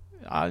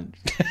weren't.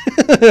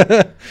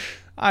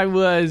 I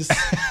was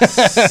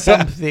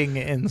something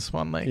in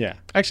Swan Lake. Yeah.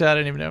 Actually, I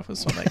don't even know if it was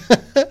Swan Lake.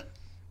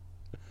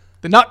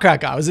 The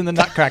Nutcracker. I was in the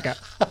Nutcracker.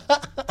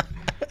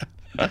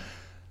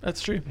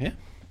 That's true. Yeah.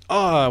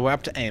 Oh, we're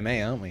up to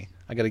AMA, aren't we?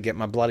 I got to get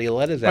my bloody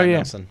letters out,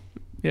 Nelson.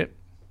 Yep.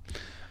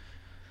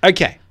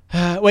 Okay.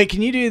 Wait,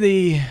 can you do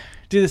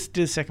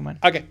the second one?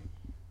 Okay.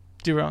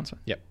 Do Rowan's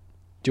one. Yep.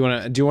 Do you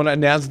want to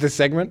announce this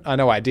segment? I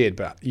know I did,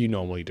 but you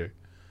normally do.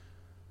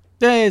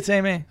 Yeah, it's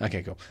AMA.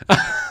 Okay, cool.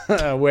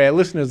 Where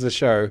listeners of the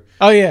show.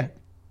 Oh yeah,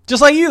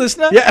 just like you,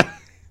 listener. Yeah.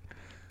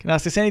 Can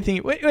ask us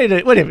anything. Wait,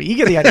 whatever. You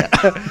get the idea.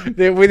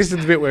 This is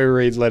the bit where we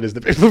read letters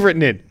that people have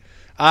written in.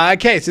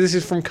 Okay, so this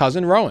is from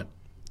cousin Rowan.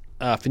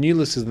 For new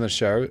listeners on the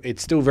show,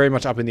 it's still very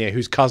much up in the air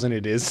whose cousin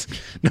it is.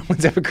 No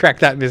one's ever cracked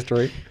that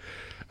mystery.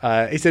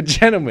 He said,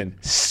 "Gentlemen,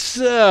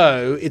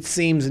 so it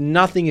seems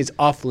nothing is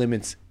off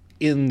limits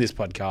in this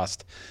podcast.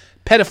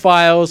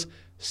 Pedophiles,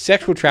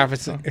 sexual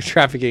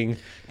trafficking,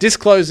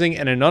 disclosing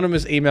an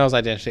anonymous email's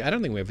identity." I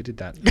don't think we ever did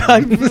that. I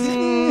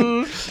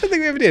don't think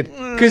we ever did.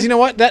 Because you know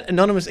what? That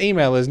anonymous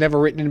email is never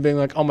written in being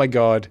like, "Oh my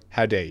God,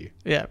 how dare you."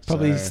 Yeah,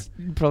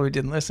 probably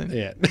didn't listen.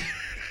 Yeah.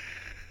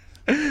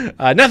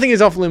 Nothing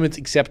is off limits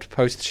except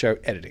post-show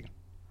editing.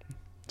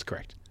 That's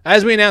correct.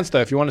 As we announced, though,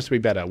 if you want us to be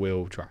better,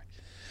 we'll try.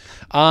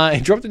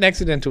 He dropped an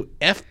accidental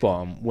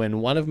F-bomb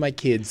when one of my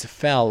kids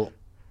fell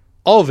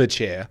of a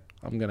chair.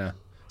 I'm going to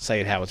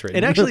say it how it's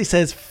written. It actually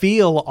says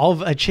 "feel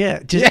of a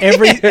chair." Just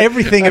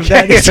everything of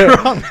that is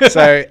wrong.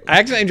 So I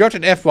accidentally dropped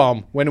an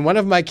F-bomb when one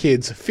of my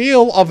kids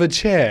fell of a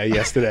chair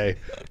yesterday.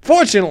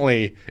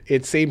 Fortunately,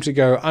 it seemed to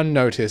go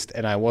unnoticed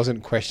and I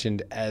wasn't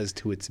questioned as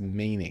to its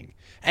meaning.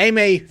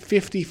 AMA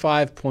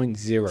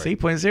 55.0.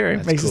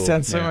 C.0 makes it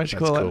sound so much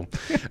cooler.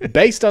 Cool.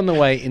 Based on the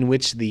way in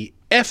which the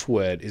F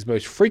word is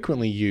most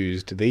frequently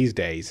used these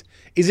days,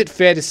 is it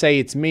fair to say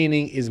its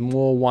meaning is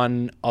more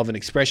one of an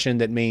expression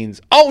that means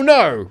 "oh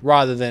no"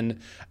 rather than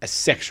a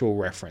sexual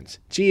reference?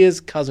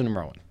 Cheers, cousin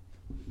Rowan.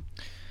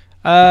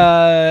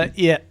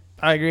 Yeah,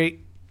 I agree.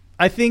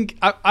 I think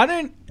I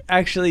don't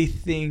actually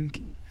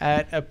think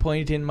at this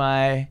point in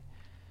my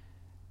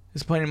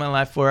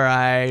life where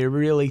I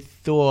really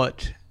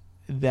thought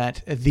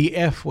that the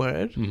F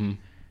word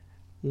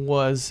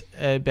was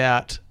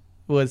about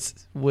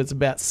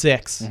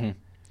sex. Mm-hmm.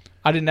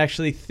 I didn't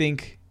actually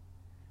think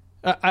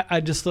I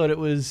just thought it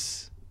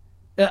was.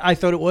 I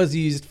thought it was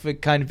used for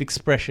kind of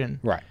expression.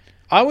 Right.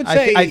 I would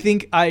say. I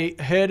think I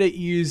heard it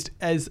used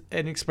as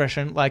an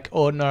expression, like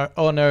or no,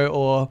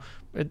 or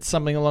it's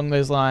something along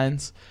those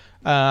lines.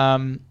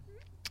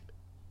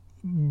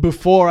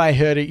 Before I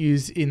heard it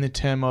used in the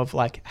term of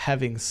like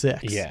having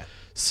sex. Yeah.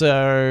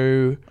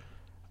 So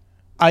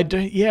I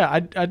don't. Yeah,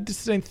 I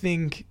just don't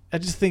think. I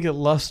just think it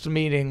lost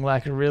meaning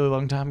like a really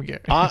long time ago.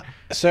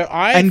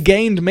 And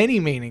gained many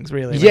meanings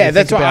really. Yeah,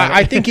 that's why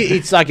I think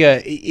it's like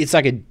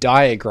a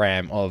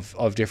diagram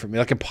of different,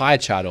 like a pie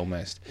chart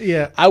almost.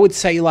 Yeah. I would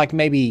say like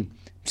maybe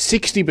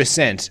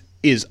 60%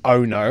 is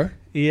oh no.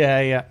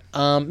 Yeah.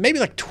 Maybe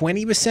like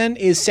 20%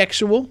 is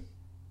sexual.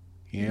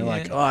 You know,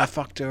 like, oh, I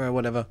fucked her or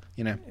whatever,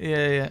 you know.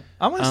 Yeah.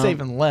 I want to say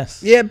even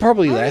less. Yeah,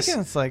 probably less.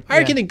 I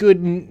reckon a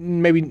good,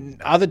 maybe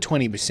other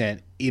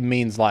 20%, it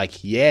means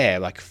like, yeah,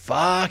 like,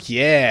 fuck,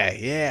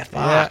 yeah,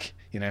 fuck,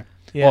 you know.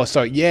 Yeah. Oh,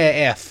 sorry,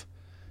 yeah, F.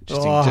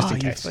 Just in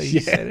case. You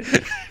said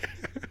it.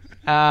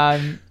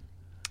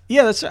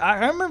 Yeah, that's.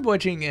 I remember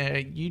watching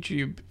a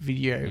YouTube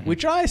video,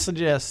 which I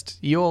suggest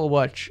you all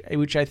watch,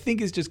 which I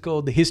think is just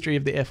called The History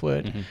of the F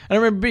Word. And I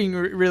remember being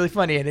really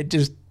funny, and it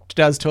just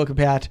does talk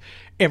about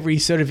every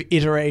sort of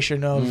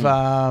iteration of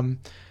the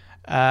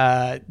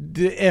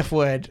F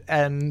word,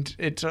 and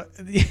it's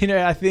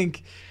I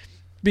think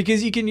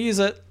because you can use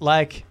it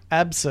like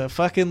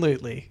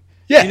abso-fucking-lutely.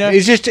 Yeah,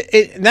 it's just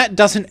that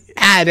doesn't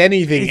add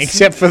anything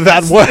except for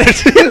that word.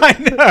 I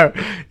know.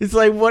 It's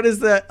like, what is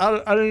that?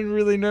 I don't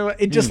really know.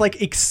 It just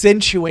like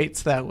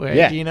accentuates that word.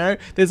 Yeah. You know,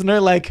 there's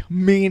no like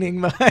meaning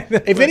behind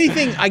it. If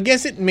anything, I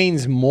guess it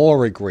means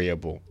more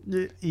agreeable.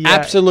 Yeah.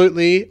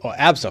 Absolutely or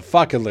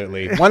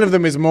abso-fucking-lutely. One of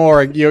them is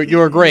more.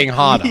 You're agreeing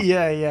harder.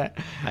 Yeah.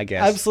 I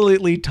guess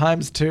absolutely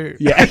times 2.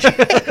 Yeah.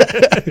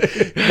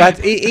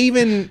 But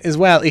even as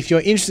well, if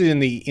you're interested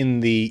in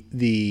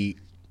the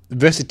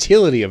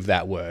versatility of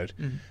that word,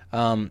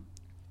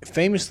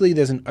 famously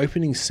there's an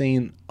opening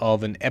scene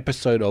of an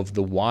episode of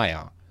The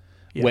Wire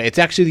where it's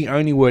actually the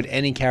only word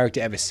any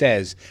character ever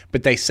says,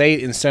 but they say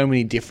it in so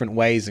many different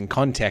ways and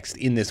contexts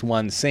in this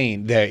one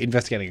scene. They're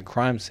investigating a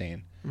crime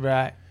scene,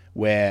 right,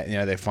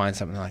 where they find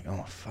something like,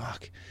 oh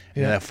fuck,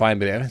 and they find a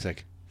bit of evidence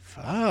like,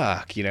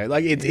 fuck,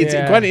 like it's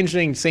quite an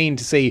interesting scene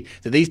to see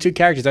that these two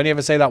characters only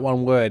ever say that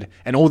one word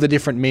and all the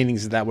different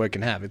meanings that word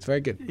can have. It's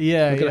very good.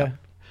 Yeah.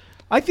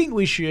 I think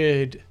we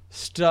should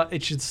stop.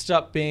 It should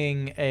stop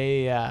being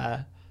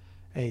a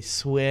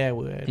swear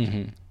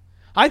word.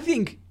 I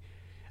think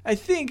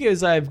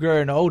as I've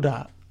grown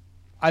older,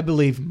 I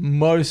believe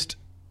most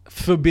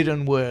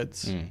forbidden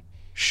words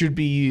should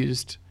be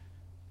used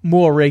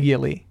more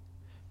regularly,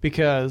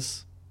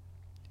 because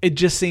it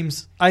just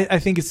seems. I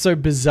think it's so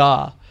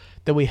bizarre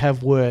that we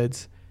have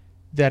words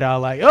that are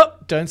like, oh,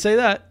 don't say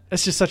that.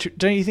 That's just such.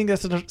 Don't you think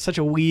that's such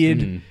a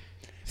weird?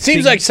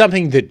 Seems like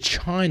something that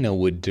China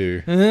would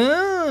do.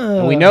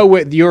 And we know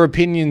what your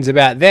opinions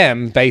about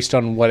them based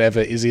on whatever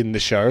is in the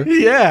show.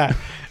 Yeah.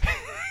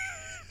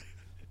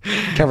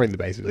 Covering the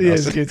bases.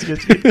 Yes,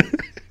 good.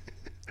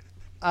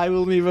 I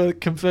will neither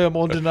confirm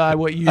or deny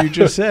what you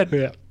just said.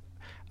 Yeah.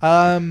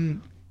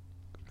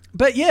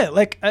 But yeah,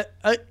 like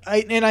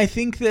I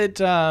think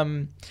that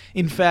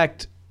in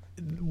fact,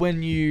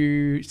 when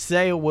you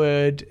say a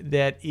word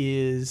that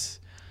is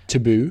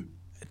taboo,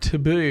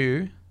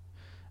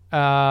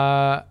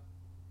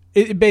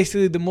 it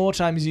basically, the more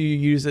times you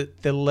use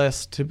it, the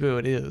less taboo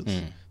it is.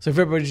 So if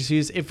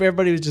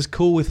everybody was just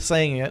cool with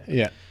saying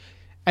it,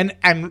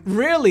 and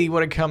really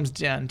what it comes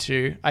down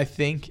to, I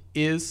think,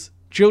 is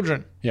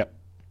children. Yep.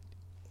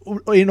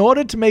 In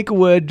order to make a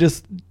word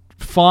just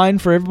fine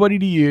for everybody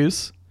to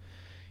use,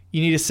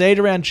 you need to say it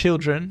around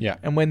children. Yeah.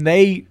 And when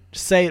they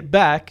say it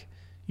back,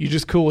 you're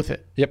just cool with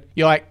it. Yep.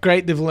 You're like,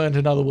 great, they've learned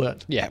another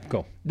word. Yeah,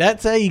 cool.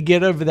 That's how you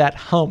get over that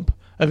hump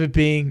of it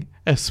being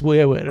a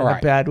swear word or a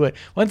bad word.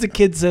 Once a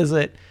kid says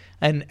it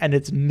and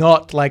it's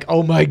not like,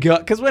 oh my God,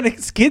 because when a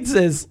kid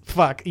says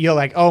fuck, you're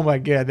like, oh my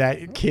God,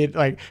 that kid,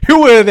 like,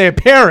 who were their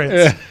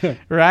parents?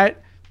 Right?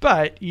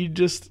 But you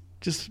just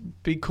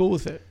be cool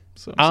with it.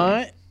 So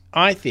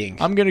I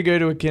think I'm going to go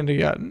to a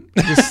kindergarten.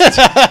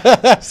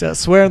 Just start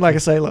swearing like a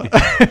sailor.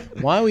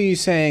 Why were you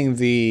saying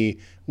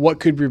what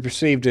could be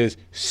perceived as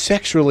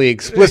sexually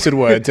explicit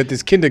words at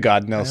this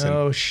kindergarten, Nelson?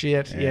 Oh,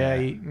 shit. Yeah,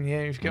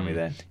 you've got me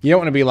there. You don't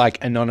want to be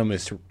like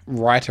anonymous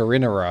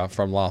writer-innerer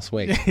from last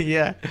week.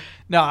 Yeah.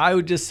 No, I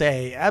would just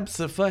say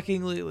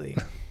abso-fucking-lutely.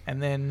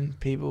 And then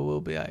people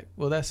will be like,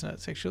 well, that's not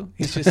sexual.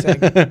 He's just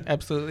saying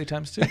absolutely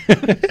times 2.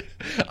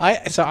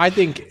 So I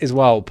think as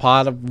well,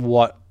 part of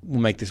what will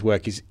make this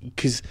work is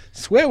because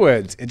swear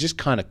words are just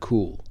kind of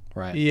cool,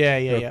 right? Yeah.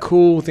 They're a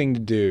cool thing to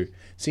do.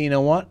 So you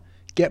know what?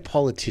 Get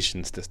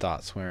politicians to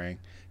start swearing,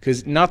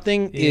 because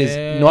nothing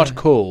is not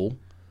cool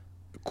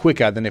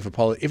quicker than if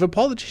a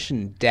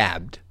politician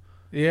dabbed.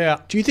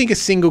 Yeah. Do you think a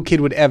single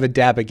kid would ever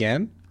dab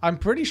again? I'm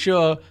pretty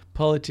sure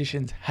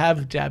politicians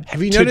have dabbed.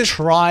 Have you noticed, to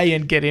try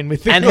and get in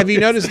with it? And have you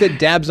noticed that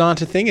dabs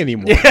aren't a thing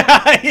anymore?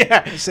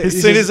 Yeah. As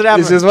soon as it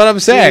happens. This is what I'm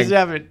saying.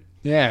 As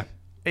Yeah.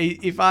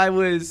 If I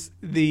was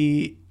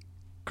the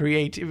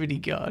creativity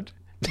god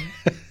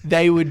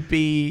they would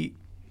be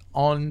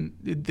on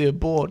the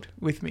board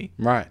with me.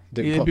 Right.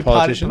 It'd be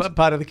part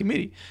of the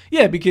committee.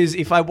 Yeah, because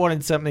if I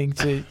wanted something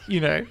to,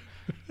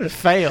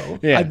 fail,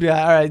 I'd be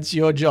like, all right, it's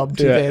your job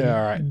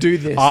to do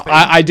this.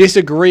 I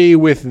disagree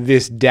with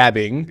this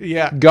dabbing.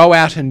 Yeah. Go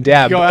out and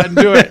dab. Go out and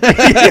do it.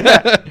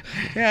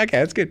 Yeah, okay,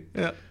 that's good.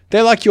 Yeah.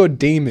 They're like your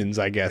demons,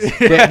 I guess.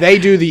 They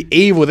do the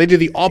evil. They do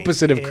the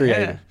opposite of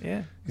creative.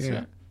 Yeah. Yeah.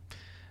 Right.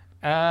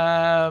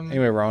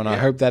 Anyway, Rowan, I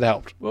hope that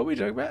helped. What were we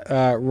talking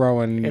about?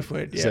 Rowan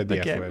F-word. said the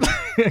F-word.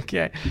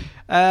 Okay.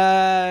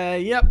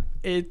 Yep.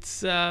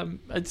 It's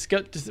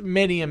got just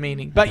many a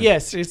meaning. But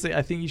yes, seriously,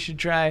 I think you should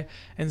try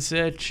and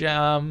search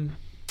the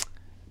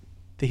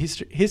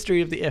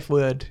history of the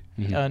F-word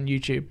on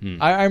YouTube.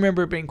 I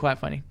remember it being quite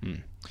funny.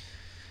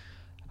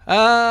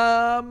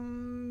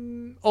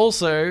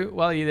 Also,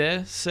 while you're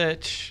there,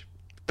 search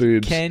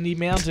boobs. Candy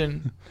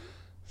Mountain.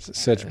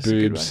 Search That's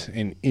boobs,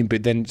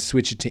 but then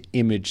switch it to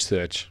image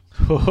search.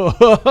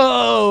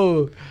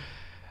 Oh.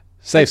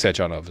 Safe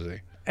search on,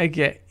 obviously.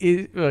 Okay.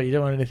 You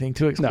don't want anything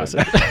too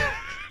explicit. No.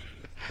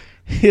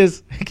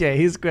 Here's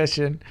a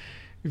question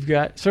we've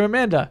got. So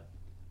Amanda,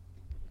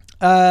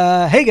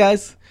 hey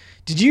guys,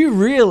 did you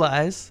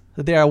realize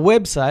that there are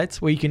websites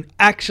where you can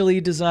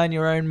actually design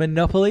your own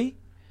Monopoly?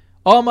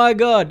 Oh my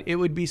god, it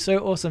would be so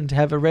awesome to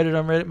have a Reddit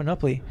on Reddit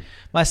Monopoly.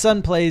 My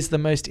son plays the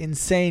most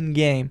insane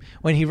game.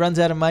 When he runs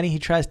out of money, he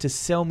tries to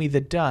sell me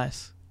the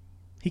dice.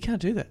 He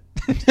can't do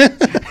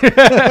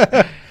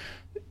that.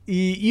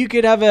 You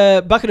could have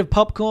a bucket of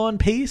popcorn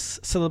piece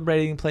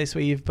celebrating the place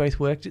where you've both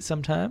worked at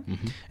some time.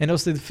 And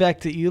also the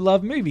fact that you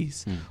love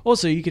movies.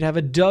 Also, you could have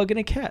a dog and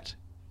a cat.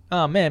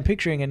 Oh man,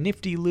 picturing a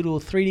nifty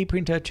little 3D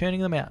printer churning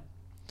them out.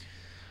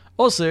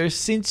 Also,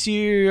 since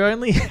you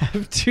only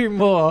have 2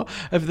 more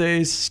of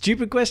those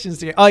stupid questions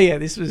to go. Oh yeah,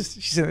 she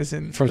sent this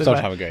in from some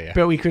time ago, yeah.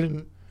 But we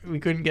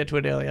couldn't get to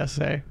it earlier,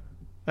 so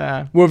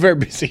we're very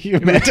busy.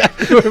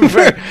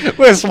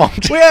 We're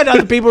swamped. We had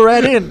other people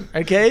write in,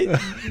 okay?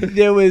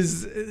 There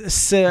was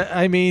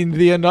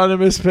the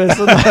anonymous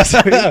person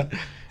last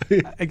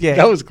week. Okay.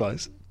 That was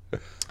close.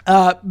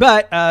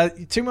 But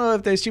 2 more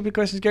of those stupid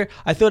questions go.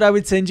 I thought I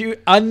would send you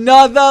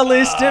another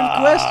list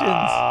of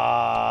questions.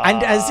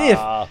 And as if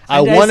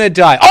I want to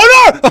die.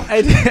 Oh no!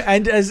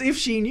 and as if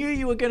she knew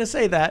you were going to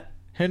say that,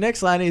 her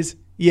next line is,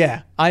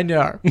 "Yeah, I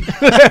know."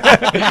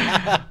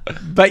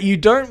 But you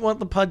don't want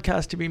the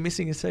podcast to be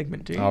missing a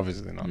segment, do you?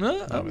 Obviously not.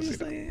 No,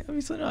 obviously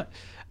not.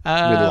 We'd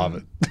love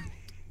it.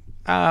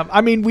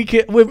 I mean, we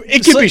could.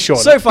 It could be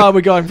shorter. So far,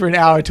 we're going for an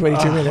hour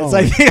 22 minutes.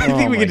 I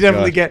think we could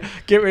definitely get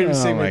rid of the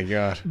segment. Oh my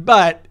god!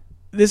 But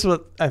this is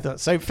what I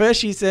thought. So first,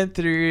 she sent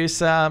through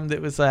some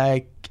that was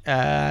like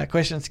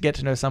questions to get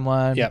to know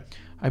someone. Yep.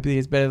 I believe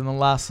it's better than the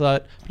last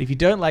lot. But if you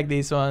don't like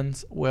these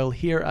ones, well,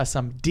 here are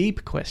some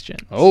deep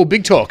questions. Oh,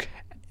 big talk.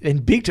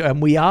 And big talk.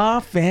 And we are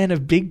a fan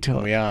of big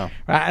talk. We are.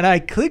 Right. And I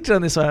clicked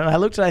on this one and I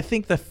looked at, I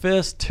think, the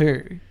first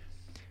 2.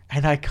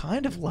 And I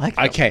kind of like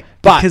them. Okay.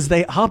 But because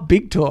they are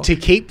big talk. To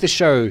keep the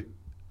show,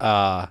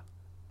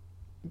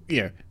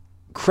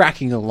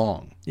 cracking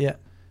along. Yeah.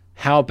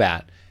 How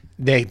about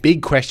they're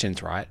big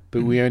questions, right?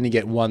 But we only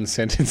get 1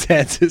 sentence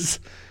answers.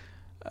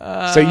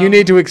 So you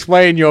need to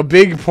explain your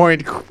big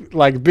point,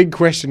 like big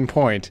question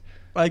point,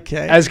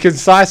 okay, as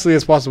concisely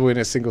as possible in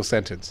a single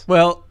sentence.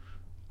 Well,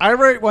 I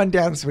wrote one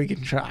down so we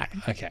can try.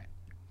 Okay,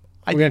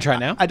 we're gonna try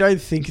now. I don't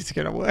think it's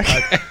gonna work.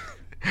 Okay.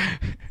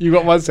 You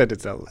got 1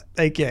 sentence, Ellen.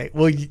 Okay,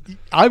 well,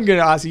 I'm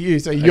gonna ask you,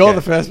 so you're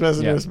the first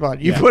person to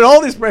respond. You put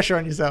all this pressure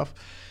on yourself.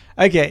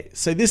 Okay,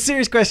 so this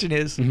serious question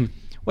is: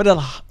 what are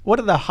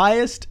the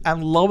highest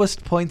and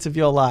lowest points of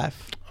your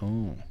life?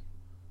 Oh.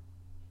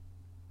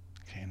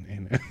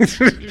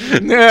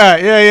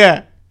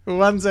 Yeah.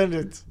 1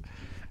 sentence.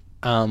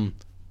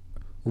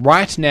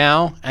 Right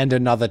now and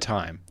another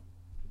time.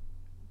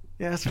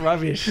 Yeah, that's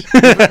rubbish.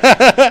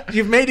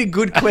 You've made a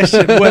good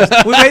question worse.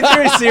 We went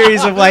through a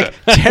series of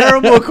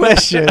terrible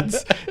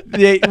questions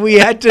that we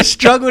had to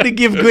struggle to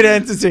give good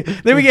answers to.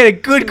 Then we get a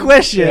good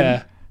question.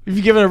 Yeah.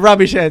 You've given a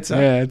rubbish answer.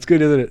 Yeah, it's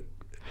good, isn't it?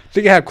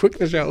 Think of how quick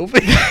the show will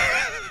be.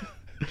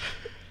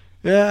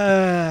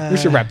 Yeah. We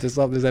should wrap this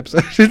up, this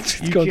episode.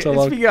 It's gone so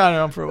long. It's been going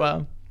on for a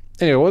while.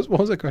 Anyway, what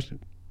was that question?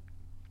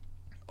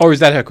 Or is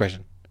that her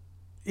question?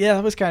 Yeah,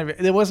 that was kind of.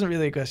 There wasn't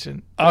really a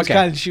question.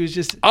 Okay. She was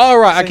just. Oh,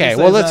 right. Okay.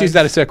 Well, let's use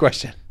that as her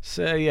question.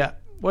 So, yeah.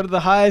 What are the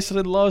highest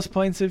and lowest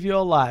points of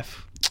your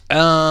life?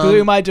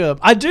 Who might do them?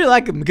 I do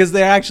like them because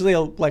they're actually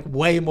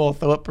way more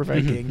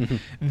thought-provoking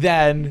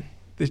than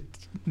the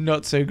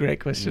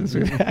not-so-great questions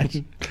we've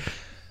had.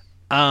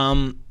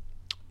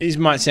 This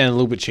might sound a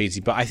little bit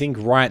cheesy, but I think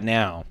right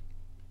now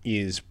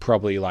is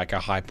probably a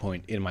high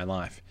point in my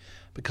life.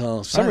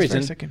 Because for some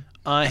reason,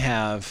 I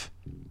have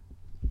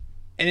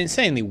an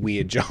insanely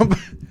weird job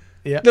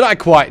that I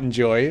quite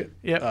enjoy.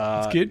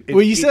 Yeah, it's good.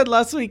 Well, you said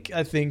last week,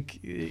 I think,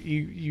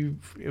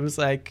 it was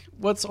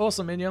what's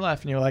awesome in your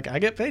life? And you were like, I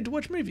get paid to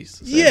watch movies.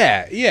 So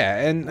yeah.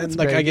 And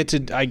I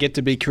get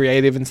to be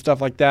creative and stuff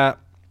like that.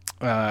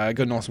 I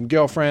got an awesome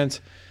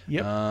girlfriend.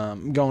 Yep.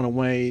 Going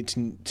away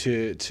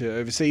to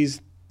overseas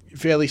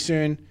fairly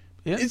soon.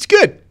 Yeah. It's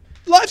good.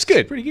 Life's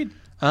good. Pretty good.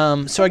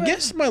 So I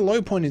guess my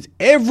low point is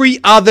every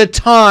other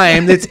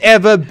time that's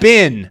ever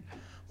been.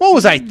 What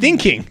was I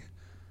thinking?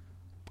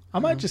 I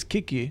might just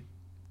kick you.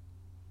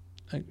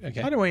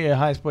 Okay. I don't want your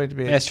highest point to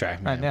be That's true.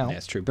 right now.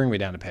 That's true. Bring me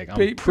down a peg.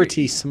 I'm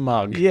pretty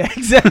smug. Yeah,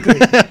 exactly.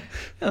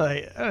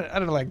 Like, I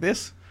don't like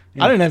this.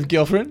 I don't have a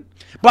girlfriend.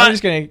 But- I'm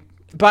just going to...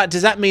 But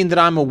does that mean that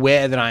I'm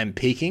aware that I'm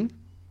peaking?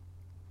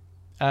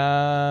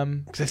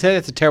 Because I say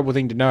that's a terrible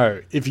thing to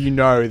know if you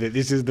know that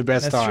this is the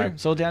best That's time. true.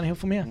 It's all downhill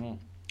from here.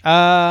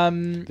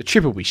 The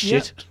trip will be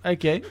shit. Yeah,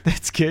 okay,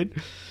 that's good.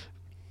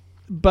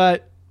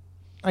 But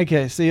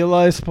okay, so your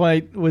lowest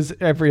point was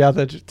every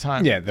other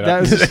time. Yeah,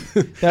 that was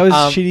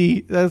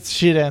shitty. That's a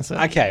shit answer.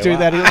 Okay, do well,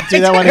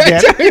 that one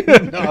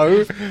again.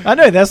 No. I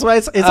know that's why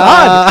it's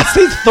hard. It's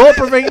these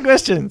thought-provoking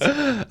questions.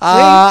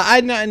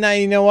 I know. No,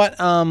 you know what?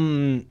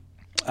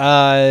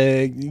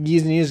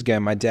 Years and years ago,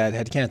 my dad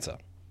had cancer.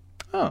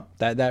 Oh,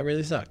 That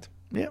really sucked.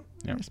 yeah,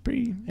 it's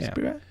pretty. It's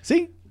pretty right.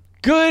 See,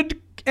 good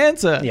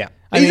answer. Yeah,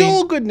 I he's mean,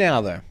 all good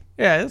now though.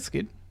 Yeah, that's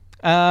good.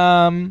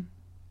 Because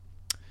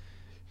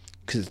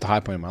it's the high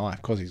point of my life.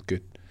 Of course, he's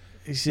good.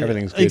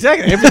 Everything's good.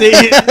 Exactly. Everything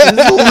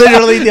is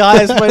literally the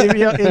highest point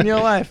in your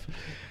life.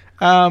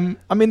 I mean,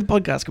 the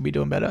podcast could be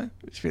doing better,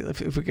 if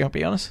we can't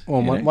be honest.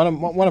 Well,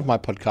 one of my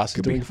podcasts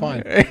is doing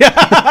fine.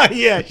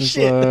 Yeah,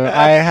 shit. So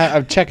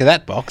I've checked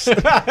that box.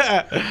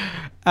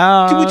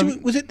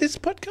 Was it this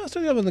podcast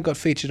or the other one that got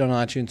featured on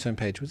iTunes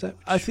homepage? Was that?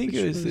 I think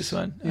it was this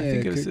one. I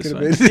think it was this could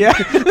one. have Yeah.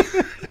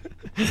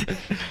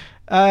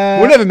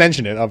 We'll never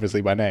mention it,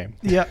 obviously, by name.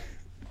 Yeah.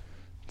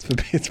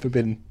 It's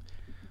forbidden.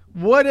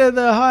 What are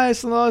the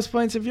highest and lowest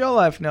points of your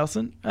life,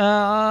 Nelson?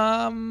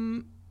 I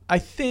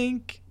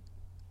think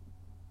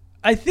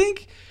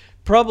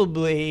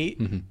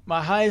probably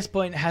my highest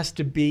point has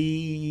to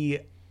be.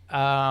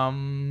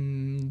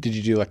 Did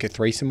you do like a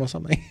threesome or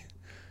something?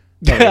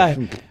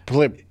 Pretty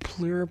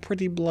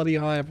bloody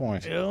high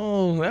point.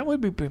 Oh, that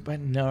would be, but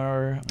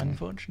no,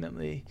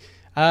 unfortunately.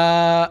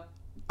 I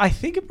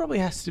think it probably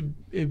has to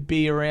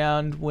be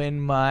around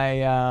when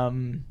my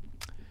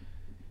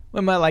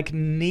like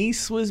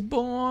niece was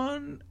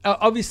born.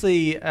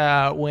 Obviously,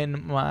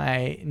 when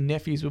my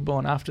nephews were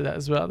born after that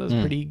as well. That was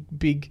a pretty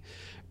big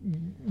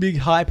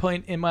high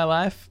point in my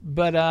life.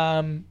 But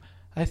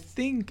I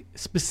think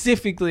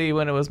specifically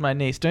when it was my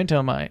niece. Don't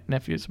tell my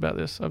nephews about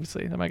this.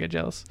 Obviously, they might get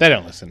jealous. They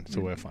don't listen,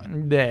 so we're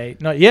fine.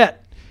 Not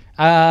yet.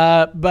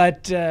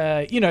 But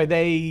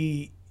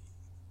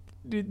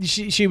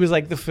she was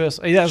like the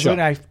first. That was when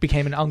I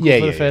became an uncle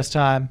for the first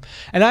time,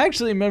 and I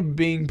actually remember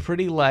being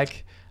pretty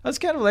like. I was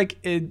kind of like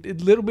a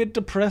little bit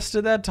depressed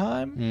at that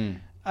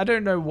time. I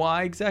don't know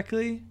why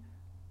exactly.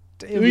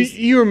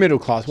 You're a middle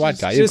class white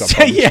guy. You've got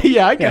problems.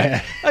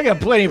 I got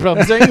plenty of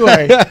problems. Don't you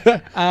worry.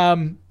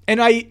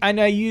 And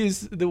I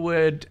use the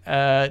word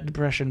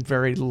depression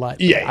very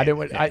lightly. Yeah, I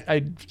don't.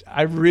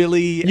 I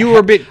really. You were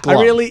a bit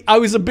glum. I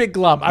was a bit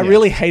glum. I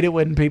really hate it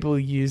when people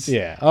use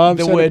the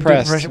word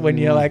depressed. depression when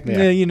you're like,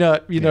 you're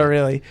not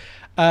really.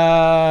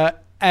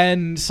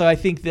 And so I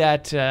think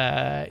that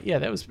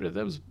that was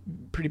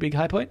pretty big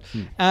high point.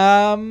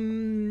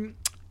 And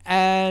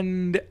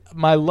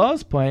my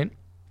lowest points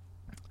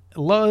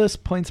in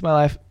my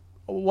life,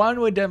 one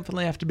would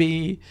definitely have to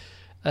be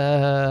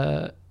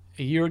over a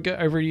year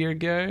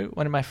ago,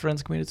 one of my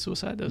friends committed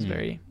suicide. That was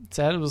very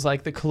sad. It was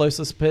like the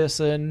closest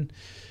person,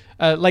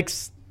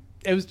 it's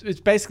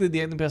basically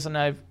the only person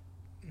I've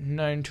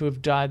known to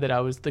have died that I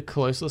was the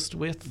closest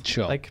with,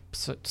 like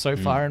so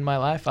far in my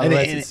life. And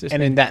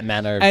in that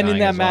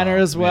manner,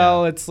 as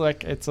well, it's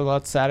like it's a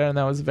lot sadder, and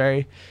that was a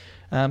very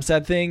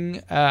sad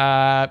thing.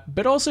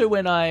 But also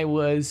when I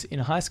was in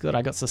high school,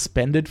 I got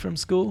suspended from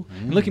school.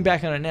 And looking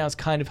back on it now, it's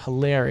kind of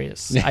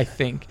hilarious, I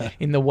think,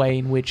 in the way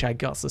in which I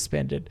got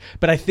suspended.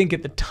 But I think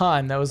at the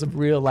time, that was a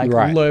real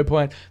low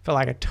point. Felt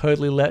like I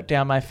totally let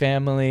down my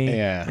family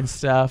and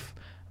stuff.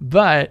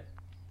 But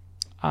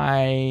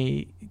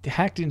I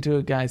hacked into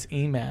a guy's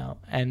email,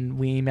 and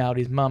we emailed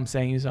his mum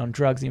saying he was on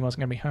drugs and he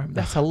wasn't going to be home.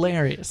 That's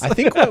hilarious. I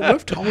think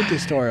we've told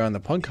this story on the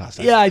podcast.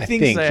 I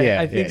think so.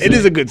 Yeah, I think so. It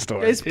is a good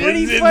story. It's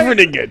pretty It's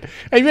pretty good.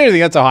 If anything,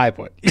 that's a high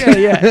point.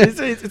 Yeah.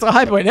 It's a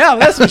high point now.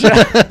 That's for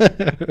sure.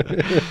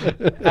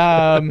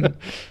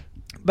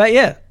 But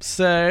yeah,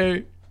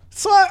 so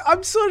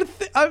I'm sort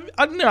of I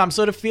don't know. I'm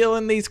sort of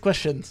feeling these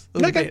questions a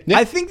little bit. Yeah.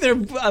 I think they're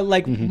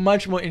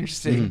much more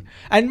interesting.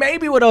 And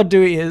maybe what I'll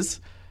do is,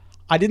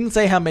 I didn't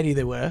say how many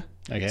there were.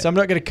 Okay. So I'm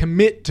not going to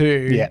commit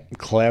to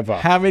clever.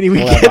 How many we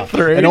get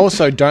through. And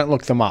also, don't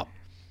look them up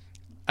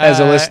as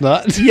a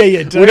listener.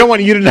 Yeah. We don't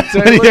want you to know how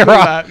many there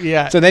are.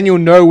 Yeah. So then you'll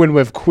know when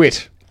we've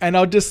quit. And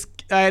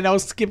I'll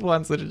skip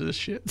ones that are just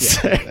shit.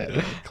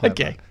 Yeah,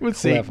 okay, we'll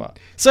see.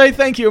 So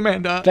thank you,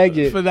 Amanda. Thank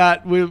you for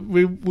that.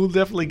 We'll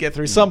definitely get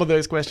through some of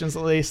those questions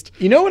at least.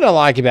 You know what I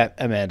like about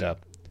Amanda?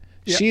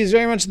 Yep. She is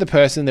very much the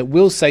person that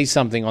will say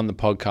something on the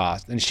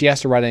podcast, and she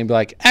has to write in and be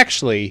like,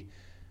 actually,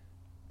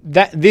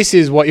 this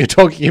is what you're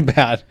talking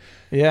about.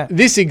 Yeah.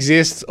 This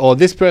exists, or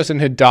this person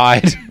had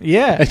died.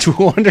 Yeah. And you're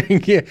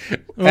wondering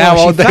how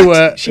old they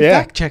were. She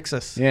fact checks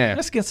us. Yeah.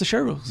 That's against the show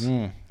rules.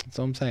 That's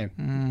all I'm saying.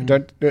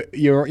 Don't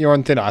you're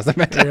on thin ice.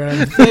 You're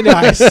on thin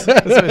ice. That's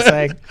what we're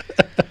saying.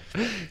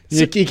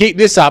 You keep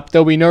this up,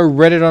 there'll be no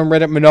Reddit on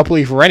Reddit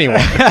monopoly for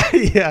anyone.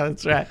 Yeah,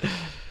 that's right.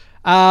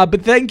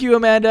 But thank you,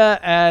 Amanda,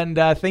 and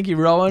thank you,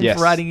 Rowan,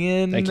 for writing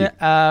in. Thank you.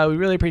 We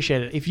really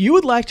appreciate it. If you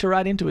would like to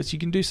write into us, you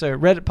can do so.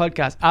 Reddit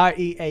podcast,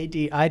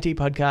 READIT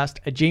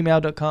podcast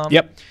 @gmail.com.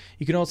 Yep.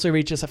 You can also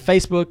reach us at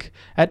Facebook,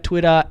 at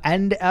Twitter,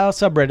 and our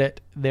subreddit.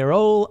 They're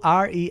all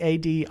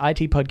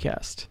READIT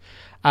podcast.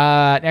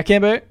 Now,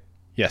 Cambo.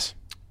 Yes.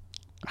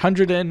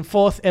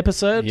 104th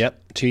episode.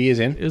 Yep. 2 years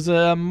in. It was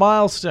a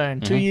milestone.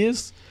 2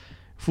 years.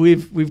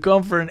 We've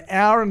gone for an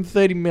hour and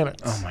 30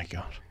 minutes. Oh my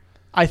god.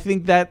 I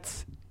think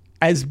that's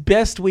as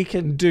best we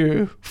can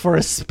do for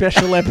a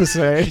special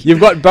episode.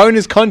 You've got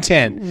bonus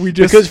content.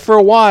 Because for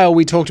a while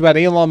we talked about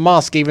Elon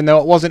Musk, even though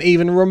it wasn't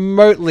even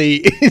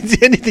remotely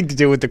anything to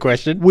do with the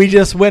question. We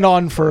just went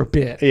on for a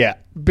bit. Yeah.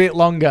 Bit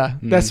longer.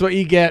 That's what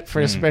you get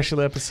for a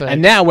special episode.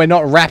 And now we're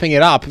not wrapping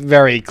it up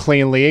very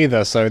cleanly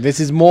either. So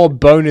this is more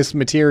bonus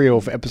material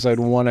for episode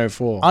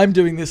 104. I'm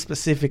doing this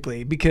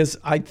specifically because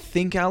I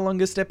think our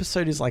longest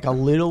episode is like a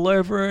little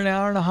over an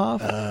hour and a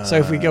half. So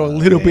if we go a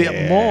little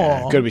bit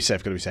more. Gotta be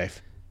safe.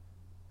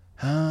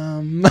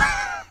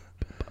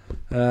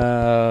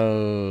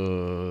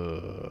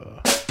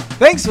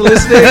 Thanks for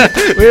listening.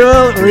 We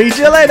will read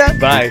you later.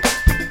 Bye.